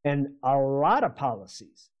 And a lot of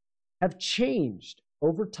policies have changed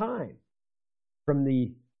over time from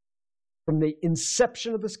the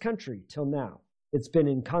inception of this country till now. It's been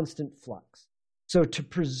in constant flux. So to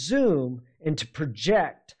presume and to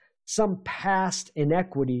project some past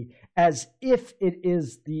inequity as if it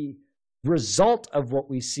is the result of what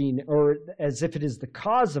we see, or as if it is the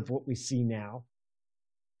cause of what we see now,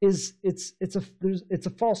 it's a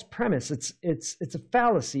false premise. It's a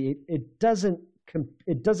fallacy. It doesn't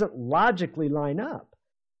logically line up.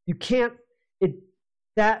 You can't.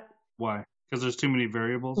 Why? Because there's too many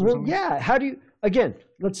variables. Well, yeah. How do you? Again,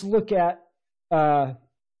 let's look at the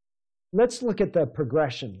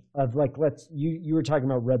progression of, like, you were talking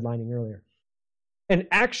about redlining earlier. And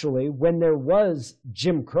actually, when there was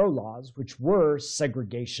Jim Crow laws, which were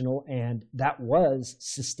segregational, and that was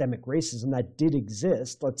systemic racism that did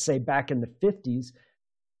exist, let's say back in the 50s,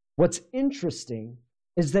 what's interesting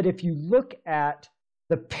is that if you look at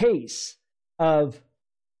the pace of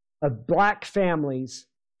Black families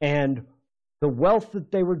and the wealth that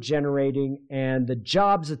they were generating and the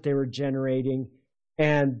jobs that they were generating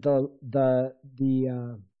and the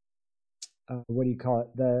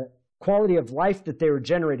quality of life that they were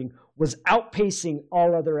generating was outpacing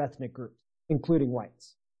all other ethnic groups, including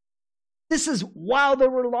whites. This is while there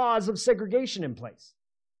were laws of segregation in place.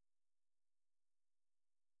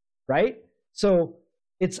 Right? So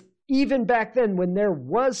it's even back then, when there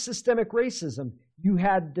was systemic racism, you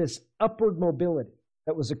had this upward mobility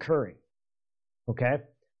that was occurring. Okay?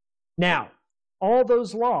 Now, all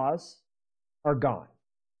those laws are gone.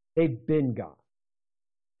 They've been gone.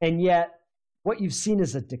 And yet, what you've seen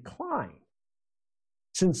is a decline.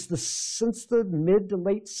 Since the mid to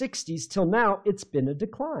late 60s till now, it's been a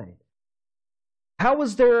decline. How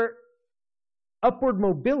was there upward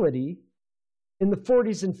mobility in the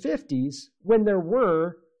 40s and 50s when there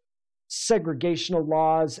were segregational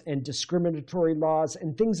laws and discriminatory laws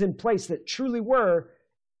and things in place that truly were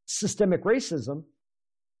systemic racism?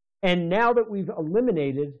 And now that we've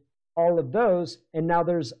eliminated all of those, and now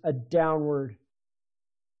there's a downward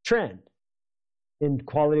trend in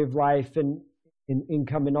quality of life and in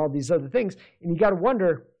income and all these other things. And you got to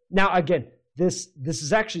wonder, now again, this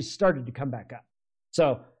has actually started to come back up.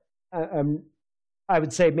 So I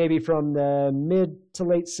would say maybe from the mid to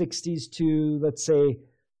late 60s to, let's say,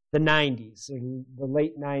 the 90s, in the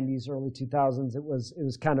late 90s, early 2000s, it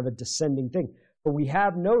was kind of a descending thing. But we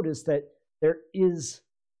have noticed that there is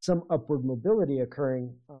some upward mobility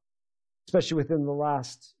occurring, especially within the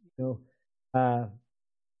last,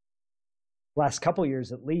 last couple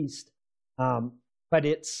years at least. But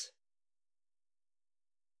it's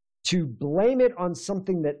to blame it on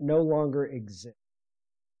something that no longer exists.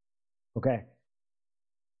 Okay.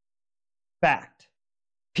 Fact.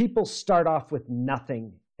 People start off with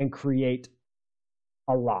nothing and create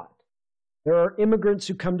a lot. There are immigrants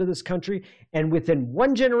who come to this country, and within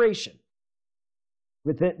one generation,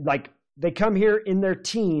 they come here in their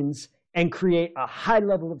teens and create a high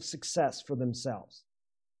level of success for themselves.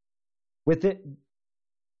 With it,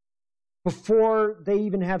 before they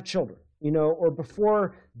even have children, or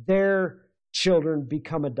before they're children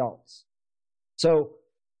become adults. So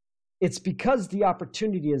it's because the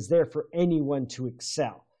opportunity is there for anyone to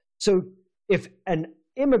excel. So if an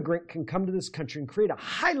immigrant can come to this country and create a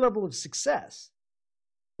high level of success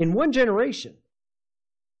in one generation,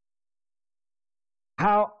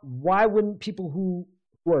 why wouldn't people who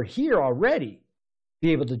are here already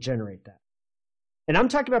be able to generate that? And I'm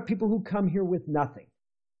talking about people who come here with nothing.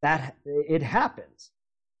 That it happens,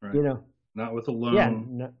 right. You know, not with a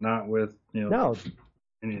loan, not with, you know,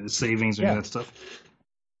 any of the savings or any of that stuff.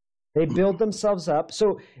 They build themselves up.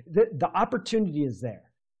 So the opportunity is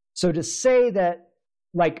there. So to say that,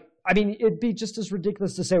 like, I mean, it'd be just as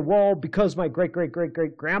ridiculous to say, well, because my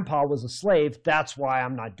great-great-great-great-grandpa was a slave, that's why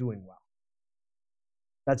I'm not doing well.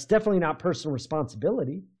 That's definitely not personal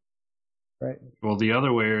responsibility, right? Well, the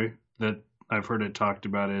other way that I've heard it talked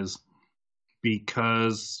about is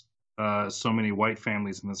because so many white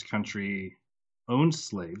families in this country owned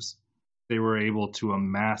slaves, they were able to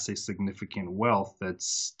amass a significant wealth that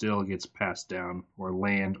still gets passed down, or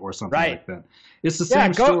land or something like that. It's the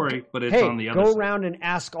same story, but it's on the other side. Go around and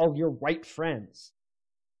ask all your white friends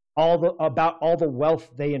about all the wealth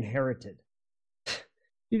they inherited.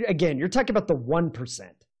 Again, you're talking about the 1%.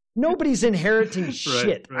 Nobody's inheriting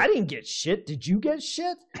shit. Right. I didn't get shit. Did you get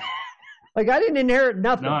shit? Like, I didn't inherit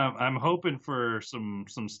nothing. No, I'm hoping for some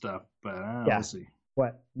stuff, but we'll see.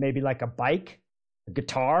 What? Maybe like a bike? A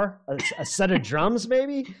guitar, a set of drums,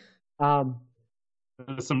 maybe, some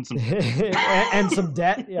and some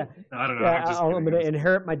debt. Yeah, I don't know. I'm going to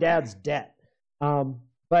inherit my dad's debt.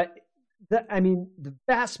 But I mean, the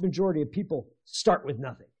vast majority of people start with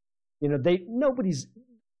nothing. You know, nobody's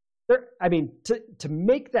there. I mean, to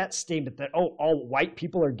make that statement that all white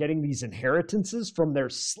people are getting these inheritances from their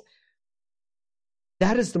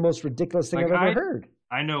that is the most ridiculous thing I've ever heard.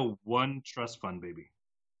 I know one trust fund baby.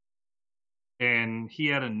 And he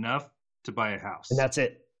had enough to buy a house. And that's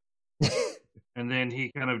it. And then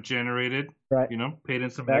he kind of generated, paid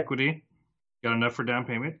in some equity, got enough for down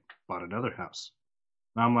payment, bought another house.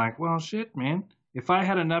 And I'm like, well, shit, man. If I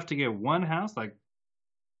had enough to get one house, like,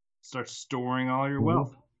 start storing all your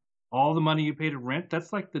wealth. All the money you pay to rent,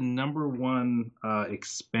 that's like the number one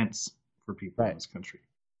expense for people in this country,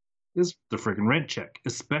 is the freaking rent check,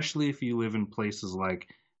 especially if you live in places like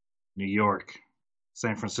New York,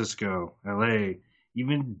 San Francisco, LA,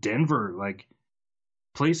 even Denver. Like,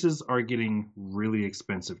 places are getting really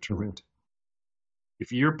expensive to rent.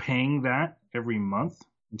 If you're paying that every month,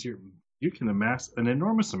 you can amass an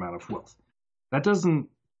enormous amount of wealth. That doesn't,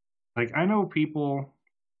 like, I know people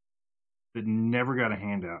that never got a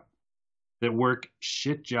handout, that work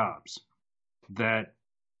shit jobs, that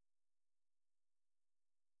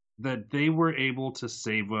they were able to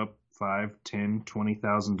save up $5,000, $10,000,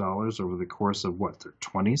 $20,000 over the course of their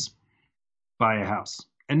 20s, buy a house,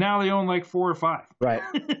 and now they own like 4 or 5. Right.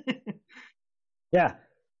 Yeah.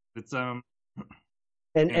 It's and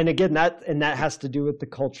again, that has to do with the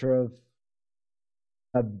culture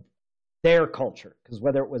of their culture, because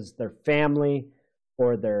whether it was their family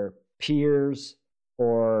or their peers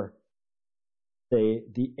or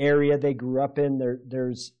the area they grew up in,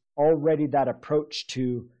 there's already that approach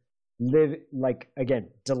to live, like, again,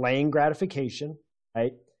 delaying gratification,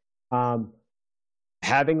 right?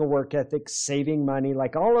 Having a work ethic, saving money,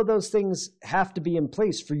 like, all of those things have to be in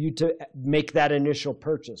place for you to make that initial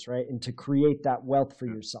purchase, right? And to create that wealth for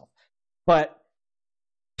yourself. But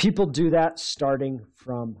people do that starting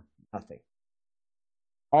from nothing.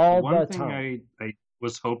 All the time. One thing I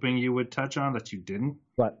was hoping you would touch on that you didn't.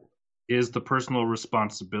 What? Is the personal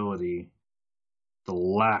responsibility, the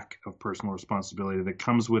lack of personal responsibility that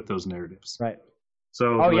comes with those narratives. Right.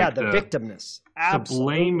 So, the victimness.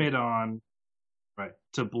 Absolutely.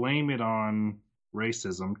 To blame it on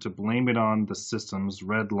racism, to blame it on the systems,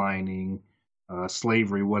 redlining,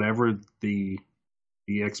 slavery, whatever the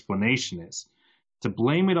explanation is. To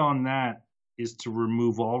blame it on that is to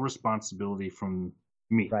remove all responsibility from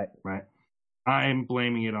me. Right. I'm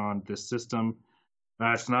blaming it on this system.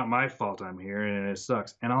 It's not my fault I'm here, and it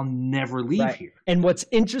sucks, and I'll never leave here. And what's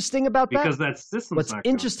interesting about that? Because that system's what's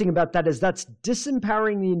interesting about that is that's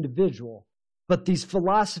disempowering the individual, but these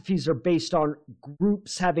philosophies are based on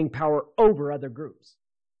groups having power over other groups.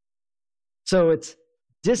 So it's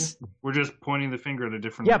we're just pointing the finger at a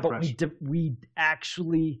different. Yeah, but we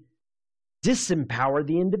actually disempower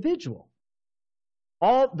the individual.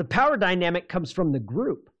 All the power dynamic comes from the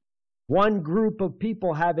group. One group of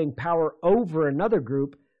people having power over another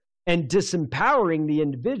group and disempowering the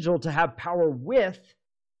individual to have power with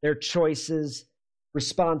their choices,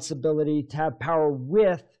 responsibility, to have power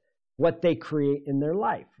with what they create in their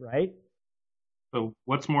life, right? So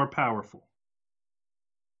what's more powerful?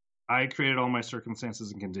 I created all my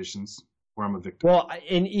circumstances and conditions where I'm a victim. Well,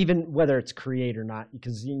 and even whether it's create or not,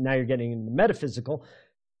 because now you're getting into metaphysical,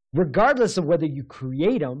 regardless of whether you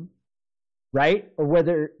create them, right? Or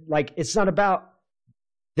whether, like, it's not about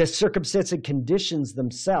the circumstance and conditions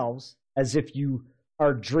themselves as if you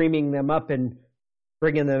are dreaming them up and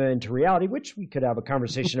bringing them into reality, which we could have a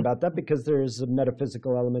conversation about that because there is a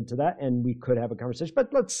metaphysical element to that, and we could have a conversation.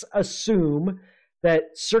 But let's assume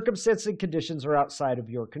that circumstances and conditions are outside of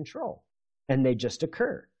your control and they just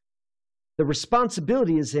occur. The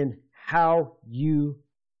responsibility is in how you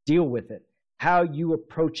deal with it, how you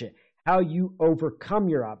approach it, how you overcome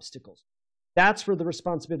your obstacles. That's where the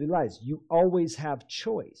responsibility lies. You always have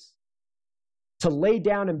choice. To lay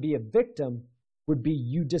down and be a victim would be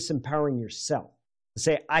you disempowering yourself. To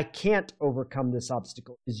say, I can't overcome this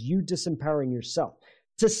obstacle is you disempowering yourself.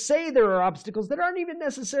 To say there are obstacles that aren't even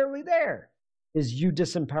necessarily there is you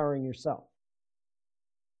disempowering yourself.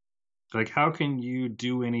 Like, how can you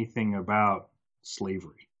do anything about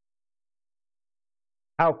slavery?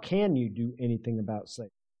 How can you do anything about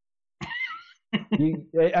slavery?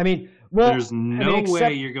 There's no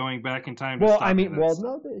way you're going back in time to stop it.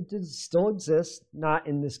 No, it does still exist, not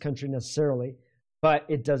in this country necessarily, but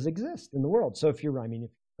it does exist in the world. So if you're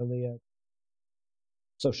really a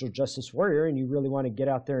social justice warrior and you really want to get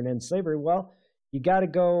out there and end slavery, well, you got to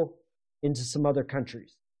go into some other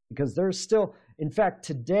countries because there's still, in fact,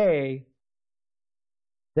 today,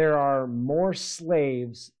 there are more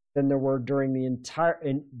slaves than there were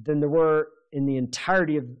in the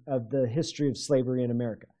entirety of the history of slavery in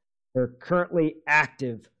America. There are currently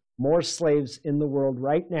active more slaves in the world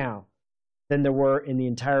right now than there were in the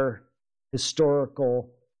entire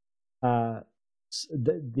historical, the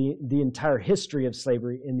entire history of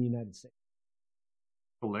slavery in the United States.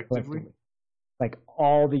 Collectively? Like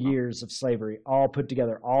all the years of slavery, all put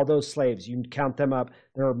together, all those slaves, you can count them up.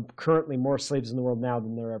 There are currently more slaves in the world now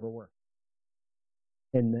than there ever were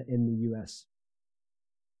in the U.S.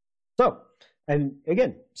 So, and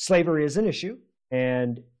again, slavery is an issue,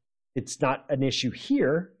 and it's not an issue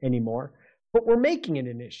here anymore, but we're making it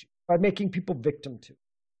an issue by making people victim to it.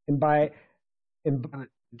 It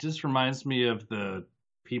just reminds me of the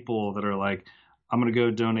people that are like, I'm going to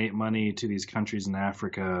go donate money to these countries in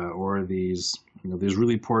Africa or these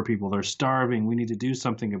really poor people. They're starving. We need to do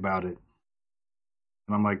something about it.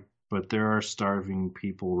 And I'm like, but there are starving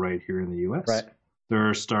people right here in the U.S. Right. There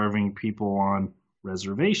are starving people on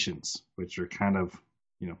reservations, which are kind of,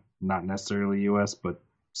 not necessarily U.S., but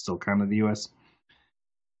still kind of the U.S.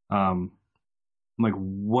 I'm like,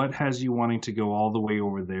 what has you wanting to go all the way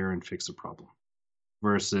over there and fix a problem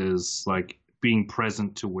versus like being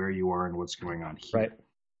present to where you are and what's going on here? Right.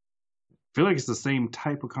 I feel like it's the same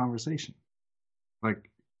type of conversation.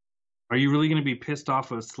 Like, are you really going to be pissed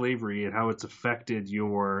off of slavery and how it's affected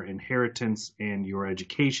your inheritance and your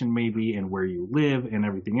education maybe and where you live and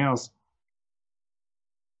everything else?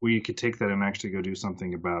 Well, you could take that and actually go do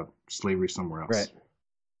something about slavery somewhere else. Right.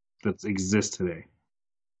 That exists today.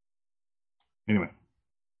 Anyway.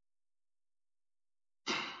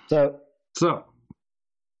 So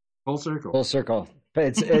full circle. Full circle.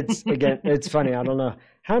 But it's again, it's funny. I don't know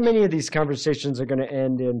how many of these conversations are going to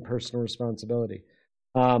end in personal responsibility.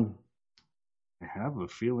 I have a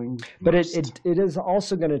feeling. But it is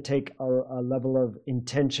also going to take a level of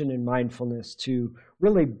intention and mindfulness to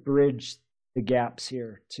really bridge the gaps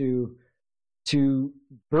here, to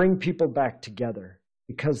bring people back together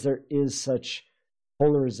because there is such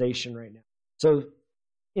polarization right now. So,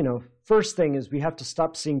 first thing is we have to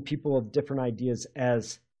stop seeing people of different ideas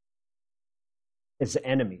as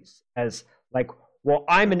enemies, as like, well,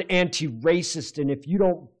 I'm an anti-racist, and if you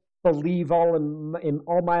don't believe in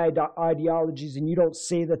all my ideologies, and you don't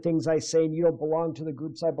say the things I say, and you don't belong to the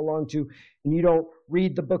groups I belong to, and you don't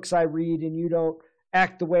read the books I read, and you don't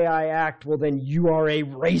act the way I act, well, then you are a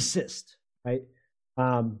racist, right?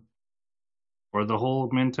 Or the whole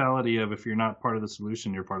mentality of if you're not part of the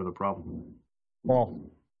solution, you're part of the problem. Well,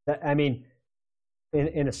 in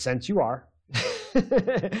a sense, you are.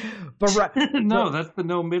 But no, that's the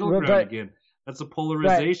no middle ground again. That's a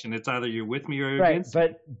polarization. Right. It's either you're with me or you're against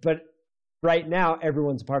me. But right now,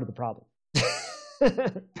 everyone's part of the problem.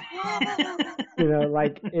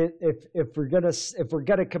 Like if we're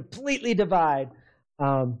gonna completely divide,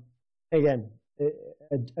 again,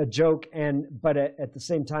 a joke, but at the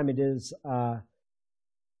same time, it is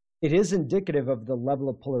indicative of the level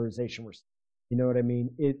of polarization we're seeing. You know what I mean?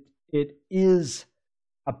 It is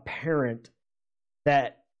apparent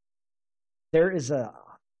that there is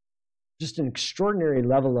just an extraordinary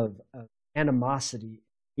level of animosity,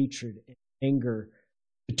 hatred, and anger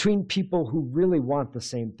between people who really want the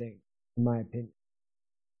same thing, in my opinion.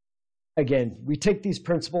 again, we take these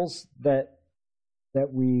principles that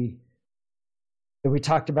we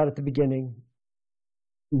talked about at the beginning.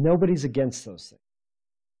 Nobody's against those things.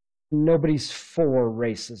 Nobody's for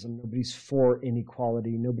racism. Nobody's for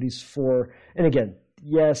inequality. Nobody's for, and again,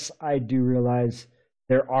 yes, I do realize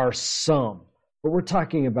there are some, but we're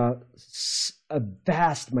talking about a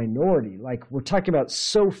vast minority. Like, we're talking about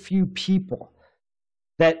so few people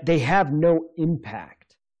that they have no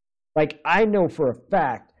impact. Like, I know for a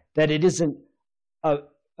fact that it isn't a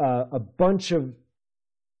bunch of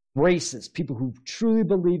races, people who truly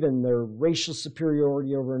believe in their racial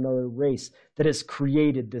superiority over another race, that has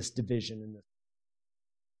created this division in this,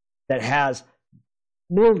 that has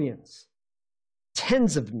millions,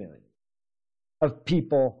 tens of millions of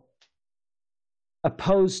people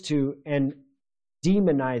opposed to and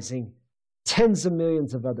demonizing tens of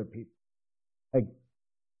millions of other people. Like,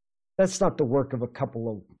 that's not the work of a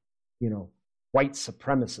couple of, white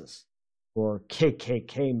supremacists or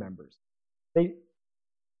KKK members.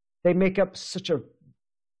 They make up such a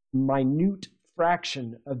minute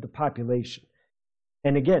fraction of the population.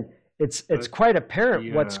 And again, it's quite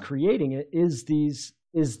apparent what's creating it is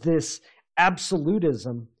this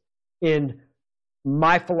absolutism in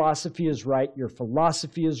my philosophy is right, your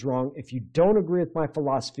philosophy is wrong. If you don't agree with my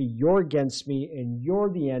philosophy, you're against me and you're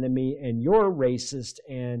the enemy and you're a racist.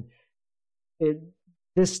 And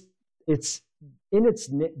it's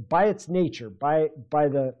by its nature, by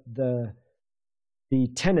the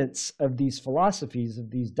tenets of these philosophies,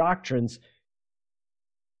 of these doctrines,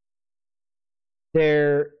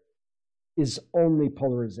 there is only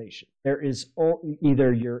polarization. There is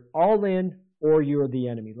either you're all in or you're the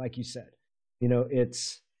enemy, like you said.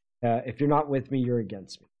 It's if you're not with me, you're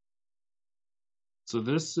against me. So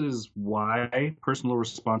this is why personal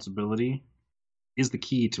responsibility is the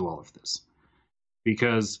key to all of this.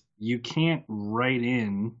 Because you can't write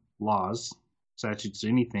in laws, statutes,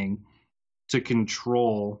 anything to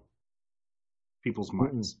control people's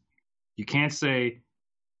minds. You can't say,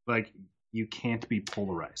 you can't be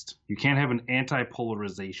polarized. You can't have an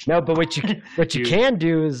anti-polarization. No, but what you can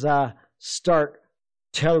do is start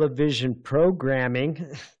television programming.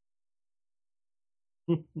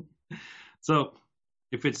 So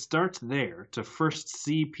if it starts there, to first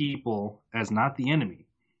see people as not the enemy,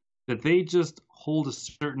 that they just hold a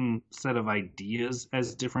certain set of ideas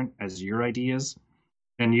as different as your ideas,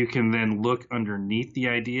 and you can then look underneath the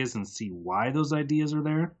ideas and see why those ideas are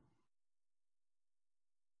there.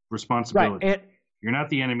 Responsibility. Right. You're not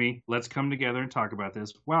the enemy. Let's come together and talk about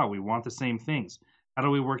this. Wow, we want the same things. How do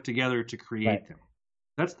we work together to create them?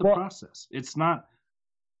 That's the process. It's not,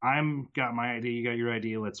 I'm got my idea, you got your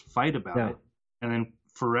idea, let's fight about it, and then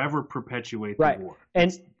forever perpetuate the war.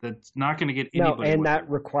 And that's not going to get anybody. No, and that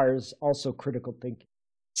requires also critical thinking.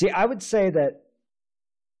 See, I would say that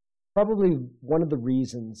probably one of the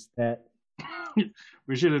reasons that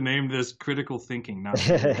we should have named this critical thinking. Not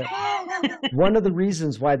one of the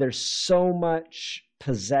reasons why there's so much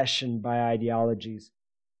possession by ideologies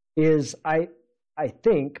is I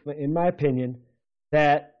think, in my opinion,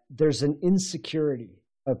 that there's an insecurity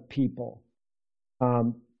of people.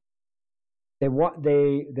 They want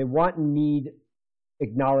and need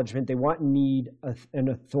acknowledgement. They want and need an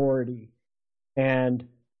authority. And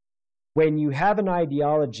when you have an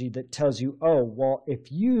ideology that tells you, oh, well,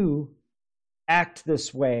 if you act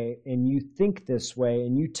this way and you think this way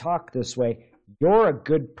and you talk this way, you're a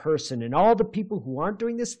good person. And all the people who aren't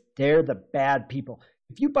doing this, they're the bad people.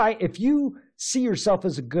 If you see yourself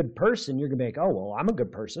as a good person, you're going to be like, oh, well, I'm a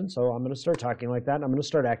good person, so I'm going to start talking like that, and I'm going to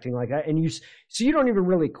start acting like that. And you don't even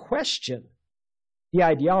really question the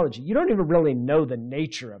ideology. You don't even really know the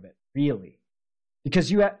nature of it, really.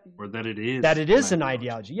 Because or that it is an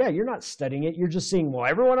ideology. Yeah, you're not studying it. You're just seeing, well,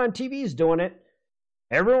 everyone on TV is doing it.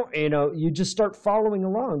 Everyone, you just start following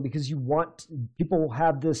along because people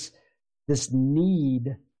have this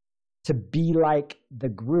need to be like the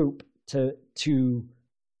group,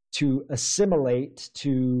 to assimilate,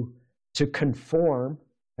 to conform,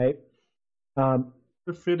 right?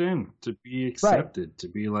 To fit in, to be accepted, right. To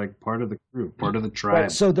be like part of the group, part of the tribe.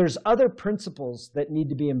 Right. So there's other principles that need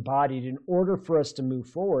to be embodied in order for us to move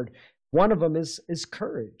forward. One of them is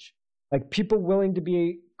courage. Like people willing to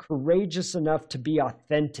be courageous enough to be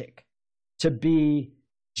authentic, to be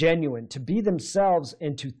genuine, to be themselves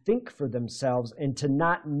and to think for themselves and to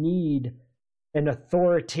not need an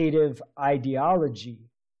authoritative ideology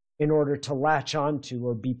in order to latch onto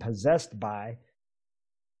or be possessed by.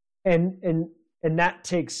 And that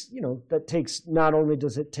takes, not only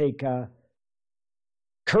does it take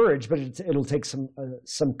courage, but it'll take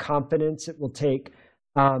some confidence. It will take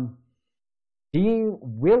being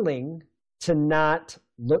willing to not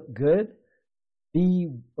look good,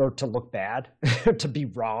 or to look bad, to be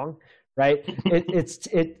wrong, right?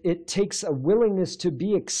 It takes a willingness to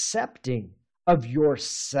be accepting of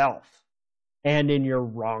yourself and in your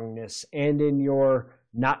wrongness and in your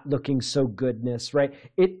not looking so goodness, right?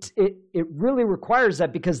 It really requires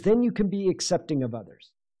that, because then you can be accepting of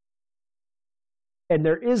others. And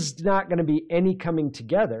there is not going to be any coming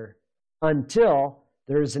together until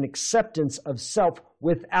there is an acceptance of self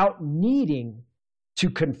without needing to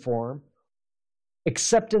conform,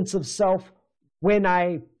 acceptance of self when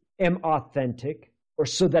I am authentic, or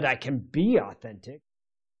so that I can be authentic,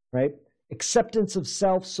 right? Acceptance of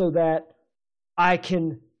self so that I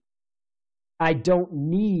don't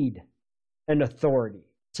need an authority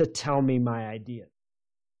to tell me my idea.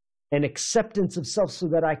 And acceptance of self so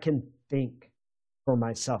that I can think for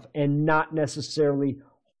myself and not necessarily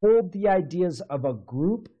hold the ideas of a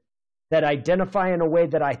group that identify in a way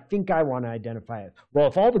that I think I want to identify it. Well,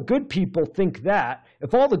 if all the good people think that,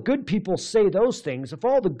 if all the good people say those things, if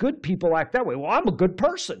all the good people act that way, well, I'm a good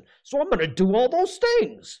person, so I'm going to do all those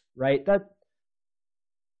things, right? That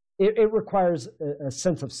it requires a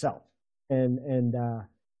sense of self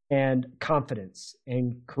and confidence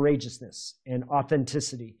and courageousness and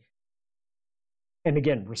authenticity, and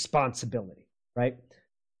again, responsibility, right?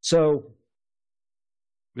 So.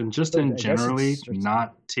 And just in generally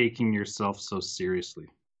not taking yourself so seriously.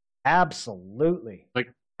 Absolutely.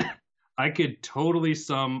 Like, I could totally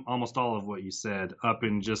sum almost all of what you said up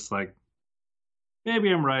in just like, maybe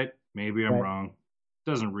I'm right, maybe I'm wrong.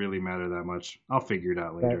 Doesn't really matter that much. I'll figure it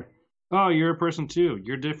out later. Right. Oh, you're a person too.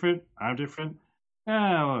 You're different. I'm different.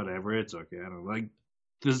 Whatever. It's okay. I don't like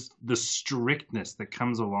this. The strictness that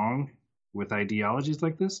comes along with ideologies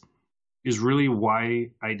like this is really why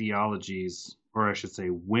ideologies, or I should say,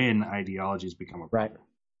 when ideologies become a problem. Right.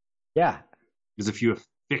 Yeah. Because if you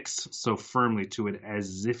affix so firmly to it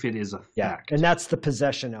as if it is a fact. And that's the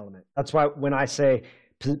possession element. That's why when I say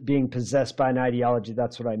being possessed by an ideology,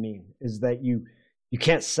 that's what I mean, is that you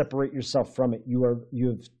can't separate yourself from it.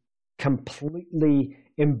 You've completely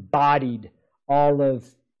embodied all of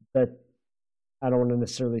the, I don't want to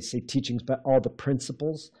necessarily say teachings, but all the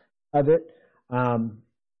principles of it.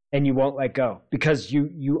 And you won't let go, because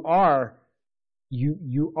you are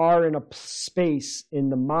in a space in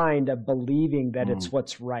the mind of believing that it's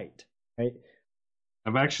what's right.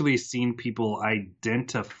 I've actually seen people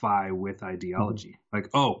identify with ideology. Like,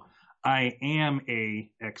 oh, I am a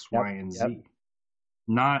X, Y, and Z.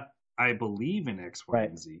 Not I believe in X, Y,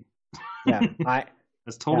 and Z. Yeah,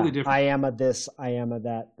 that's totally different. I am a this, I am a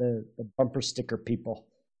that. The bumper sticker people.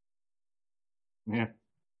 Yeah.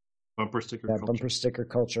 Bumper sticker culture. Bumper sticker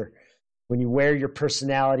culture. When you wear your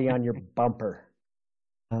personality on your bumper.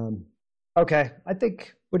 Okay.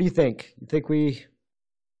 What do you think? You think we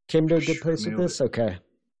came to a good place with this? Okay.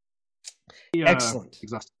 Excellent.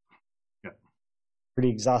 Exhausted. Yeah. Pretty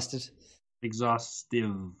exhausted?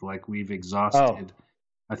 Exhaustive, like we've exhausted.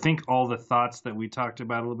 I think all the thoughts that we talked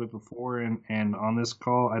about a little bit before and on this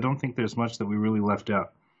call, I don't think there's much that we really left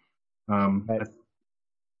out. Right.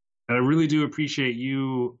 I really do appreciate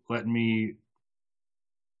you letting me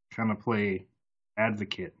kind of play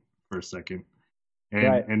advocate for a second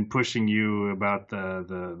and pushing you about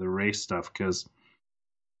the race stuff, because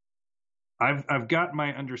I've got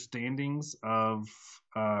my understandings of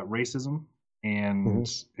racism and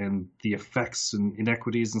the effects and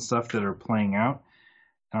inequities and stuff that are playing out.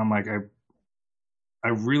 And I'm like, I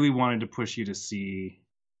really wanted to push you to see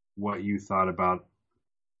what you thought about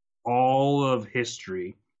all of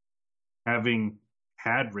history having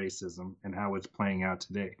had racism and how it's playing out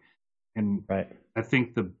today. And I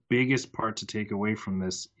think the biggest part to take away from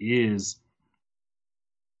this is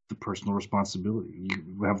the personal responsibility.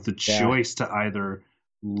 You have the choice to either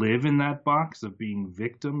live in that box of being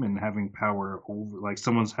victim and having power over, like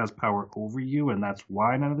someone has power over you, and that's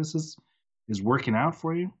why none of this is working out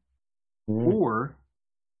for you. Or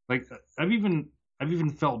like I've even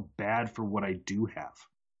felt bad for what I do have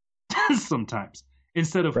sometimes,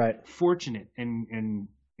 instead of fortunate and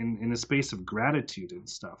in a space of gratitude and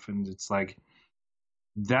stuff. And it's like,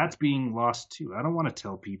 that's being lost too. I don't want to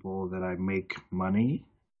tell people that I make money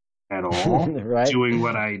at all doing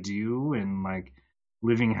what I do and like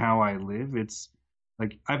living how I live. It's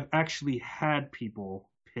like, I've actually had people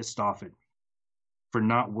pissed off at me for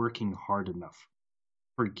not working hard enough,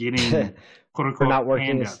 for getting quote unquote not working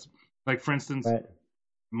handouts. Like, for instance,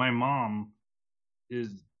 my mom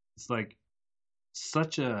it's like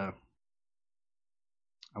such a,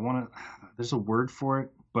 there's a word for it,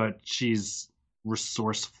 but she's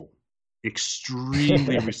resourceful,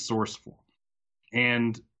 extremely resourceful.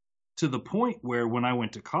 And to the point where when I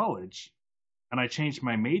went to college, and I changed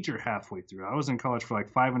my major halfway through. I was in college for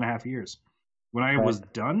like 5.5 years. When I was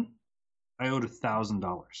done, I owed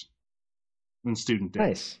 $1,000 in student debt.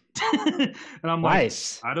 Nice. And I'm like,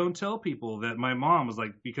 Nice. I don't tell people that my mom was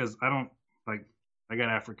like, because I don't like, I got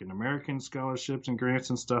African American scholarships and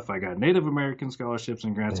grants and stuff. I got Native American scholarships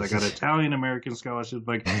and grants. I got Italian American scholarships.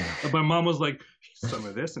 Like, my mom was like, he's some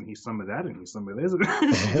of this and he's some of that and he's some of this.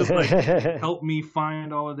 She just like helped me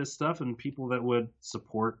find all of this stuff and people that would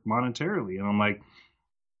support monetarily. And I'm like,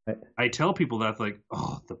 I tell people that, like,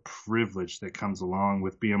 oh, the privilege that comes along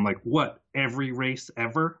with being like, what, every race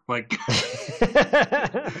ever? Like,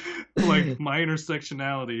 like my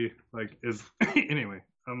intersectionality, like, is anyway.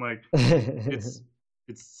 I'm like, it's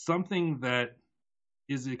something that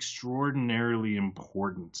is extraordinarily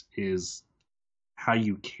important, is how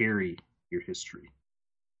you carry your history,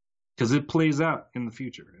 because it plays out in the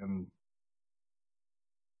future, and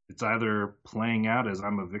it's either playing out as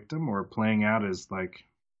I'm a victim or playing out as like,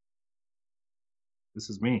 this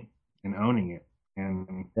is me, and owning it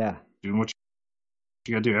and doing what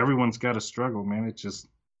you gotta do. Everyone's got to struggle, man. It's just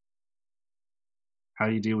how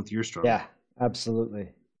do you deal with your struggle. Yeah, absolutely.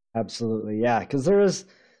 Yeah, because there is,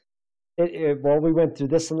 well, we went through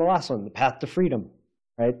this in the last one, the path to freedom,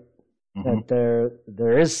 right? Mm-hmm. That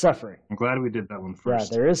there is suffering. I'm glad we did that one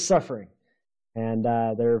first. Yeah, there is suffering. And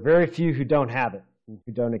there are very few who don't have it,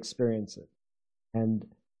 who don't experience it. And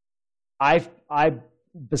I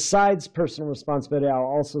besides personal responsibility, I'll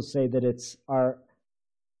also say that it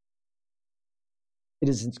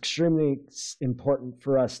is extremely important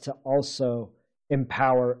for us to also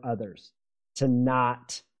empower others, to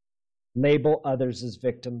not label others as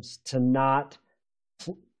victims, to not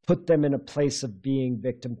put them in a place of being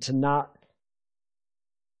victim, to not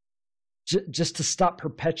just to stop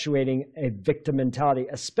perpetuating a victim mentality,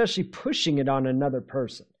 especially pushing it on another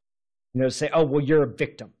person. You know, say, oh, well, you're a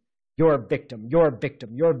victim. You're a victim. You're a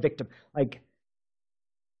victim. You're a victim. Like,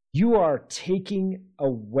 you are taking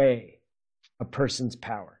away a person's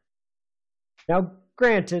power. Now,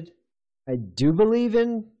 granted, I do believe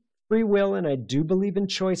in free will, and I do believe in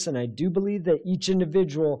choice, and I do believe that each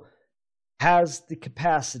individual has the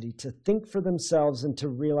capacity to think for themselves and to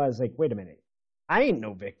realize, like, wait a minute, I ain't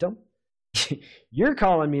no victim. You're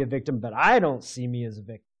calling me a victim, but I don't see me as a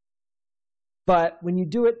victim. But when you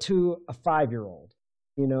do it to a 5-year-old,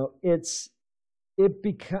 you know, it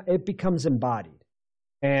becomes embodied,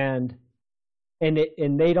 and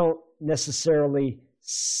they don't necessarily,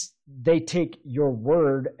 they take your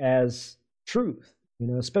word as truth, you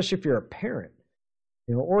know, especially if you're a parent,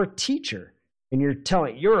 you know, or a teacher, and you're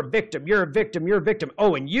telling, you're a victim, you're a victim, you're a victim.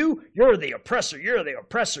 Oh, and you're the oppressor, you're the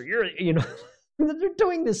oppressor, you know, they're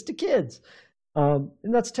doing this to kids, and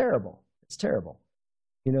that's terrible. It's terrible,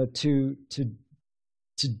 you know, to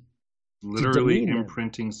literally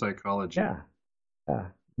imprinting psychology. Yeah.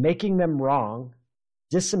 Making them wrong,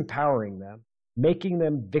 disempowering them, making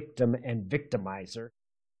them victim and victimizer.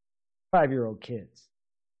 5-year-old kids.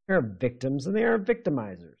 They're victims and they aren't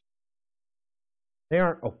victimizers. They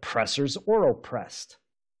aren't oppressors or oppressed.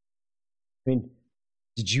 I mean,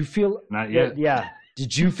 did you feel... Not yet. Yeah.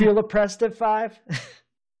 Did you feel oppressed at 5?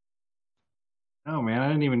 No, man. I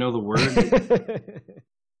didn't even know the word.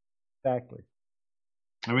 Exactly.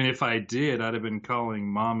 I mean, if I did, I'd have been calling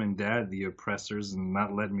mom and dad the oppressors and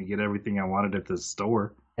not letting me get everything I wanted at the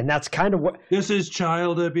store. And that's kind of what... This is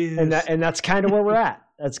child abuse. And that's kind of where we're at.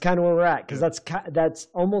 That's kind of where we're at. Because that's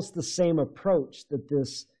almost the same approach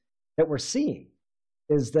that we're seeing.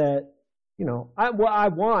 Is that, you know, I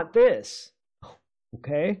want this.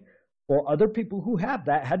 Okay. Well, other people who have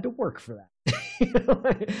that had to work for that. You know?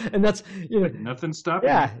 And that's, you know... Nothing stopping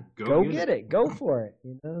you. Yeah. Go get it. Go for it.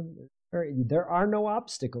 You know? There are no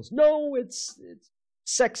obstacles. No, it's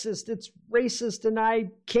sexist, it's racist, and I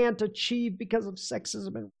can't achieve because of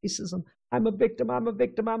sexism and racism. I'm a victim.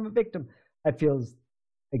 I feel,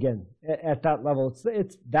 again, at that level,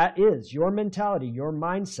 that is your mentality, your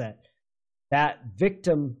mindset. That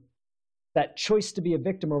victim, that choice to be a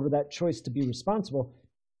victim over that choice to be responsible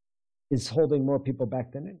is holding more people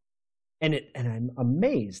back than it. And I'm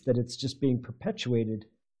amazed that it's just being perpetuated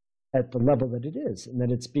at the level that it is, and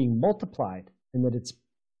that it's being multiplied, and that it's,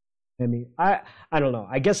 I mean, I don't know.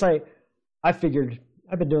 I guess I figured,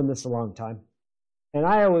 I've been doing this a long time, and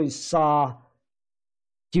I always saw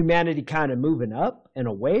humanity kind of moving up and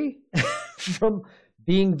away from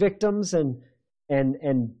being victims and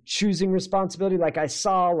choosing responsibility. Like, I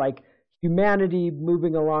saw like humanity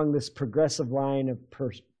moving along this progressive line of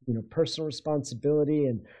personal responsibility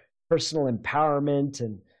and personal empowerment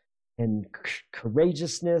and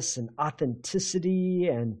courageousness and authenticity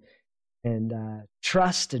and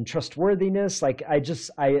trust and trustworthiness. Like,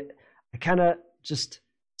 I kind of just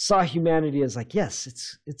saw humanity as like,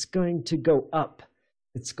 yes, it's going to go up.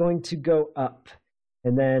 It's going to go up.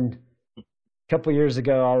 And then a couple years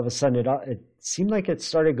ago, all of a sudden, it seemed like it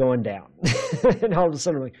started going down. And all of a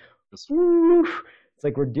sudden, we're like, woo. It's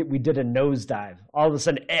like we did a nosedive. All of a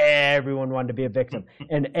sudden, everyone wanted to be a victim,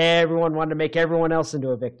 and everyone wanted to make everyone else into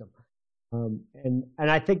a victim. And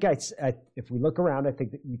I think if we look around, I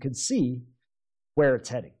think that you can see where it's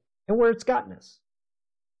heading and where it's gotten us.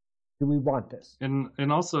 Do we want this?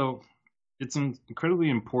 And also, it's incredibly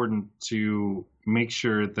important to make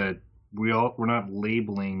sure that we're not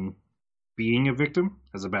labeling being a victim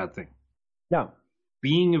as a bad thing. No.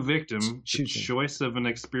 Being a victim, the choice of an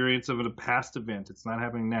experience of a past event, it's not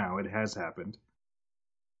happening now, it has happened.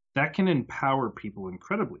 That can empower people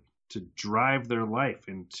incredibly to drive their life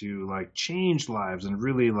and to like change lives and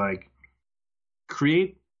really like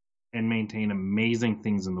create and maintain amazing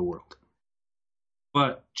things in the world.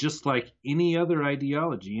 But just like any other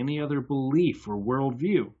ideology, any other belief or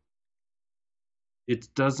worldview, it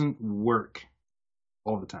doesn't work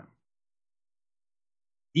all the time.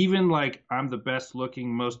 Even like I'm the best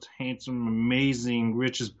looking, most handsome, amazing,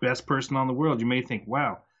 richest, best person on the world, you may think,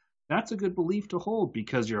 wow, that's a good belief to hold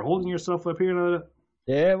because you're holding yourself up here.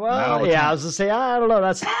 Yeah, well, yeah, I was going to say, I don't know.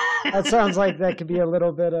 That sounds like that could be a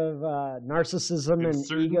little bit of narcissism and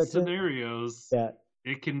certain ego. Scenarios, yeah.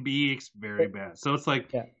 It can be very bad. So it's like,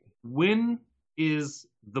 when is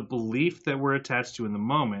the belief that we're attached to in the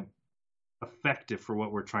moment effective for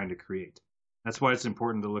what we're trying to create? That's why it's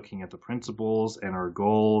important to looking at the principles and our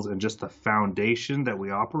goals and just the foundation that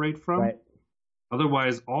we operate from. Right.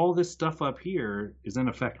 Otherwise, all this stuff up here is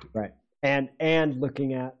ineffective. Right. And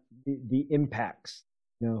looking at the impacts,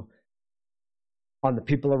 on the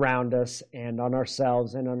people around us and on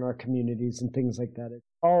ourselves and on our communities and things like that.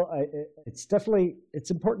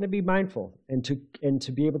 It's important to be mindful and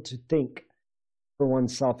to be able to think for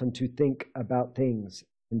oneself and to think about things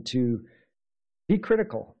and to be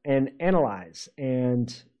critical and analyze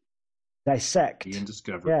and dissect. Be and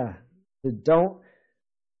discover. Yeah.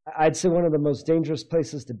 I'd say one of the most dangerous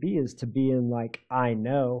places to be is to be in like, I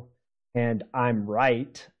know and I'm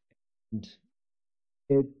right. And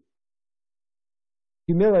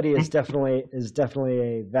humility is definitely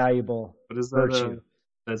a valuable virtue.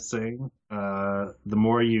 That saying? The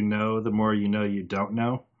more you know you don't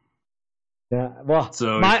know. Yeah. Well,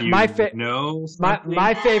 so my favorite.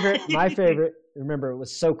 Remember, it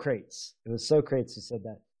was Socrates. It was Socrates who said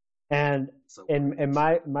that. And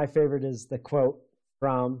my favorite is the quote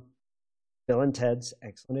from Bill and Ted's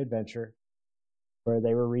Excellent Adventure, where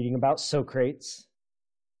they were reading about Socrates,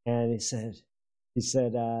 and he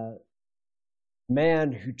said,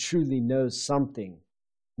 man who truly knows something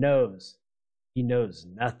knows he knows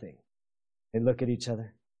nothing. They look at each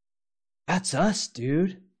other. That's us,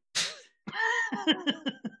 dude.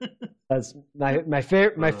 That's my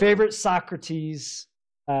favorite Socrates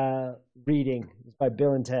reading is by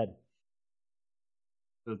Bill and Ted.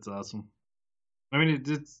 That's awesome. I mean,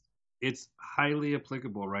 it's highly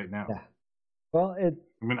applicable right now. Yeah. Well,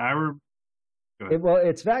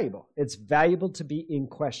 it's valuable. It's valuable to be in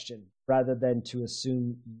question rather than to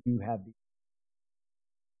assume you have the.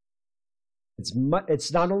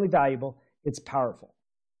 It's not only valuable, it's powerful,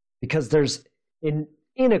 because there's in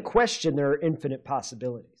a question there are infinite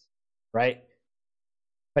possibilities, right?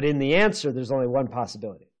 But in the answer, there's only one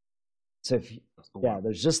possibility. So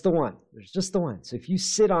there's just the one. There's just the one. So if you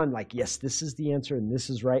sit on like, yes, this is the answer and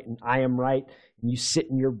this is right and I am right, and you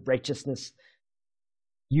sit in your righteousness,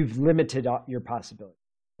 you've limited your possibility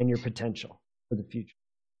and your potential for the future.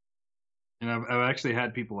 And I've actually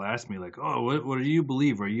had people ask me like, oh, what do you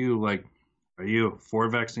believe? Are you for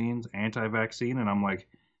vaccines, anti-vaccine? And I'm like,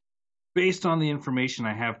 based on the information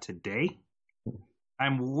I have today,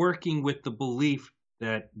 I'm working with the belief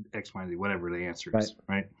that X, Y, Z, whatever the answer is,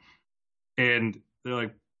 right? And they're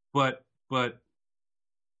like, but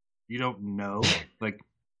you don't know? Like,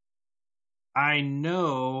 I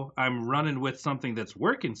know I'm running with something that's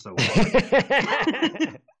working so well.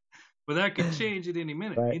 But that could change at any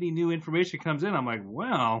minute. Right. Any new information comes in, I'm like,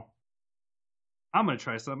 well, I'm going to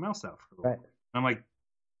try something else out for a little. Right. I'm like,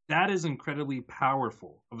 that is incredibly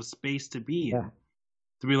powerful of a space to be in. Yeah.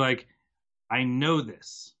 To be like, I know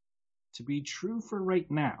this to be true for right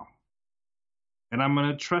now. And I'm going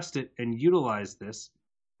to trust it and utilize this,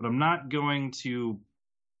 but I'm not going to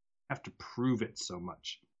have to prove it so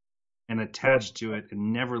much and attach to it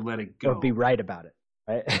and never let it go. Or be right about it,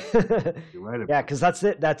 right? You're right about yeah, because that's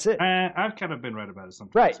it. That's it. I've kind of been right about it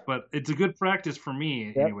sometimes. Right. But it's a good practice for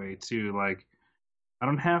me anyway to like, I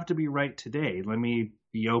don't have to be right today. Let me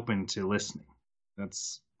be open to listening.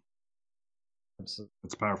 That's Absolutely.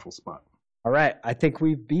 It's a powerful spot. All right. I think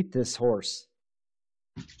we've beat this horse.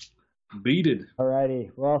 Beat it. All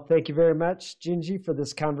righty. Well, thank you very much, Gingy, for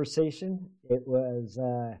this conversation. It was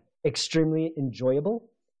extremely enjoyable.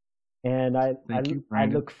 And I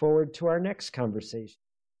look forward to our next conversation.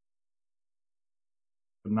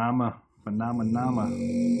 Phenomena.